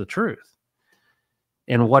that's the truth.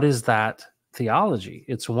 And what is that theology?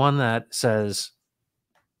 It's one that says,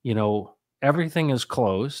 everything is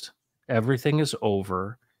closed, everything is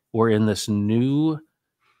over. We're in this new,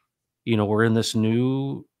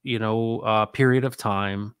 period of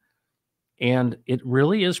time. And it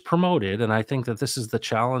really is promoted. And I think that this is the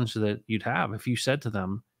challenge that you'd have if you said to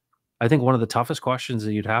them, I think one of the toughest questions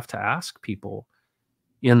that you'd have to ask people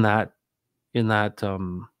in that kind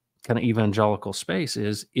of evangelical space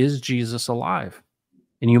is Jesus alive?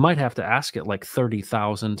 And you might have to ask it like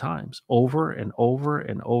 30,000 times over and over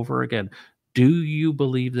and over again. Do you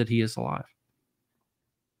believe that he is alive?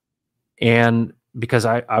 And because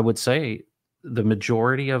I would say the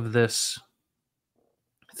majority of this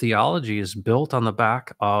theology is built on the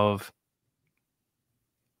back of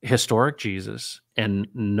historic Jesus and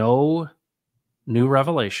no new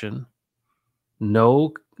revelation,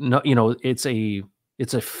 no, it's a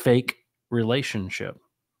fake relationship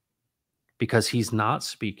because he's not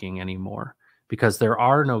speaking anymore, because there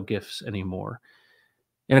are no gifts anymore.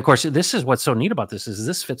 And of course, this is what's so neat about this is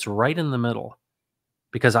this fits right in the middle,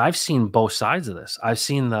 because I've seen both sides of this. I've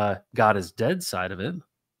seen the God is dead side of it,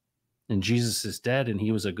 and Jesus is dead and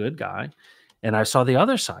he was a good guy. And I saw the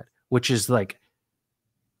other side, which is like,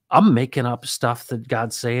 I'm making up stuff that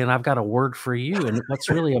God's saying, I've got a word for you. And what's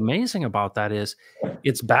really amazing about that is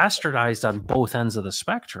it's bastardized on both ends of the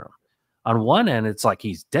spectrum. On one end, it's like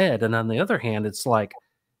he's dead. And on the other hand, it's like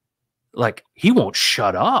he won't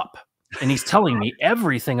shut up. And he's telling me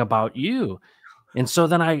everything about you. And so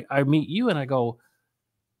then I meet you and I go,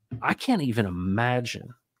 I can't even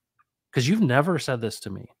imagine, because you've never said this to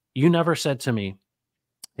me. You never said to me,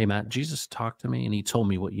 hey, Matt, Jesus talked to me and he told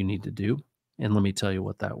me what you need to do. And let me tell you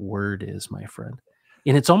what that word is, my friend.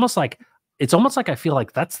 And it's almost like I feel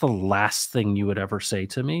like that's the last thing you would ever say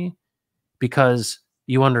to me, because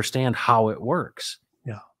you understand how it works.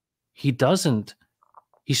 Yeah. He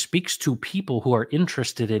speaks to people who are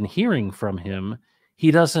interested in hearing from him.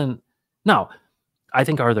 He doesn't. Now, I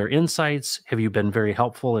think, are there insights? Have you been very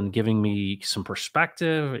helpful in giving me some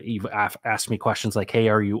perspective? You've asked me questions like, hey,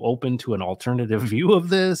 are you open to an alternative view of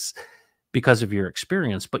this because of your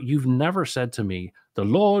experience? But you've never said to me, the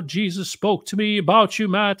Lord Jesus spoke to me about you,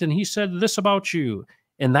 Matt, and he said this about you.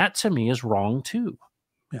 And that to me is wrong too.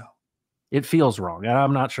 Yeah. It feels wrong. And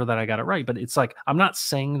I'm not sure that I got it right, but it's like, I'm not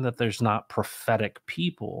saying that there's not prophetic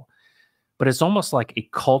people, but it's almost like a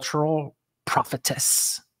cultural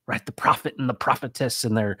prophetess, right? The prophet and the prophetess,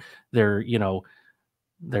 and they're, I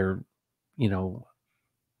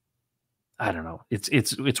don't know.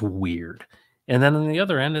 It's weird. And then on the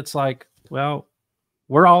other end, it's like, well,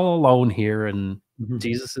 we're all alone here and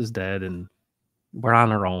Jesus is dead and we're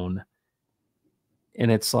on our own. And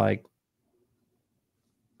it's like,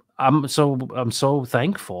 I'm so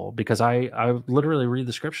thankful, because I literally read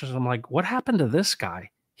the scriptures and I'm like, what happened to this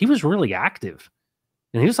guy? He was really active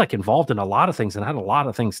and he was like involved in a lot of things and had a lot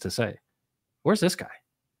of things to say. Where's this guy?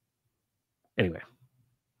 Anyway,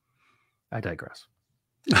 I digress.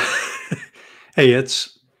 Hey,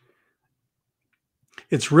 it's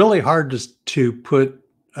really hard to put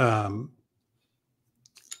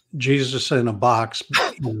Jesus in a box,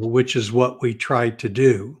 which is what we try to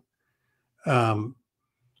do.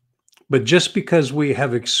 But just because we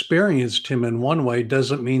have experienced him in one way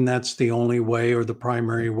doesn't mean that's the only way or the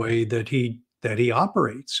primary way that he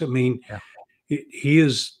operates. I mean, Yeah. he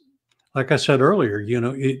is, like I said earlier,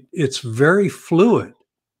 it's very fluid.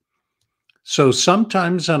 So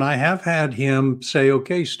sometimes, and I have had him say,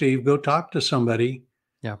 okay, Steve, go talk to somebody.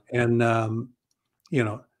 Yeah. And,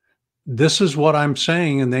 this is what I'm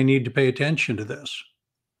saying, and they need to pay attention to this.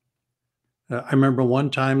 I remember one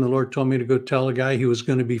time the Lord told me to go tell a guy he was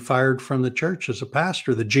going to be fired from the church as a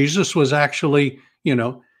pastor, that Jesus was actually,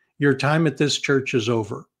 your time at this church is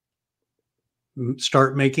over.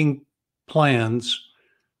 Start making plans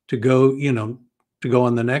to go, to go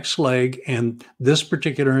on the next leg. And this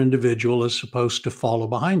particular individual is supposed to follow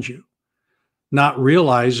behind you. Not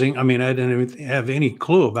realizing, I mean, I didn't even have any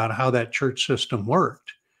clue about how that church system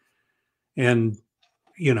worked. And,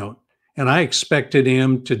 and I expected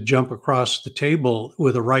him to jump across the table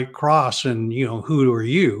with a right cross and, who are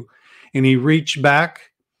you? And he reached back,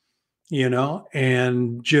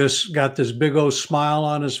 and just got this big old smile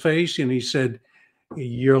on his face. And he said,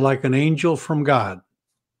 you're like an angel from God.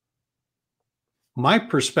 My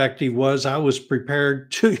perspective was I was prepared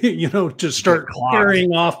to, to start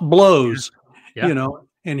carrying off blows,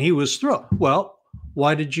 and he was thrilled. Well,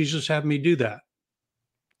 why did Jesus have me do that?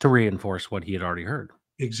 To reinforce what he had already heard.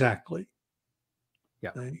 Exactly. Yeah.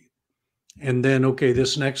 And then, okay,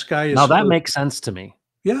 this next guy is. Now that makes sense to me.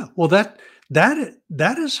 Yeah. Well, that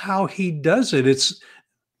is how he does it. It's,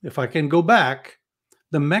 if I can go back,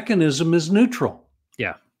 the mechanism is neutral.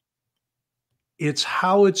 Yeah. It's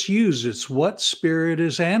how it's used. It's what spirit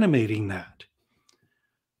is animating that.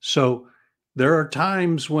 So there are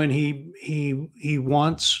times when he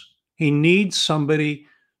needs somebody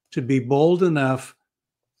to be bold enough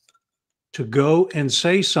to go and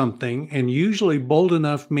say something. And usually bold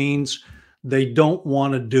enough means they don't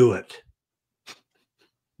want to do it.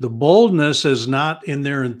 The boldness is not in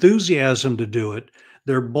their enthusiasm to do it.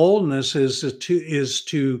 Their boldness is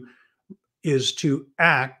to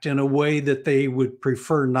act in a way that they would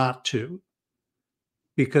prefer not to.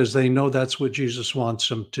 because they know that's what Jesus wants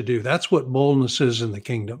them to do. That's what boldness is in the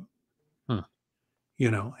kingdom.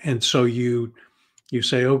 And so you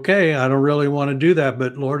say, okay, I don't really want to do that,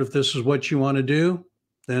 but Lord, if this is what you want to do,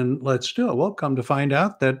 then let's do it. Well, come to find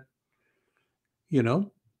out that,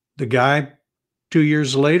 the guy 2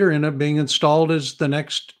 years later ended up being installed as the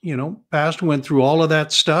next, pastor, went through all of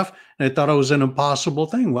that stuff. And I thought it was an impossible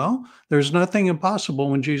thing. Well, there's nothing impossible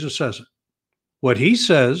when Jesus says it. What he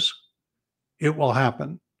says, it will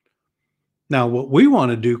happen. Now, what we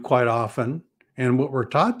want to do quite often, and what we're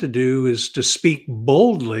taught to do, is to speak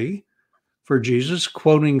boldly for Jesus,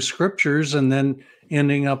 quoting scriptures and then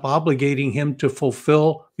ending up obligating him to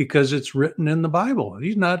fulfill because it's written in the Bible.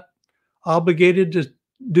 He's not obligated to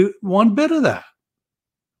do one bit of that.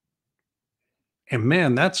 And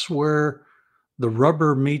man, that's where the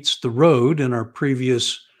rubber meets the road in our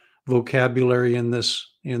previous vocabulary in this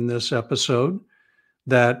episode.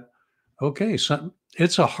 That, okay, so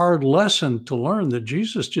it's a hard lesson to learn that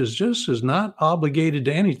Jesus just is not obligated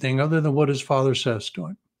to anything other than what his Father says to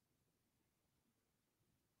him.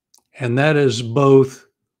 And that is both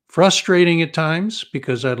frustrating at times,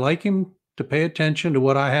 because I'd like him to pay attention to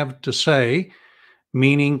what I have to say,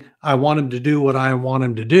 meaning I want him to do what I want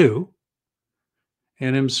him to do.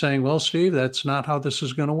 And him saying, well, Steve, that's not how this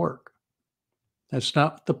is going to work. That's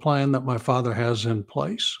not the plan that my Father has in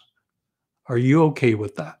place. Are you okay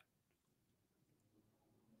with that?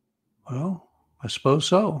 Well, I suppose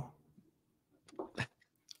so.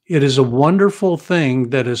 It is a wonderful thing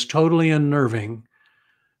that is totally unnerving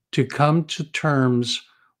to come to terms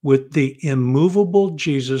with the immovable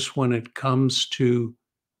Jesus when it comes to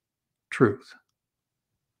truth.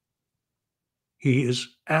 He is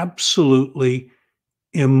absolutely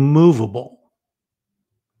immovable,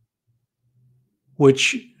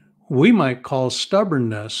 which we might call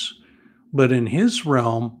stubbornness, but in his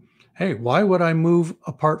realm, hey, why would I move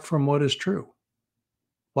apart from what is true?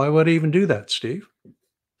 Why would I even do that, Steve?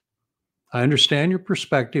 I understand your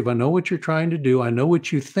perspective. I know what you're trying to do. I know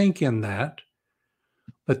what you think in that,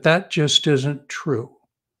 but that just isn't true.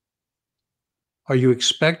 Are you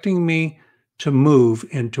expecting me to move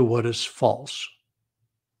into what is false?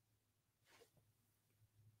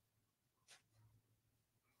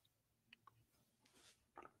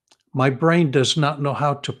 My brain does not know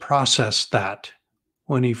how to process that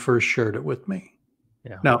when he first shared it with me.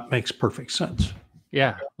 Yeah. Now it makes perfect sense.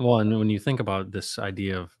 Yeah. Well, and when you think about this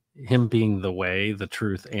idea of him being the way, the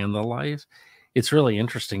truth, and the life, it's really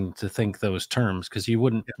interesting to think those terms, because you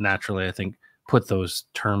wouldn't naturally, I think, put those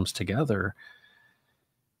terms together.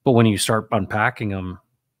 But when you start unpacking them,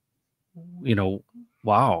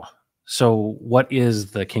 wow. So what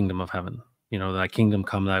is the kingdom of heaven? Thy kingdom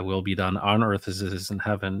come, thy will be done on earth as it is in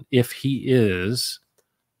heaven. If he is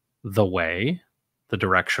the way, the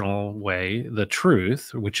directional way, the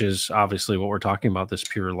truth, which is obviously what we're talking about, this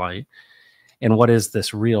pure light, and what is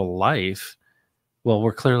this real life? Well,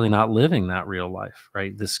 we're clearly not living that real life,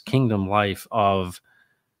 right? This kingdom life of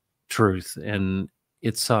truth. And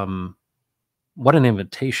it's what an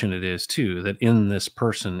invitation it is too, that in this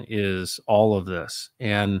person is all of this.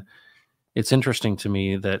 And it's interesting to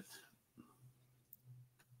me that,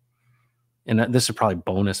 and this is probably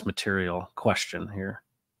bonus material question here,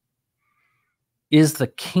 is the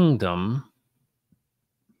kingdom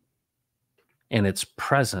and its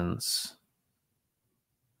presence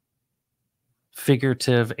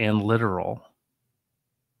figurative and literal?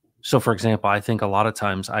 So, for example, I think a lot of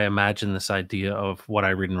times I imagine this idea of what I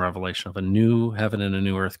read in Revelation of a new heaven and a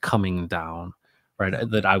new earth coming down, right?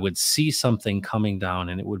 That I would see something coming down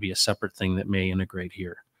and it would be a separate thing that may integrate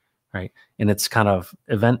here, right? And it's kind of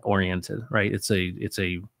event oriented, right? It's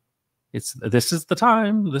this is the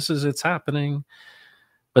time, it's happening.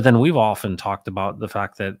 But then we've often talked about the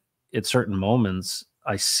fact that at certain moments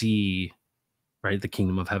I see, right, the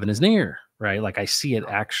kingdom of heaven is near, right? Like I see it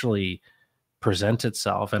actually present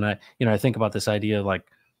itself. And I think about this idea of like,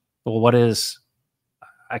 well,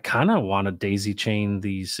 I kind of want to daisy chain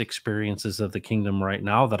these experiences of the kingdom right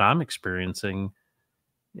now that I'm experiencing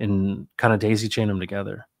and kind of daisy chain them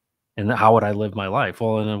together. And how would I live my life?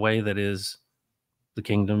 Well, in a way that is the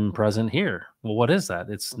kingdom present here. Well, what is that?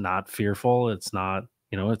 It's not fearful. It's not,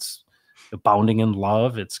 it's abounding in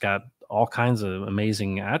love. It's got all kinds of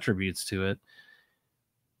amazing attributes to it.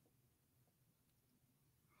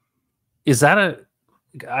 Is that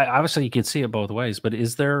obviously you can see it both ways, but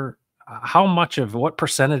is there, how much of, what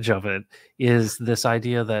percentage of it is this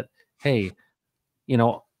idea that, hey,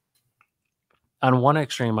 on one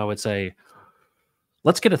extreme, I would say,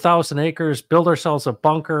 let's get 1,000 acres, build ourselves a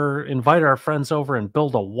bunker, invite our friends over and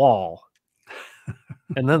build a wall.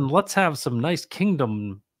 And then let's have some nice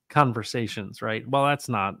kingdom conversations, right? Well,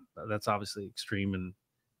 that's obviously extreme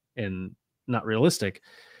and not realistic.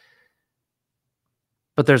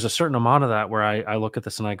 But there's a certain amount of that where I look at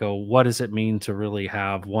this and I go, what does it mean to really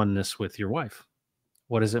have oneness with your wife?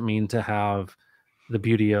 What does it mean to have the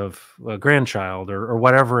beauty of a grandchild or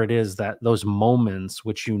whatever it is, that those moments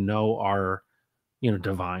which are,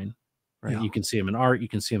 divine, right? Yeah. You can see them in art, you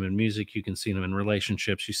can see them in music, you can see them in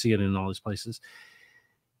relationships, you see it in all these places.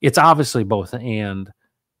 It's obviously both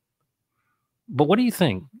but what do you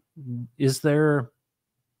think? It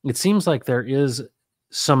seems like there is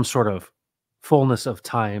some sort of fullness of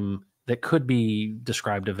time that could be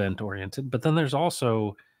described event oriented, but then there's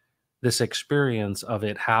also this experience of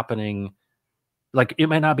it happening. Like, it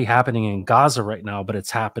might not be happening in Gaza right now, but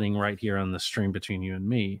it's happening right here on the stream between you and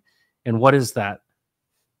me. And what is that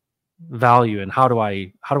value, and how do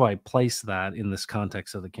I place that in this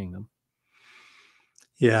context of the kingdom?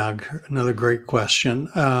 Yeah, another great question.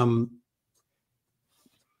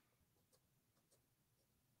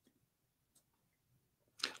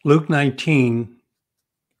 Luke 19,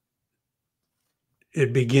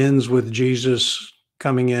 it begins with Jesus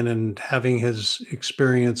coming in and having his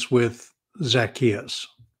experience with Zacchaeus.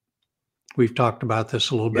 We've talked about this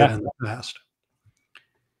a little bit Yeah. in the past.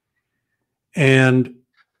 And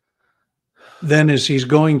then as he's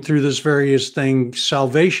going through this various thing,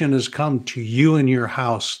 salvation has come to you and your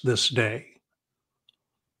house this day.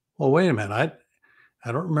 Well, wait a minute.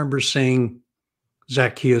 I don't remember seeing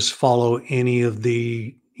Zacchaeus follow any of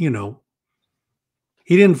the, he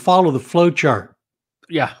didn't follow the flow chart,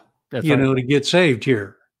 Yeah, that's right. to get saved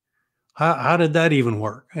here. How did that even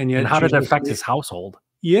work? And And yet how did it Jesus, affect his household?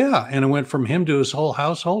 yeah, and it went from him to his whole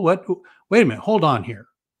household. What? Wait a minute, hold on here.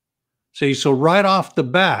 See, so right off the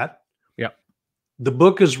bat, Yep. the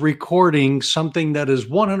book is recording something that is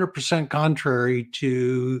 100% contrary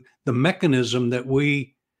to the mechanism that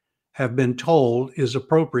we have been told is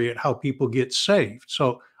appropriate, how people get saved.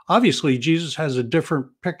 So obviously, Jesus has a different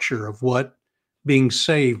picture of what being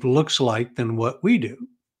saved looks like than what we do.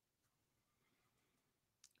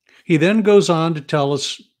 He then goes on to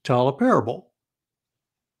tell a parable.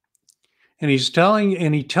 And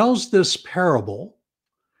he tells this parable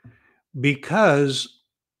because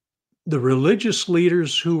the religious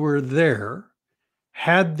leaders who were there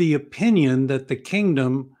had the opinion that the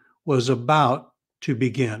kingdom was about to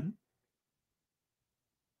begin.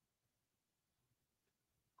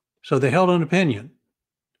 So they held an opinion.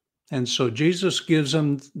 And so Jesus gives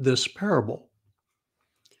them this parable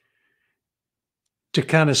to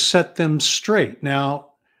kind of set them straight. Now,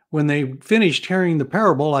 when they finished hearing the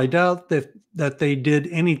parable, I doubt that they did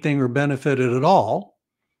anything or benefited at all,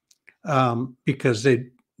 because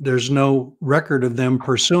there's no record of them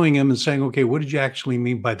pursuing him and saying, okay, what did you actually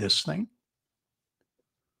mean by this thing?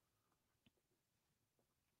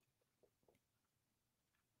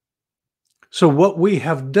 So what we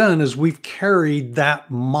have done is we've carried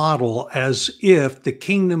that model as if the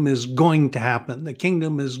kingdom is going to happen. The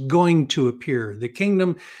kingdom is going to appear. The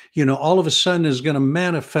kingdom, all of a sudden is going to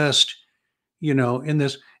manifest, in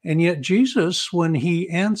this. And yet Jesus, when he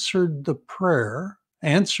answered the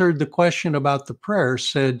question about the prayer,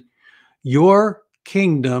 said, your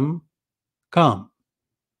kingdom come.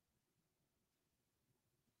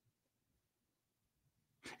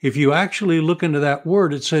 If you actually look into that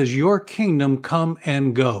word, it says, your kingdom come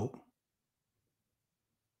and go.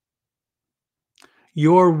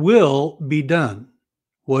 Your will be done.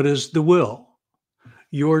 What is the will?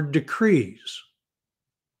 Your decrees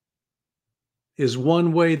is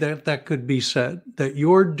one way that could be said, that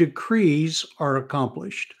your decrees are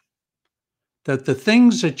accomplished, that the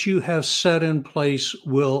things that you have set in place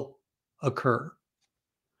will occur,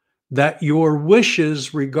 that your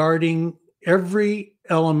wishes regarding every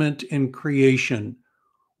element in creation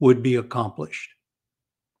would be accomplished.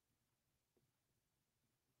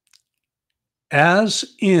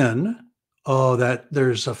 As in, that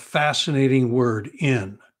there's a fascinating word,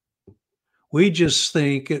 in. We just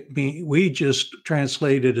we just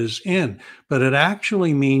translate it as in, but it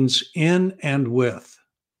actually means in and with.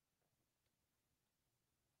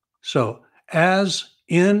 So, as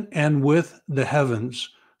in and with the heavens,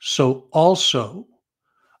 so also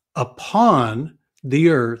upon the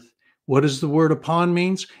earth. What does the word upon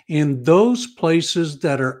means? In those places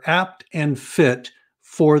that are apt and fit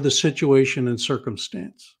for the situation and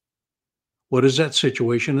circumstance. What is that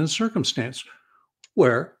situation and circumstance?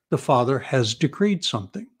 Where the Father has decreed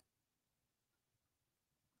something.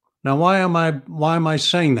 Now, why am I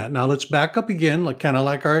saying that? Now let's back up again, kind of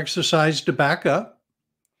like our exercise to back up.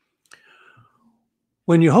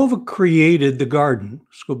 When Jehovah created the garden,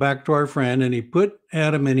 let's go back to our friend, and he put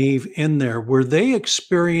Adam and Eve in there, were they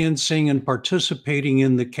experiencing and participating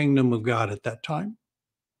in the kingdom of God at that time?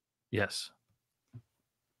 Yes.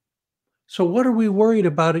 So what are we worried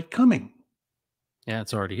about it coming? Yeah,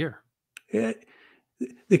 it's already here.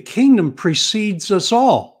 The kingdom precedes us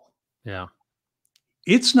all. Yeah.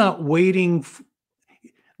 It's not waiting.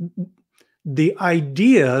 The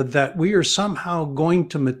idea that we are somehow going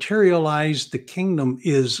to materialize the kingdom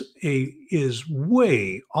is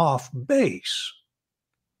way off base.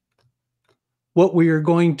 What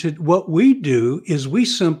we do is we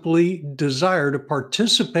simply desire to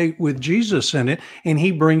participate with Jesus in it, and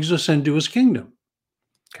he brings us into his kingdom.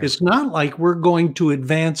 Okay. It's not like we're going to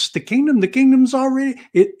advance the kingdom. The kingdom's already,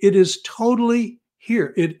 it is totally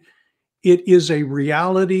here. It is a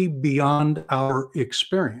reality beyond our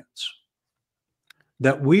experience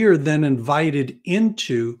that we are then invited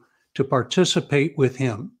into to participate with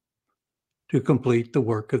him to complete the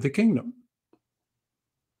work of the kingdom.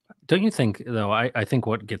 Don't you think, though, I think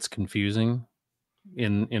what gets confusing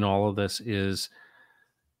in all of this is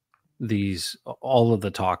all of the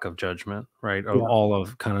talk of judgment, right? Yeah. All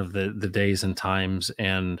of kind of the days and times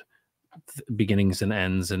and beginnings and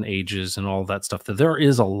ends and ages and all that stuff. That there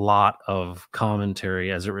is a lot of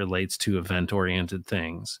commentary as it relates to event-oriented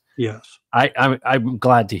things. Yes. I'm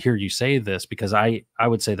glad to hear you say this, because I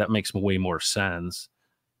would say that makes way more sense.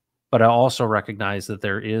 But I also recognize that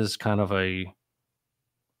there is kind of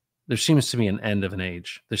there seems to be an end of an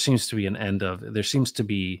age. There seems to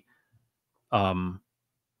be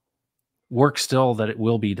work still that it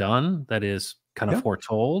will be done that is kind of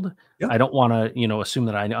foretold. I don't want to, assume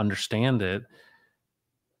that I understand it.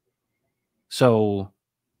 So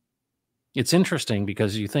it's interesting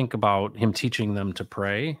because you think about him teaching them to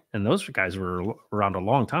pray, and those guys were around a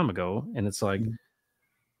long time ago. And it's like,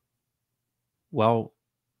 well,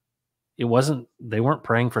 they weren't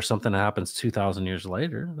praying for something that happens 2,000 years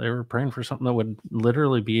later. They were praying for something that would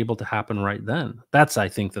literally be able to happen right then. That's, I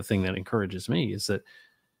think, the thing that encourages me, is that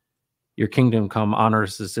your kingdom come on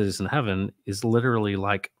earth as it is in heaven is literally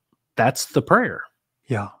like, that's the prayer.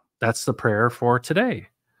 Yeah. That's the prayer for today.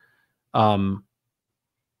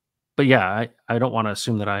 But yeah, I don't want to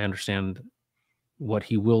assume that I understand what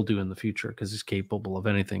he will do in the future, because he's capable of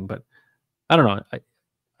anything. But I don't know.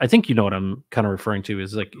 I think you know what I'm kind of referring to,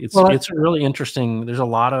 is like, it's really interesting. There's a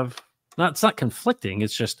lot of, it's not conflicting.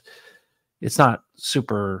 It's just, it's not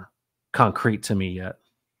super concrete to me yet.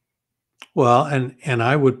 Well, and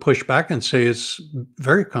I would push back and say it's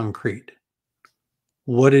very concrete.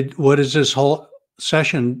 What is this whole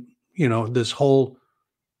session, this whole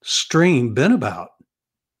stream been about?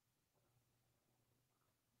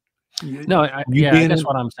 No, I guess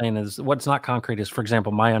what I'm saying is, what's not concrete is, for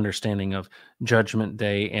example, my understanding of Judgment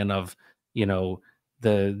Day and of,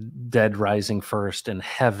 the dead rising first and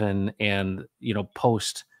heaven and,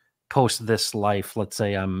 post this life. Let's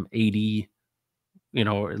say I'm 80,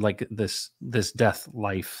 like this death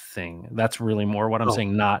life thing. That's really more what I'm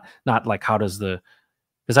saying. Not like, how does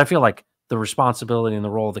because I feel like the responsibility and the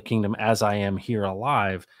role of the kingdom as I am here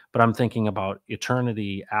alive, but I'm thinking about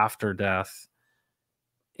eternity after death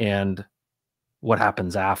and what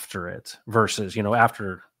happens after it versus,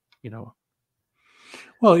 after,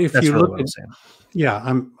 Well, if you look at,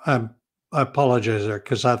 I apologize there,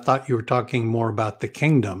 because I thought you were talking more about the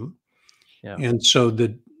kingdom. Yeah. And so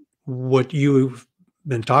what you've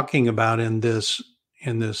been talking about in this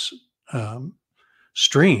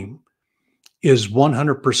stream is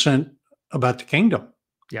 100% about the kingdom.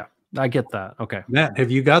 Yeah, I get that. Okay. Matt, have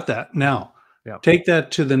you got that? Now, take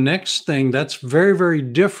that to the next thing. That's very, very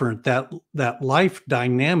different. That life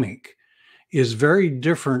dynamic is very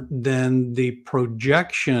different than the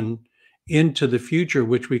projection into the future,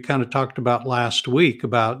 which we kind of talked about last week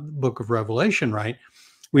about the book of Revelation, right?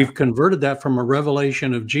 We've converted that from a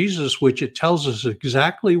revelation of Jesus, which it tells us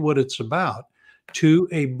exactly what it's about, to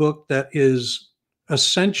a book that is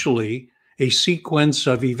essentially a sequence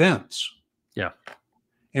of events. Yeah.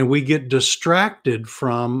 And we get distracted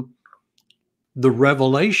from the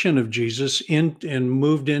revelation of Jesus and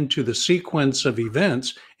moved into the sequence of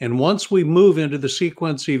events. And once we move into the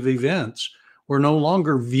sequence of events, we're no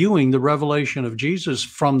longer viewing the revelation of Jesus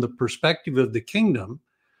from the perspective of the kingdom.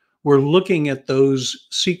 We're looking at those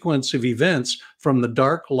sequence of events from the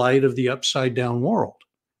dark light of the upside down world.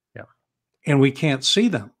 Yeah. And we can't see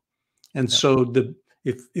them. And so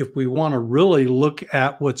if we want to really look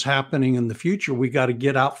at what's happening in the future, we got to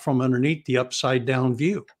get out from underneath the upside down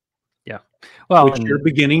view. Yeah. Well, which you're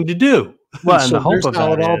beginning to do. Well, and so the hope of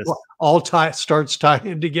that starts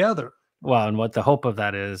tying together. Well, and what the hope of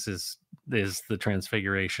that is is the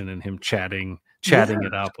transfiguration and him chatting Yes.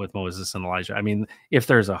 it up with Moses and Elijah. I mean, if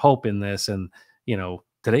there's a hope in this, and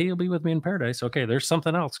today you'll be with me in paradise. Okay, there's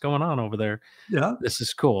something else going on over there. Yeah. This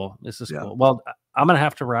is cool. This is cool. Well, I'm gonna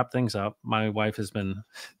have to wrap things up. My wife has been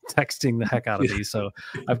texting the heck out of me, so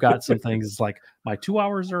I've got some things like my 2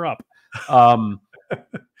 hours are up.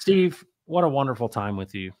 Steve, what a wonderful time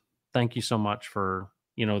with you. Thank you so much for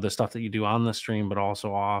the stuff that you do on the stream, but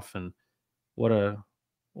also off. And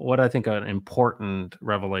what I think an important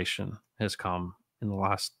revelation has come in the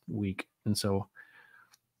last week, and so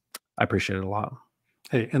I appreciate it a lot.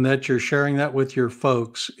 Hey, and that you're sharing that with your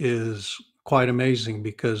folks is quite amazing,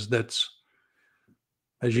 because that's,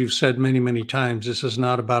 as you've said many, many times, this is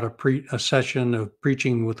not about a session of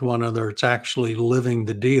preaching with one another. It's actually living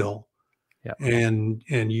the deal. Yeah. And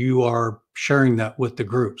you are sharing that with the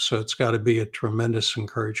group. So it's got to be a tremendous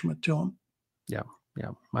encouragement to them. Yeah.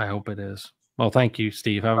 Yeah. I hope it is. Well, thank you,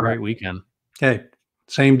 Steve. Have a great weekend. Okay.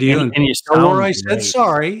 Same to you. And you tell Laura I said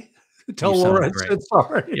sorry. Tell Laura I said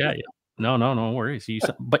sorry. Yeah. Yeah. No worries.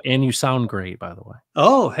 You sound great, by the way.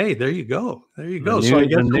 Oh, hey, there you go. There you go. So I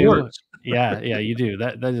get the words. Yeah, you do.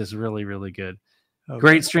 That is really, really good. Okay.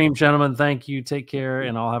 Great stream, gentlemen. Thank you. Take care,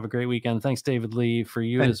 and I'll have a great weekend. Thanks, David Lee, for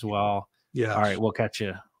you as well. Yeah. All right, we'll catch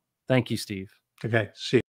you. Thank you, Steve. Okay.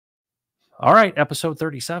 See you. All right, episode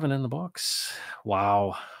 37 in the books.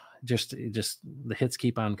 Wow. Just the hits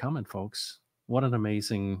keep on coming, folks. What an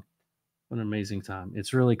amazing time.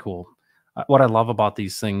 It's really cool. What I love about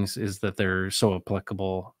these things is that they're so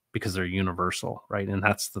applicable because they're universal, right? And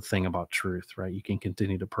that's the thing about truth, right? You can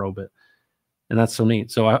continue to probe it. And that's so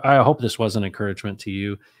neat. So I hope this was an encouragement to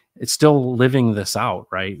you. It's still living this out,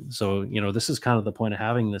 right? So, this is kind of the point of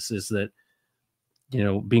having this, is that,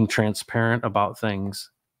 being transparent about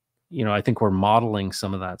things. I think we're modeling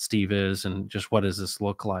some of that, Steve is, and just what does this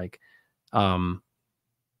look like?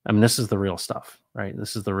 This is the real stuff, right?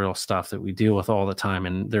 This is the real stuff that we deal with all the time.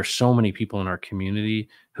 And there's so many people in our community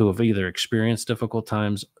who have either experienced difficult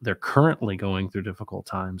times, they're currently going through difficult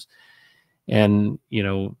times. And,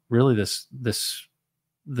 really this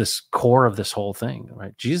core of this whole thing,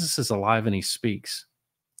 right? Jesus is alive and he speaks.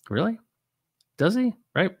 Really? Does he?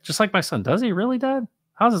 Right? Just like my son. Does he really, Dad?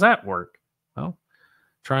 How does that work? Well,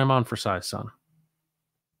 try him on for size, son.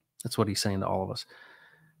 That's what he's saying to all of us.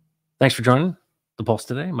 Thanks for joining the Pulse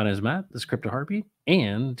today. My name is Matt. This is Crypto Heartbeat.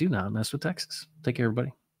 And do not mess with Texas. Take care,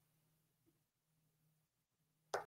 everybody.